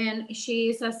and she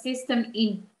is a system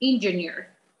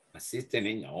engineer. Assistant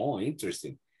engineer. Oh,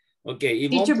 interesting. Okay,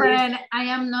 Yvonne, teacher, please. but I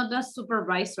am not a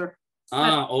supervisor.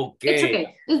 Okay. It's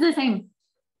okay. It's the same.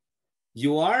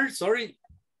 You are? Sorry.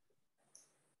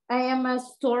 I am a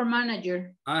store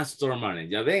manager. Store manager.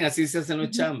 Ya ven, así se hacen los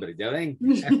chambres. Ya ven.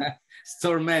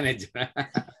 Store manager.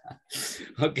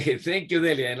 Okay, thank you,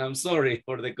 Delia. And I'm sorry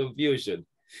for the confusion.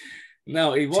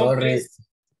 Now, Yvonne, please,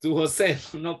 to Jose,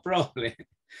 no problem.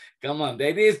 Come on, the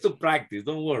idea is to practice.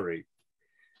 Don't worry.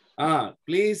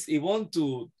 Please, Yvonne,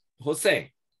 to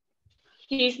Jose.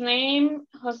 His name,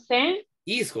 Jose.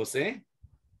 Is Jose.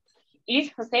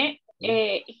 He's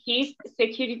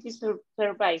security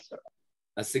supervisor.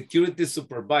 A security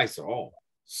supervisor. Oh,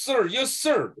 sir, yes,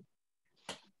 sir.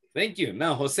 Thank you.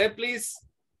 Now, Jose, please.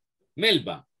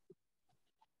 Melba.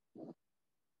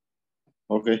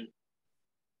 Okay.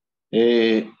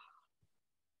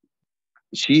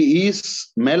 She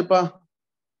is Melba.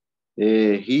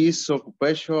 His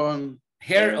occupation.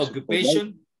 Her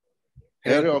occupation.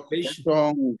 Her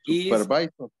occupation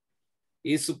supervisor.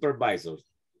 Is supervisor.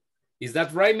 Is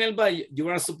that right, Melba? You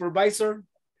are a supervisor?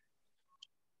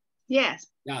 Yes.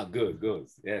 Yeah, good.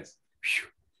 Yes.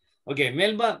 Okay,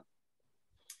 Melba,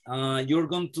 you're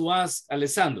going to ask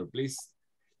Alessandro, please.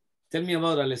 Tell me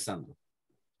about Alessandro.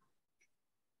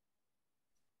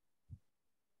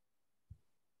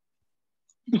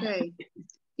 Okay.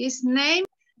 His name,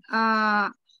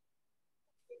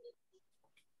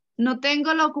 no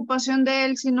tengo la ocupación de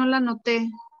él, si no la anoté.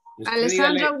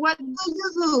 Alessandra, what do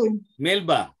you do?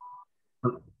 Melba,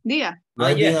 Diga.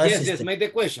 Yes, make the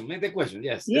question,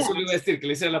 yes. Yes. Eso le iba a decir, que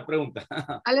le hiciera la pregunta.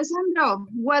 Alessandro,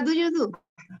 what do you do?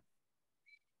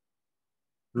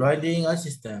 Writing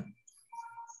assistant.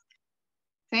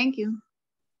 Thank you.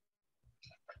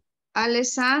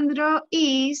 Alessandro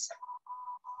is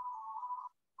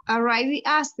a writing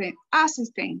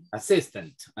assistant.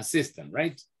 Assistant,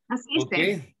 right? Assistant.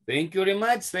 Okay, thank you very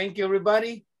much. Thank you,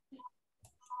 everybody.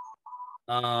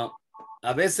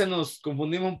 A veces nos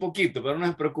confundimos un poquito, pero no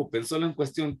se preocupen, solo en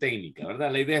cuestión técnica,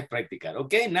 ¿verdad? La idea es practicar.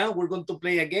 Okay, now we're going to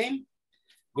play a game.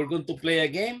 We're going to play a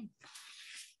game.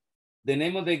 The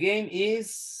name of the game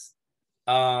is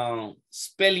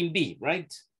Spelling Bee,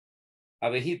 right?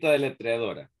 Abejita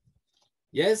deletreadora.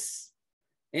 Yes?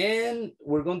 And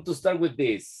we're going to start with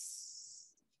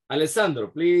this. Alessandro,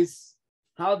 please.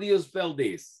 How do you spell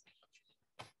this?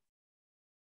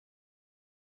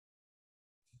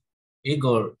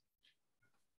 Igor.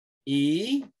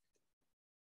 E.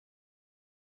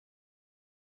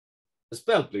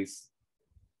 Spell, please.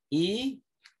 E.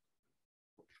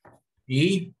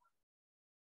 E.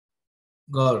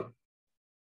 Gor.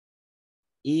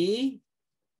 E.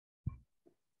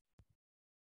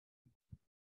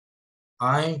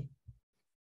 I.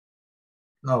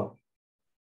 No.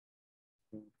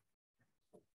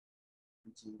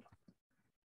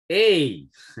 A.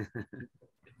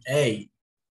 A.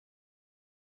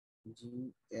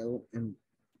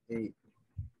 G-L-M-A.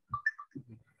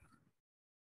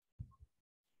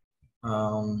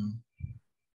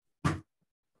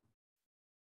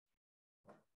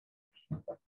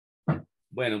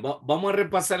 Bueno, vamos a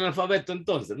repasar el alfabeto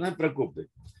entonces, no se preocupe.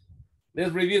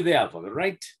 Let's review the alphabet,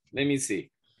 right? Let me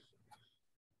see.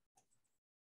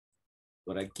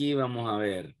 Por aquí vamos a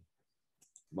ver.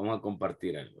 Vamos a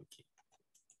compartir algo aquí.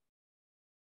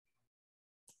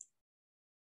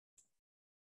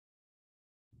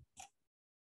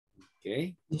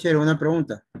 Okay. Teacher, una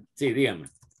pregunta. Sí, dígame.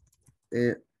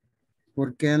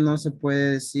 ¿Por qué no se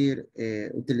puede decir,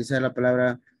 utilizar la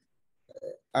palabra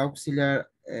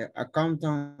auxiliar,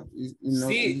 accountant?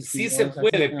 Sí se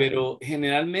puede, pero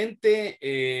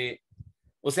generalmente,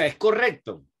 o sea, es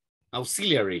correcto.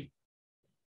 Auxiliary.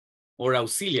 O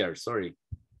auxiliar, sorry.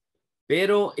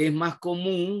 Pero es más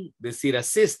común decir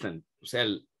assistant. O sea,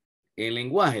 el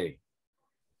lenguaje.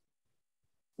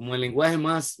 Como el lenguaje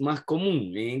más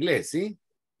común en inglés, ¿sí?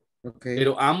 Okay.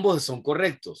 Pero ambos son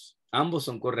correctos. Ambos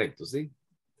son correctos, ¿sí?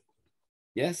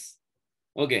 Yes?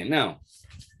 Okay, now.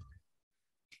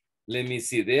 Let me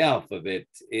see the alphabet.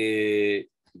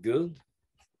 Good.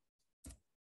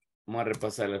 Vamos a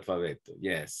repasar el alfabeto.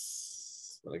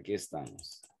 Yes. Por aquí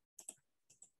estamos.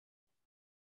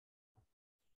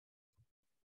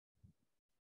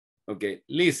 Okay,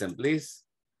 listen, please.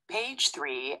 Page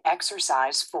 3,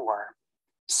 exercise 4.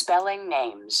 Spelling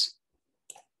names.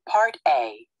 Part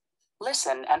A.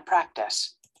 Listen and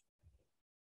practice.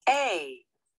 A.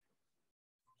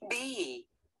 B.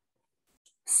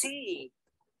 C.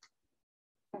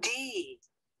 D.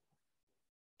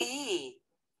 E.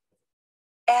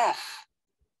 F.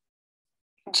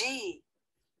 G.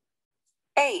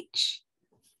 H.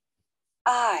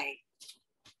 I.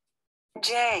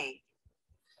 J.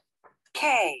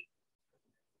 K.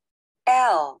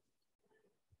 L.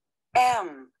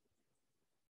 M.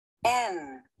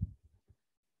 N.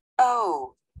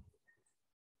 O.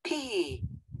 P.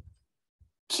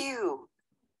 Q.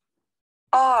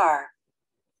 R.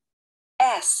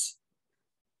 S.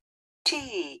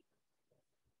 T.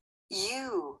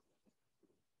 U.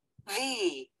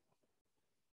 V.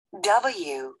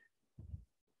 W.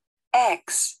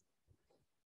 X.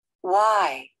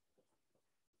 Y.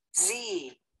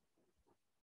 Z.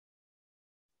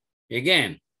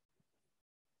 Again.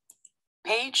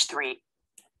 Page 3,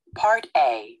 Part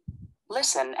A.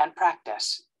 Listen and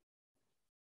practice.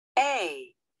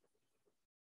 A.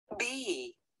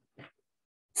 B.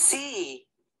 C.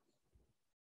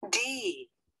 D.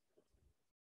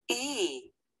 E.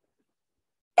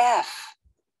 F.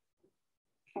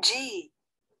 G.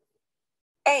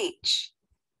 H.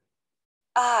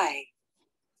 I.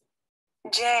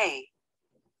 J.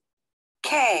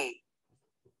 K.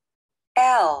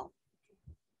 L.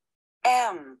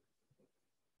 M.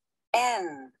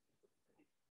 N.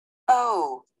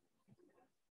 O.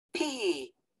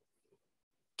 P.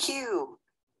 Q.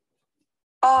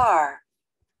 R.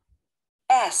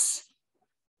 S.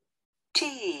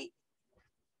 T.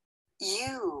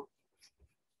 U.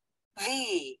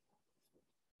 V.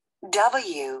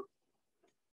 W.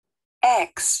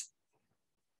 X.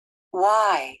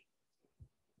 Y.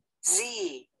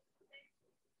 Z.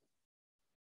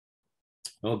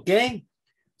 Okay.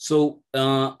 So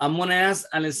I'm going to ask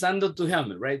Alessandro to help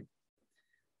me, right?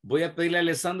 voy a pedirle a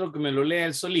Alessandro que me lo lea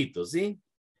él solito, ¿sí?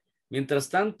 Mientras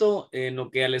tanto, en lo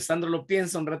que Alessandro lo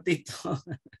piensa un ratito,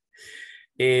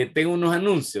 tengo unos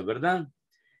anuncios, ¿verdad?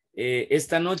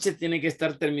 Esta noche tiene que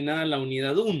estar terminada la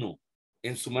unidad 1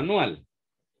 en su manual,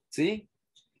 ¿sí?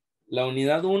 La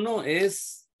unidad 1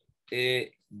 es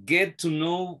Get to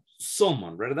Know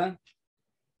Someone, ¿verdad?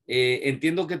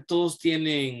 Entiendo que todos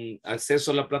tienen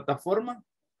acceso a la plataforma.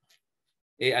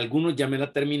 Algunos ya me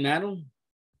la terminaron.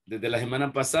 Desde la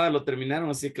semana pasada lo terminaron,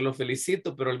 así que los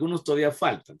felicito, pero algunos todavía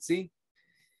faltan, ¿sí?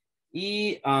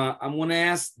 Y I'm going to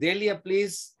ask Delia,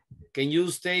 please, can you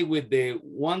stay with the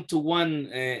one-to-one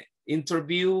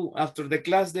interview after the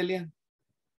class, Delia?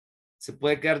 ¿Se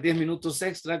puede quedar 10 minutos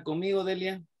extra conmigo,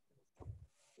 Delia?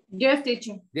 Yes,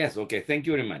 teacher. Yes, okay, thank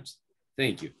you very much.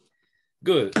 Thank you.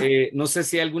 Good. No sé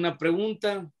si hay alguna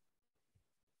pregunta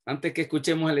antes que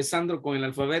escuchemos a Alessandro con el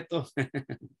alfabeto.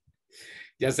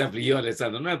 Ya se afligió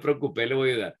Alessandro, no me preocupe, le voy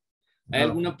a ayudar. ¿Hay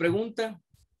alguna pregunta?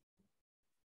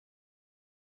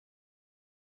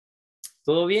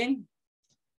 ¿Todo bien?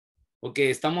 Ok,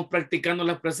 estamos practicando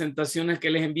las presentaciones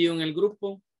que les envío en el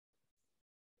grupo.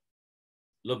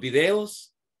 Los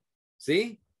videos.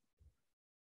 ¿Sí?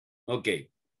 Ok.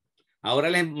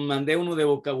 Ahora les mandé uno de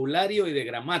vocabulario y de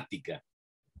gramática.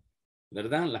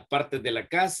 ¿Verdad? Las partes de la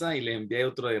casa y les envié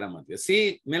otro de gramática.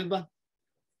 ¿Sí, Melba?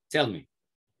 Tell me.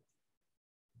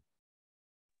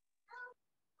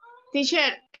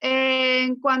 Teacher,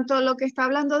 en cuanto a lo que está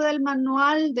hablando del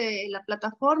manual de la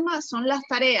plataforma, son las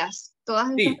tareas. Todas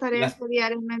estas tareas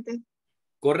diariamente.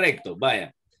 Correcto,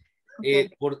 vaya. Okay.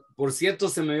 Por cierto,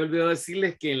 se me había olvidado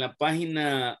decirles que en la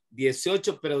página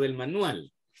 18, pero del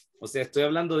manual. O sea, estoy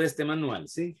hablando de este manual,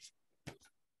 ¿sí?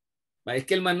 Es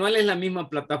que el manual es la misma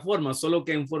plataforma, solo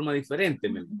que en forma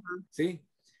diferente, ¿sí?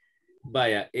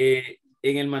 Vaya, en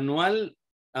el manual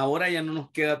ahora ya no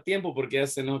nos queda tiempo porque ya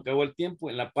se nos acabó el tiempo.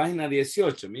 En la página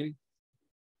 18, miren.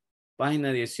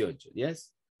 Página 18,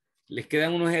 ¿yes? Les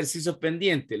quedan unos ejercicios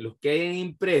pendientes. Los que hayan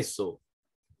impreso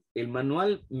el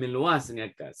manual me lo hacen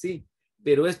acá, ¿sí?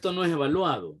 Pero esto no es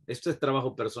evaluado. Esto es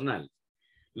trabajo personal.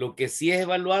 Lo que sí es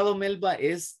evaluado, Melba,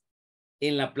 es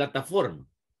en la plataforma,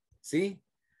 ¿sí?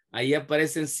 Ahí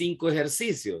aparecen 5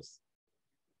 ejercicios.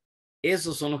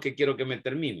 Esos son los que quiero que me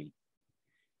terminen.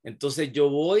 Entonces yo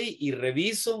voy y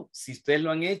reviso si ustedes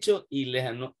lo han hecho y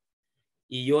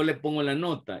yo le pongo la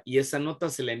nota y esa nota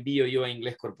se la envío yo a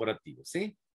Inglés Corporativo,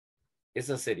 ¿sí?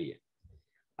 Esa sería.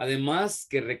 Además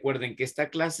que recuerden que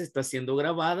esta clase está siendo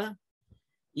grabada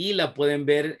y la pueden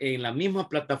ver en la misma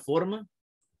plataforma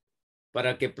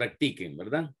para que practiquen,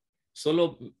 ¿verdad?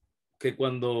 Solo que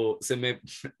cuando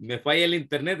me falla el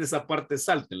internet, esa parte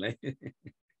sáltenla.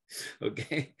 ¿Ok?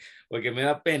 Porque me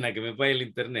da pena que me falle el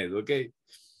internet, ¿ok?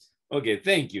 Ok,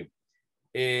 thank you.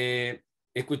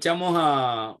 Escuchamos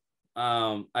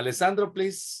a Alessandro,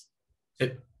 please.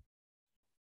 Sí.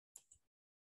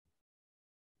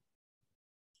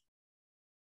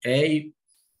 A,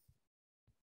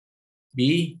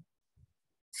 B,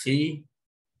 C,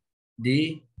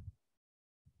 D,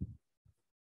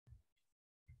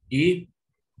 E,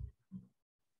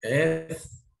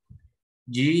 F,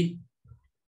 G,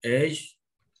 H,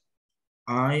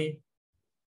 I,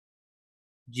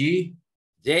 G,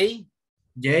 J,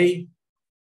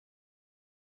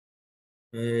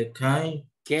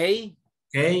 K,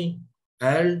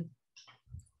 L,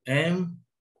 M,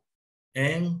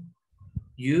 N,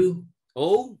 U,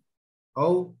 O,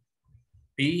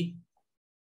 P,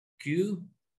 Q,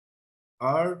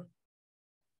 R,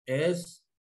 S,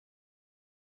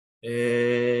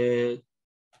 T,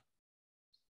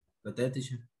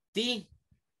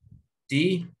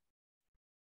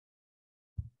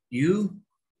 U,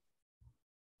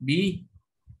 B,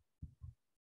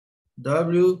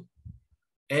 W,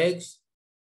 X,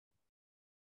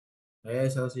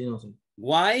 esa sí no sé.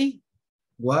 Y,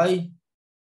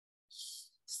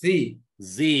 Z.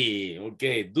 Z, ok.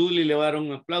 Duli le va a dar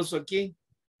un aplauso aquí.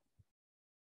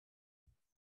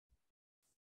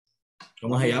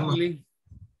 ¿Cómo se llama?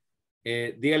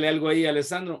 Dígale algo ahí,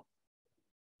 Alessandro.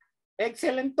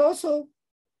 Excelentoso.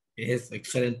 Es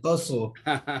excelentoso.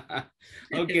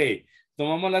 Ok,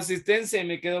 tomamos la asistencia y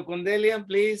me quedo con Delia,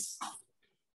 please.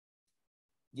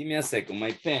 Give me a second,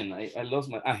 my pen. I lost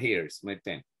my, here's my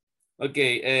pen.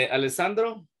 Okay,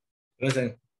 Alessandro.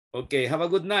 Present. Okay, have a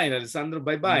good night, Alessandro.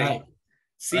 Bye-bye.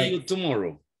 See you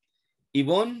tomorrow.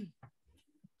 Yvonne.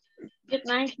 Good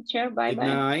night, teacher. Bye-bye.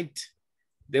 Good night.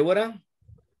 Deborah.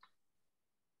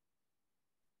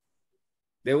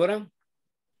 Deborah.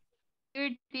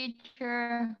 Good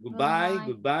teacher. Goodbye,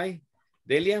 goodbye.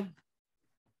 Delia.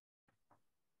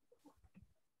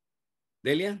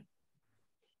 Delia.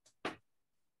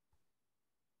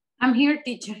 I'm here,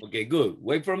 teacher. Okay, good.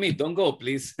 Wait for me. Don't go,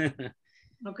 please.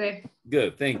 Okay.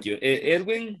 Good, thank you.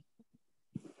 Edwin?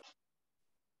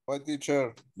 Bye,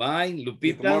 teacher. Bye,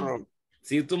 Lupita. Tomorrow.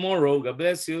 See you tomorrow. God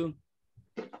bless you.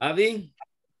 Abby?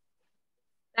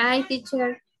 Bye,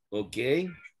 teacher. Okay.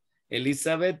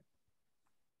 Elizabeth?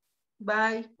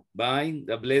 Bye. Bye.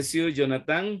 God bless you.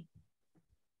 Jonathan?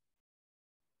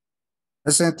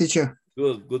 Present, teacher.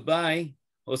 Good. Goodbye.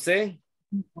 Jose?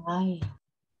 Bye.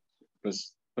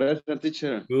 Present,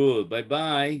 teacher. Good.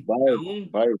 Bye-bye. Bye.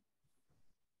 Bye.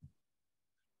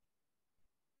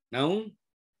 Naum?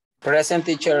 Present,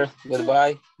 teacher.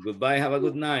 Goodbye. Goodbye. Have a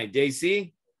good night.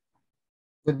 JC?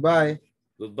 Goodbye.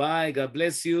 Goodbye. God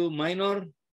bless you. Minor?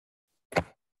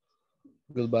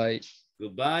 Goodbye.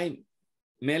 Goodbye.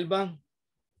 Melba?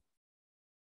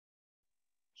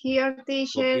 Here,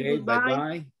 teacher. Okay. Goodbye.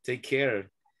 Bye-bye. Take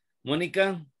care.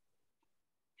 Monica?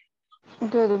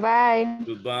 Goodbye.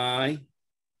 Goodbye.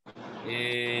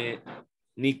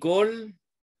 Nicole?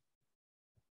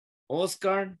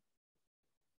 Oscar?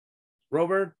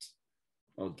 Robert?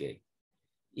 Ok.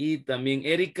 Y también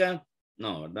Erika.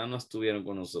 No, ¿verdad? No estuvieron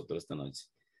con nosotros esta noche.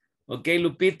 Ok,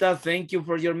 Lupita, thank you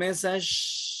for your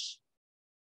message.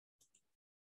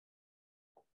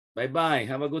 Bye-bye.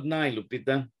 Have a good night,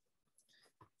 Lupita.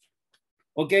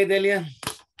 Okay, Delia.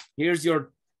 Here's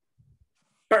your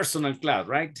personal class,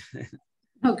 right?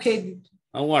 Okay.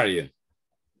 How are you?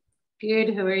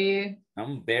 Good. How are you?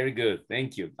 I'm very good.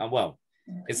 Thank you. Well,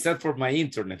 except for my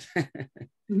internet.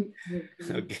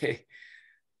 Okay.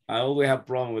 I always have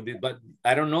problem with it, but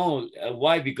I don't know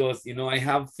why, because, you know, I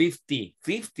have 50,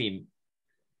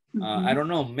 I don't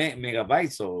know,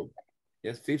 megabytes, so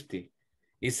just 50.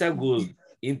 It's a good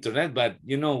internet, but,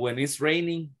 you know, when it's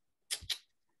raining,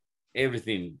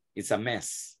 everything is a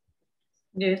mess.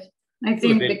 Yes. I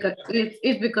think because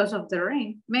it's because of the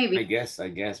rain, maybe. I guess,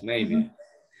 maybe.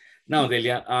 Now,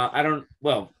 Delia, I don't,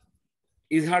 well,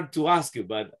 it's hard to ask you,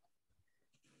 but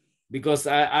because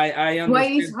I understand. Why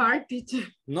is hard, teacher?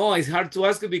 No, it's hard to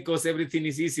ask you because everything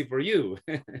is easy for you.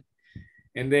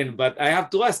 And then, but I have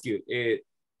to ask you,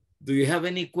 do you have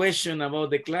any question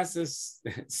about the classes?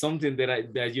 Something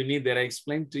that you need that I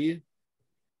explain to you?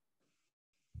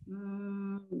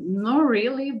 Not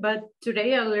really, but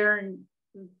today I learned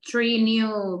 3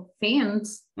 new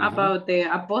things about the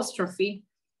apostrophe.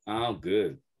 Oh,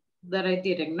 good. That I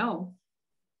didn't know.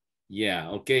 Yeah,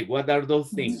 okay. What are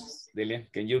those things, Delia?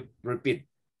 Can you repeat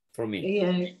for me?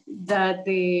 Yeah, that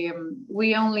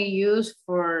we only use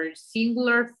for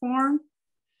singular form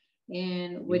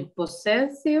and with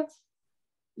possessive,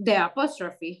 the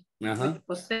apostrophe, with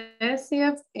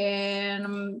possessive,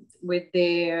 and with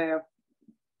the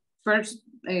first,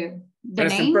 the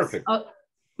present names perfect. Of,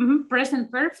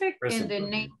 present perfect Present and the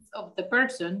perfect. names of the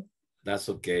person. That's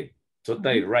okay.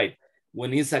 Totally right.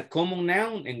 When it's a common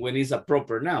noun and when it's a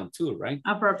proper noun too, right?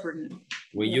 A proper noun.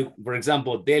 When you, for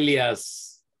example,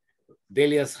 Delia's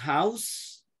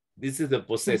house, this is the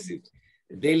possessive.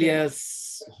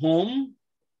 Delia's home.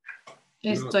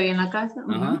 Estoy en la casa.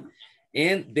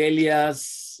 And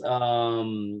Delia's,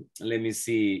 let me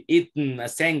see, eating a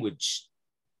sandwich.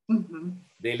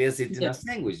 Delia's eating a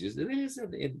sandwich.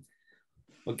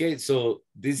 Okay, so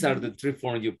these are the 3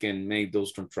 forms you can make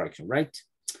those contractions, right?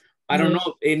 I don't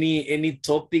know any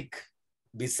topic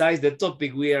besides the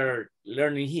topic we are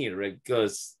learning here, right?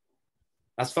 Because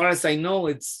as far as I know,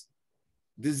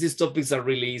 these topics are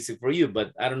really easy for you,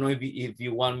 but I don't know if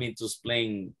you want me to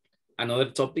explain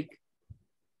another topic.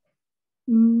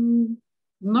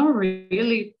 Not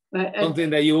really. Something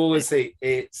that you always say,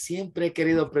 siempre he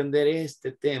querido aprender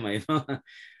este tema, you know?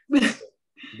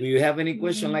 Do you have any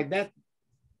question like that?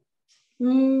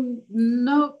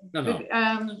 No.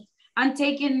 I'm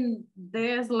taking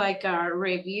this like a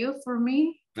review for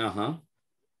me.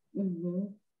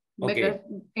 Okay.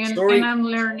 And I'm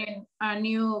learning a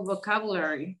new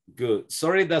vocabulary. Good.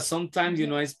 Sorry that sometimes, you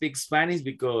know, I speak Spanish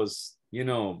because, you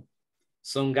know,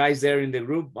 some guys there in the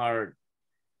group are,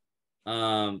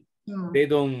 they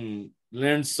don't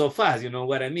learn so fast. You know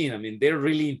what I mean? I mean, they're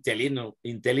really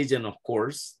intelligent, of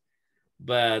course.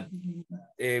 But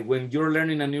when you're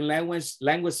learning a new language,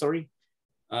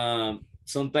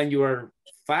 sometimes you are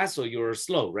fast or you're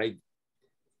slow, right?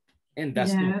 And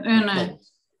that's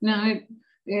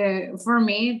for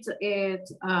me,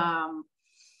 it's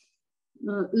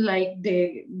like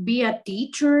be a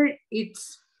teacher.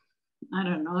 It's, I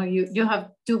don't know, you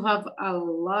have to have a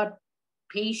lot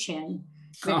patience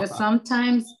because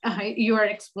sometimes you are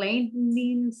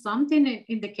explaining something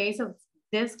in the case of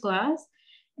this class,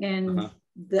 and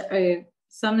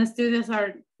some students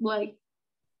are like,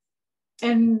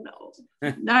 and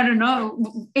I don't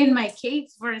know, in my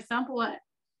case, for example,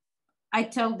 I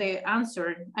tell the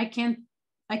answer. I can't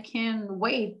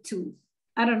wait to,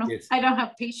 I don't know. Yes. I don't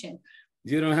have patience.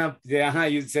 You don't have,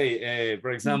 you'd say,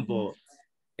 for example,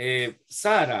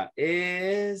 Sarah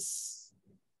is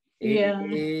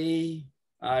and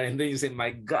then you say, my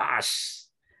gosh.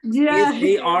 Yeah.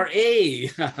 S-A-R-A.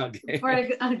 Okay.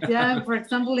 For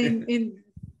example, in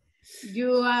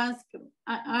you ask,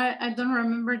 I don't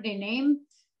remember the name,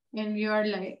 and you are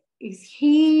like, is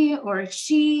he or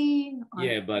she or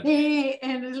they?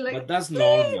 And it's like, but that's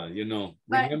normal, you know.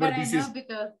 Remember, but this I know is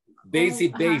because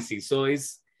basic. So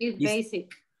it's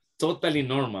basic. Totally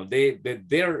normal.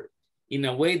 They're in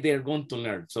a way they're going to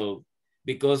learn. So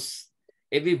because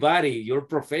everybody, you're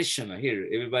professional here.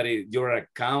 Everybody, your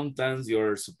accountants,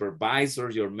 your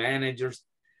supervisors, your managers.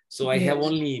 So I have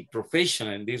only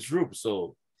professional in this group.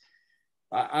 So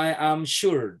I'm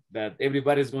sure that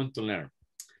everybody's going to learn.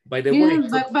 By the way,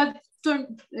 but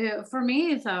for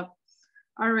me, it's a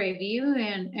review,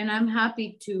 and I'm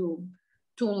happy to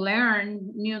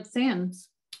learn new things.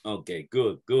 Okay,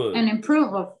 good. And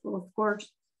improve, of course.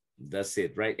 That's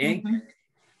it, right? And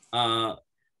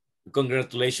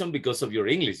congratulations because of your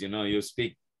English. You know, you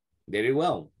speak very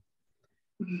well.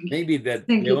 Maybe that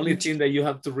the only thing that you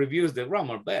have to review is the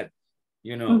grammar, but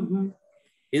you know,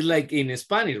 it's like in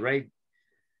Spanish, right?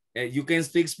 You can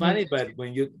speak Spanish, but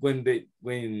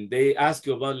when they ask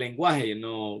you about lenguaje, you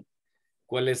know,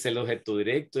 cuál es el objeto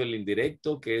directo, el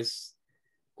indirecto, que es,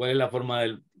 cuál es la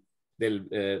forma del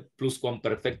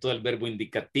pluscuamperfecto del verbo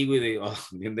indicativo y de,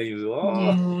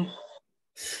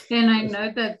 And I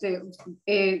know that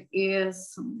it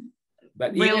is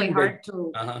really hard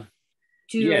to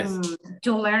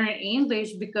learn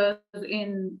English because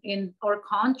in our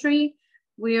country,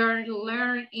 we are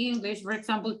learning English, for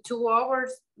example, 2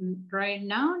 hours right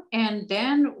now, and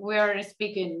then we are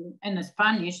speaking in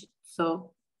Spanish.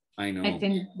 So I know. I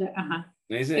think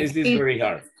it's very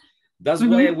hard. That's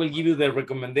why I will give you the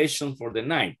recommendation for the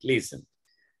night. Listen,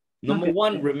 number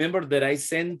one, remember that I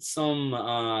sent some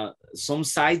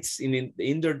sites in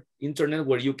the internet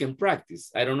where you can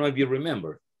practice. I don't know if you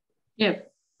remember. Yeah.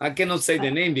 I cannot say the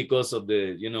name because of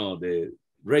the, you know, the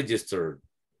register,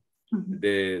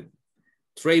 the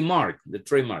trademark,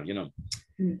 you know.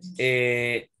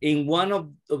 In one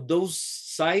of those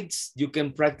sites, you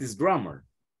can practice grammar,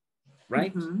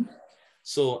 right?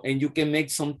 So, and you can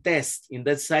make some tests. In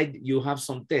that site, you have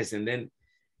some tests, and then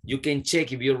you can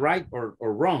check if you're right or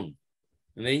wrong.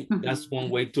 And then that's one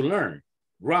way to learn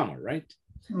grammar, right?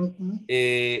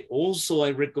 Also,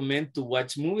 I recommend to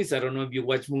watch movies. I don't know if you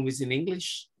watch movies in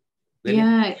English.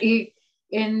 Yeah,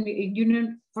 and you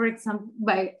know, for example,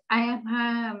 I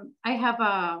have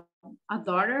a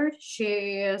daughter. She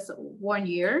is 1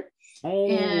 year,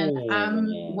 and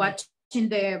I'm watching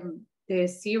the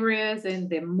series and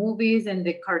the movies and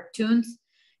the cartoons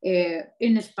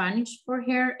in Spanish for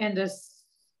her, and this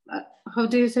how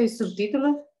do you say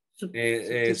subtitles?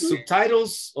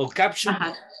 Subtitles or caption?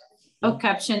 Or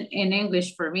caption in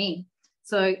English for me.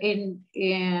 So in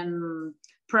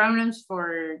pronouns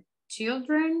for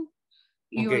children,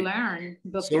 you learn.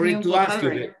 Sorry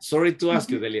to ask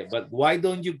you, Delia, but why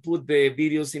don't you put the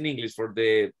videos in English for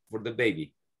the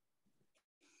baby?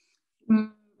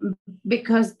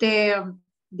 Because the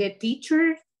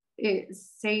teacher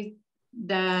say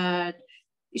that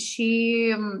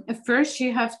she first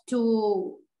she has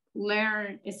to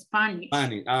learn Spanish.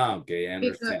 Okay, I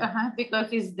understand.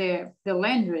 Because it's the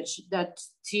language that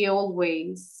she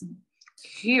always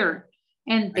hear,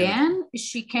 and then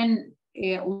she can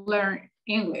learn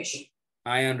English.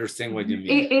 I understand what you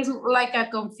mean. It's like a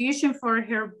confusion for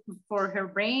her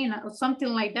brain or something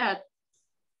like that.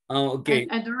 Oh, okay.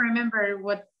 I don't remember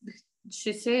what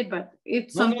she said, but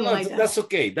it's something like that. That's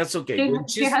okay. That's okay.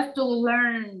 She has to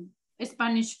learn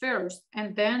Spanish first,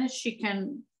 and then she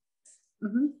can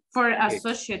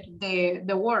associate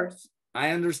the words.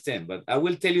 I understand, but I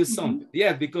will tell you something.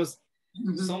 Yeah, because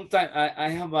sometimes I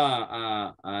have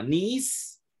a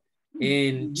niece,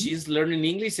 and she's learning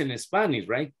English and Spanish,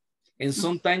 right? And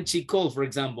sometimes she calls, for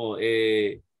example,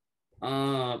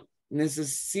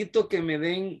 necesito que me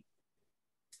den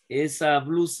esa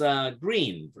blusa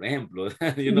green, for example,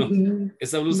 you know,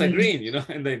 esa blusa green, you know,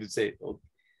 and then you say, okay.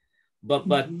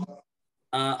 But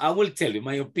I will tell you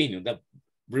my opinion that,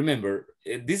 remember,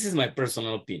 this is my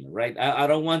personal opinion, right? I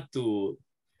don't want to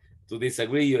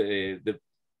disagree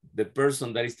the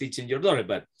person that is teaching your daughter,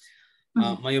 but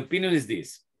my opinion is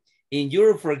this. In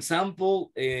Europe, for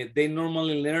example, they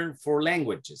normally learn 4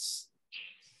 languages.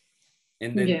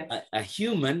 And then a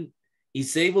human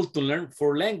is able to learn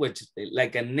 4 languages,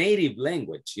 like a native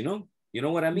language, you know? You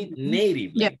know what I mean?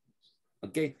 Native language,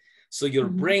 okay? So your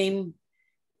brain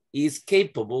is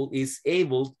capable, is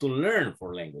able to learn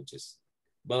 4 languages.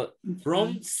 But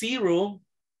from 0,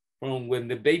 from when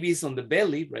the baby is on the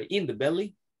belly, right, in the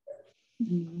belly,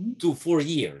 to 4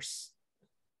 years.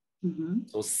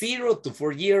 So 0 to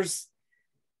 4 years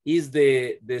is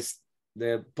the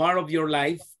part of your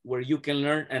life where you can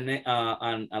learn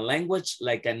a language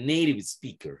like a native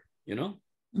speaker, you know,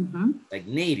 like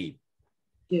native.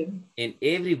 Yeah. And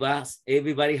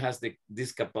everybody has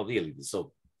this capability.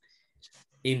 So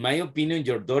in my opinion,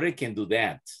 your daughter can do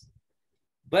that,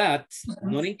 but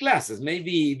not in classes.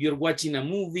 Maybe if you're watching a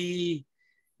movie,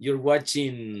 you're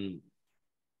watching,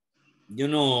 you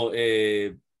know,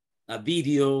 a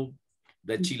video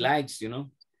that she likes, you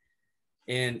know.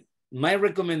 And my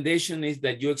recommendation is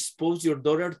that you expose your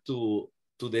daughter to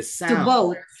the sound. To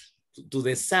both. To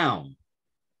the sound.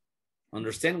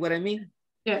 Understand what I mean?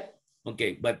 Yeah.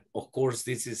 Okay, but of course,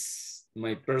 this is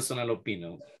my personal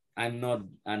opinion. I'm not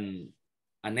an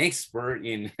expert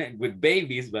in with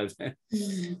babies, but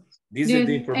this is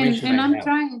the information and I I'm have.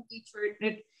 trying to teach her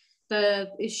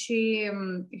that she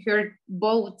heard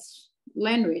both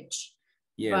language.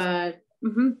 Yes. But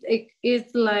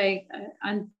it's like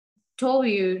I told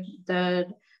you that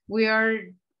we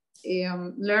are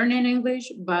learning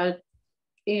English, but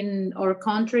in our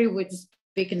country we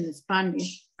speak in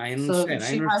Spanish. I understand.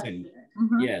 I understand.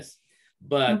 Yes,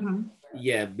 but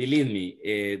yeah, believe me,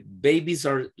 babies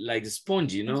are like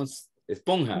sponge, you know,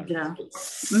 esponja. Yeah.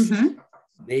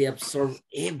 They absorb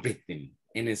everything,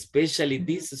 and especially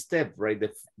this step, right?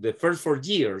 The first 4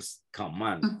 years, come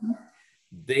on,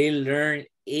 they learn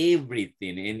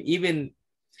everything, and even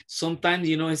sometimes,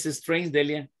 you know, it's strange,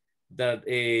 Delia, that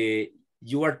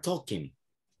you are talking.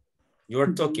 You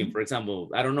are talking, for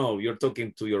example, I don't know, you're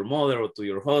talking to your mother or to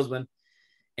your husband,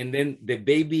 and then the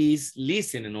baby is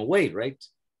listening away, right?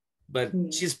 But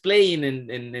she's playing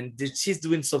and she's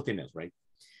doing something else, right?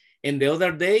 And the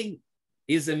other day,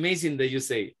 it's amazing that you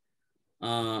say,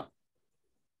 mami,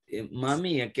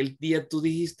 aquel día tú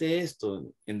dijiste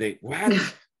esto. And they, what?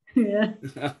 Yeah.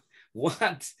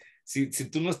 What? Si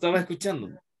tú no estabas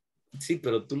escuchando. Sí,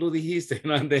 pero tú lo dijiste. You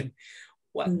know? And then,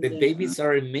 what? The babies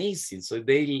are amazing. So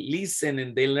they listen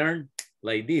and they learn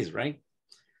like this, right?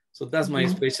 So that's my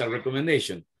special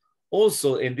recommendation.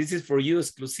 Also, and this is for you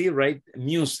exclusive, right?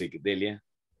 Music, Delia.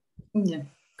 Yeah.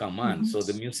 Come on. So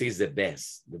the music is the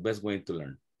best way to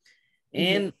learn.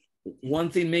 And one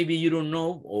thing maybe you don't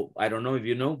know, or I don't know if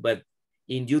you know, but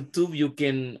in YouTube, you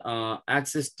can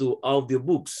access to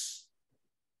audiobooks.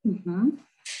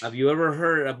 Have you ever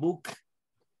heard a book?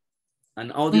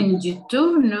 An audio In book?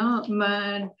 YouTube, no,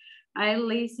 but I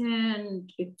listen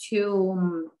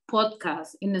to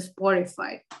podcasts in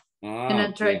Spotify. And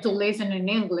I try to listen in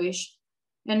English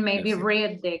and maybe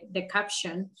read the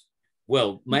captions.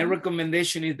 Well, my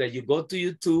recommendation is that you go to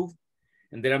YouTube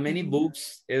and there are many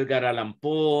books, Edgar Allan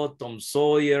Poe, Tom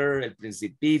Sawyer, El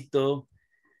Principito.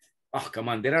 Oh, come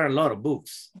on, there are a lot of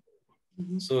books.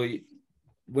 So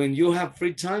when you have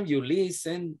free time, you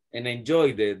listen and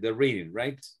enjoy the reading,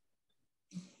 right?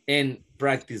 And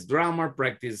practice grammar,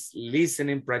 practice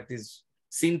listening, practice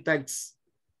syntax.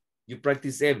 You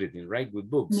practice everything, right, with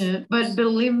books. Yeah, but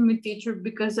believe me, teacher,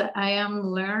 because I am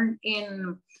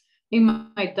learning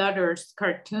in my daughter's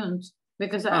cartoons,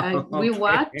 because we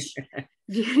watch.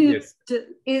 Yes.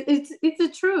 It's the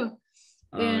truth.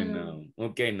 I know.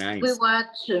 Okay, nice. We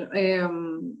watch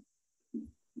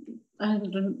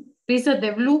Pizza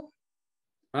de Blue.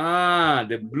 Ah,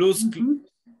 the blues.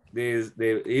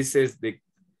 It says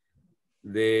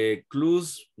the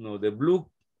clues. No, the blue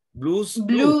blues.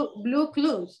 Blue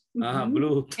clues.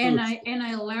 Blue clues. And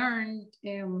I learned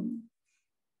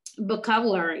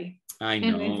vocabulary. I know.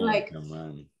 And it's like, come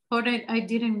on. But I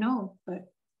didn't know. But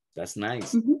that's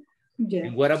nice. Yeah.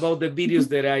 And what about the videos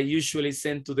that I usually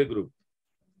send to the group?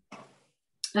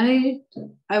 I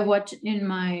watch in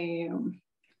my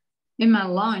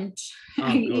lunch.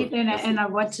 I eat and I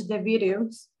watch the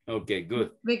videos. Okay,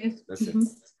 good. Because, that's it.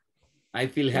 I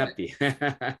feel happy.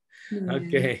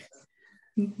 Okay.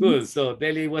 Good. So,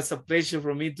 Deli, it was a pleasure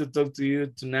for me to talk to you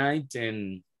tonight,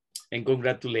 and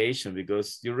congratulations,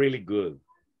 because you're really good.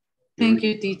 Thank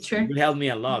you, teacher. You helped me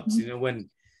a lot. You know,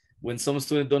 when some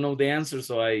students don't know the answer,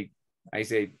 so I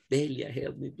say, Delia,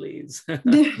 help me, please.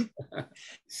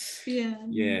 Yeah.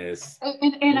 Yes.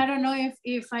 And I don't know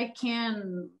if I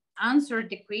can answer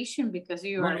the question, because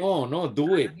you are. No,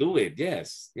 do it.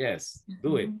 Yes,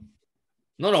 do it.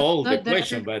 Not all the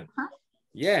question, but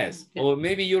yes. Or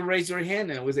maybe you raise your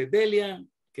hand and we say, Delia,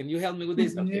 can you help me with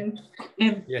this? Okay.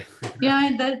 Yeah.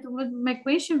 Yeah, that was my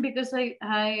question, because I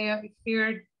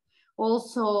heard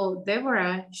also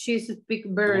Deborah, she speaks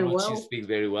very well. She speaks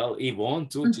very well. Yvonne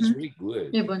too, she's really good.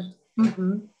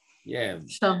 Yvonne. Yeah.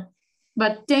 So,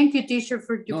 but thank you, teacher,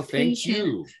 for your patience. Thank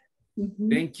you.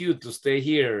 Thank you to stay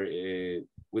here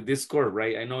with this course,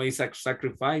 right? I know it's a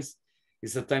sacrifice.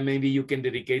 It's a time maybe you can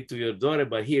dedicate to your daughter,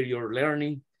 but here you're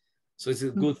learning. So it's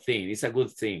a good thing. It's a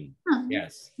good thing.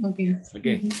 Yes. Okay.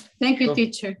 Okay. Thank you,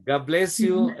 teacher. God bless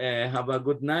you. Have a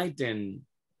good night. And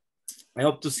I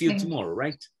hope to see you tomorrow,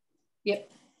 right?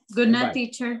 Yep. Good night,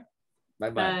 teacher.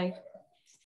 Bye-bye. Bye.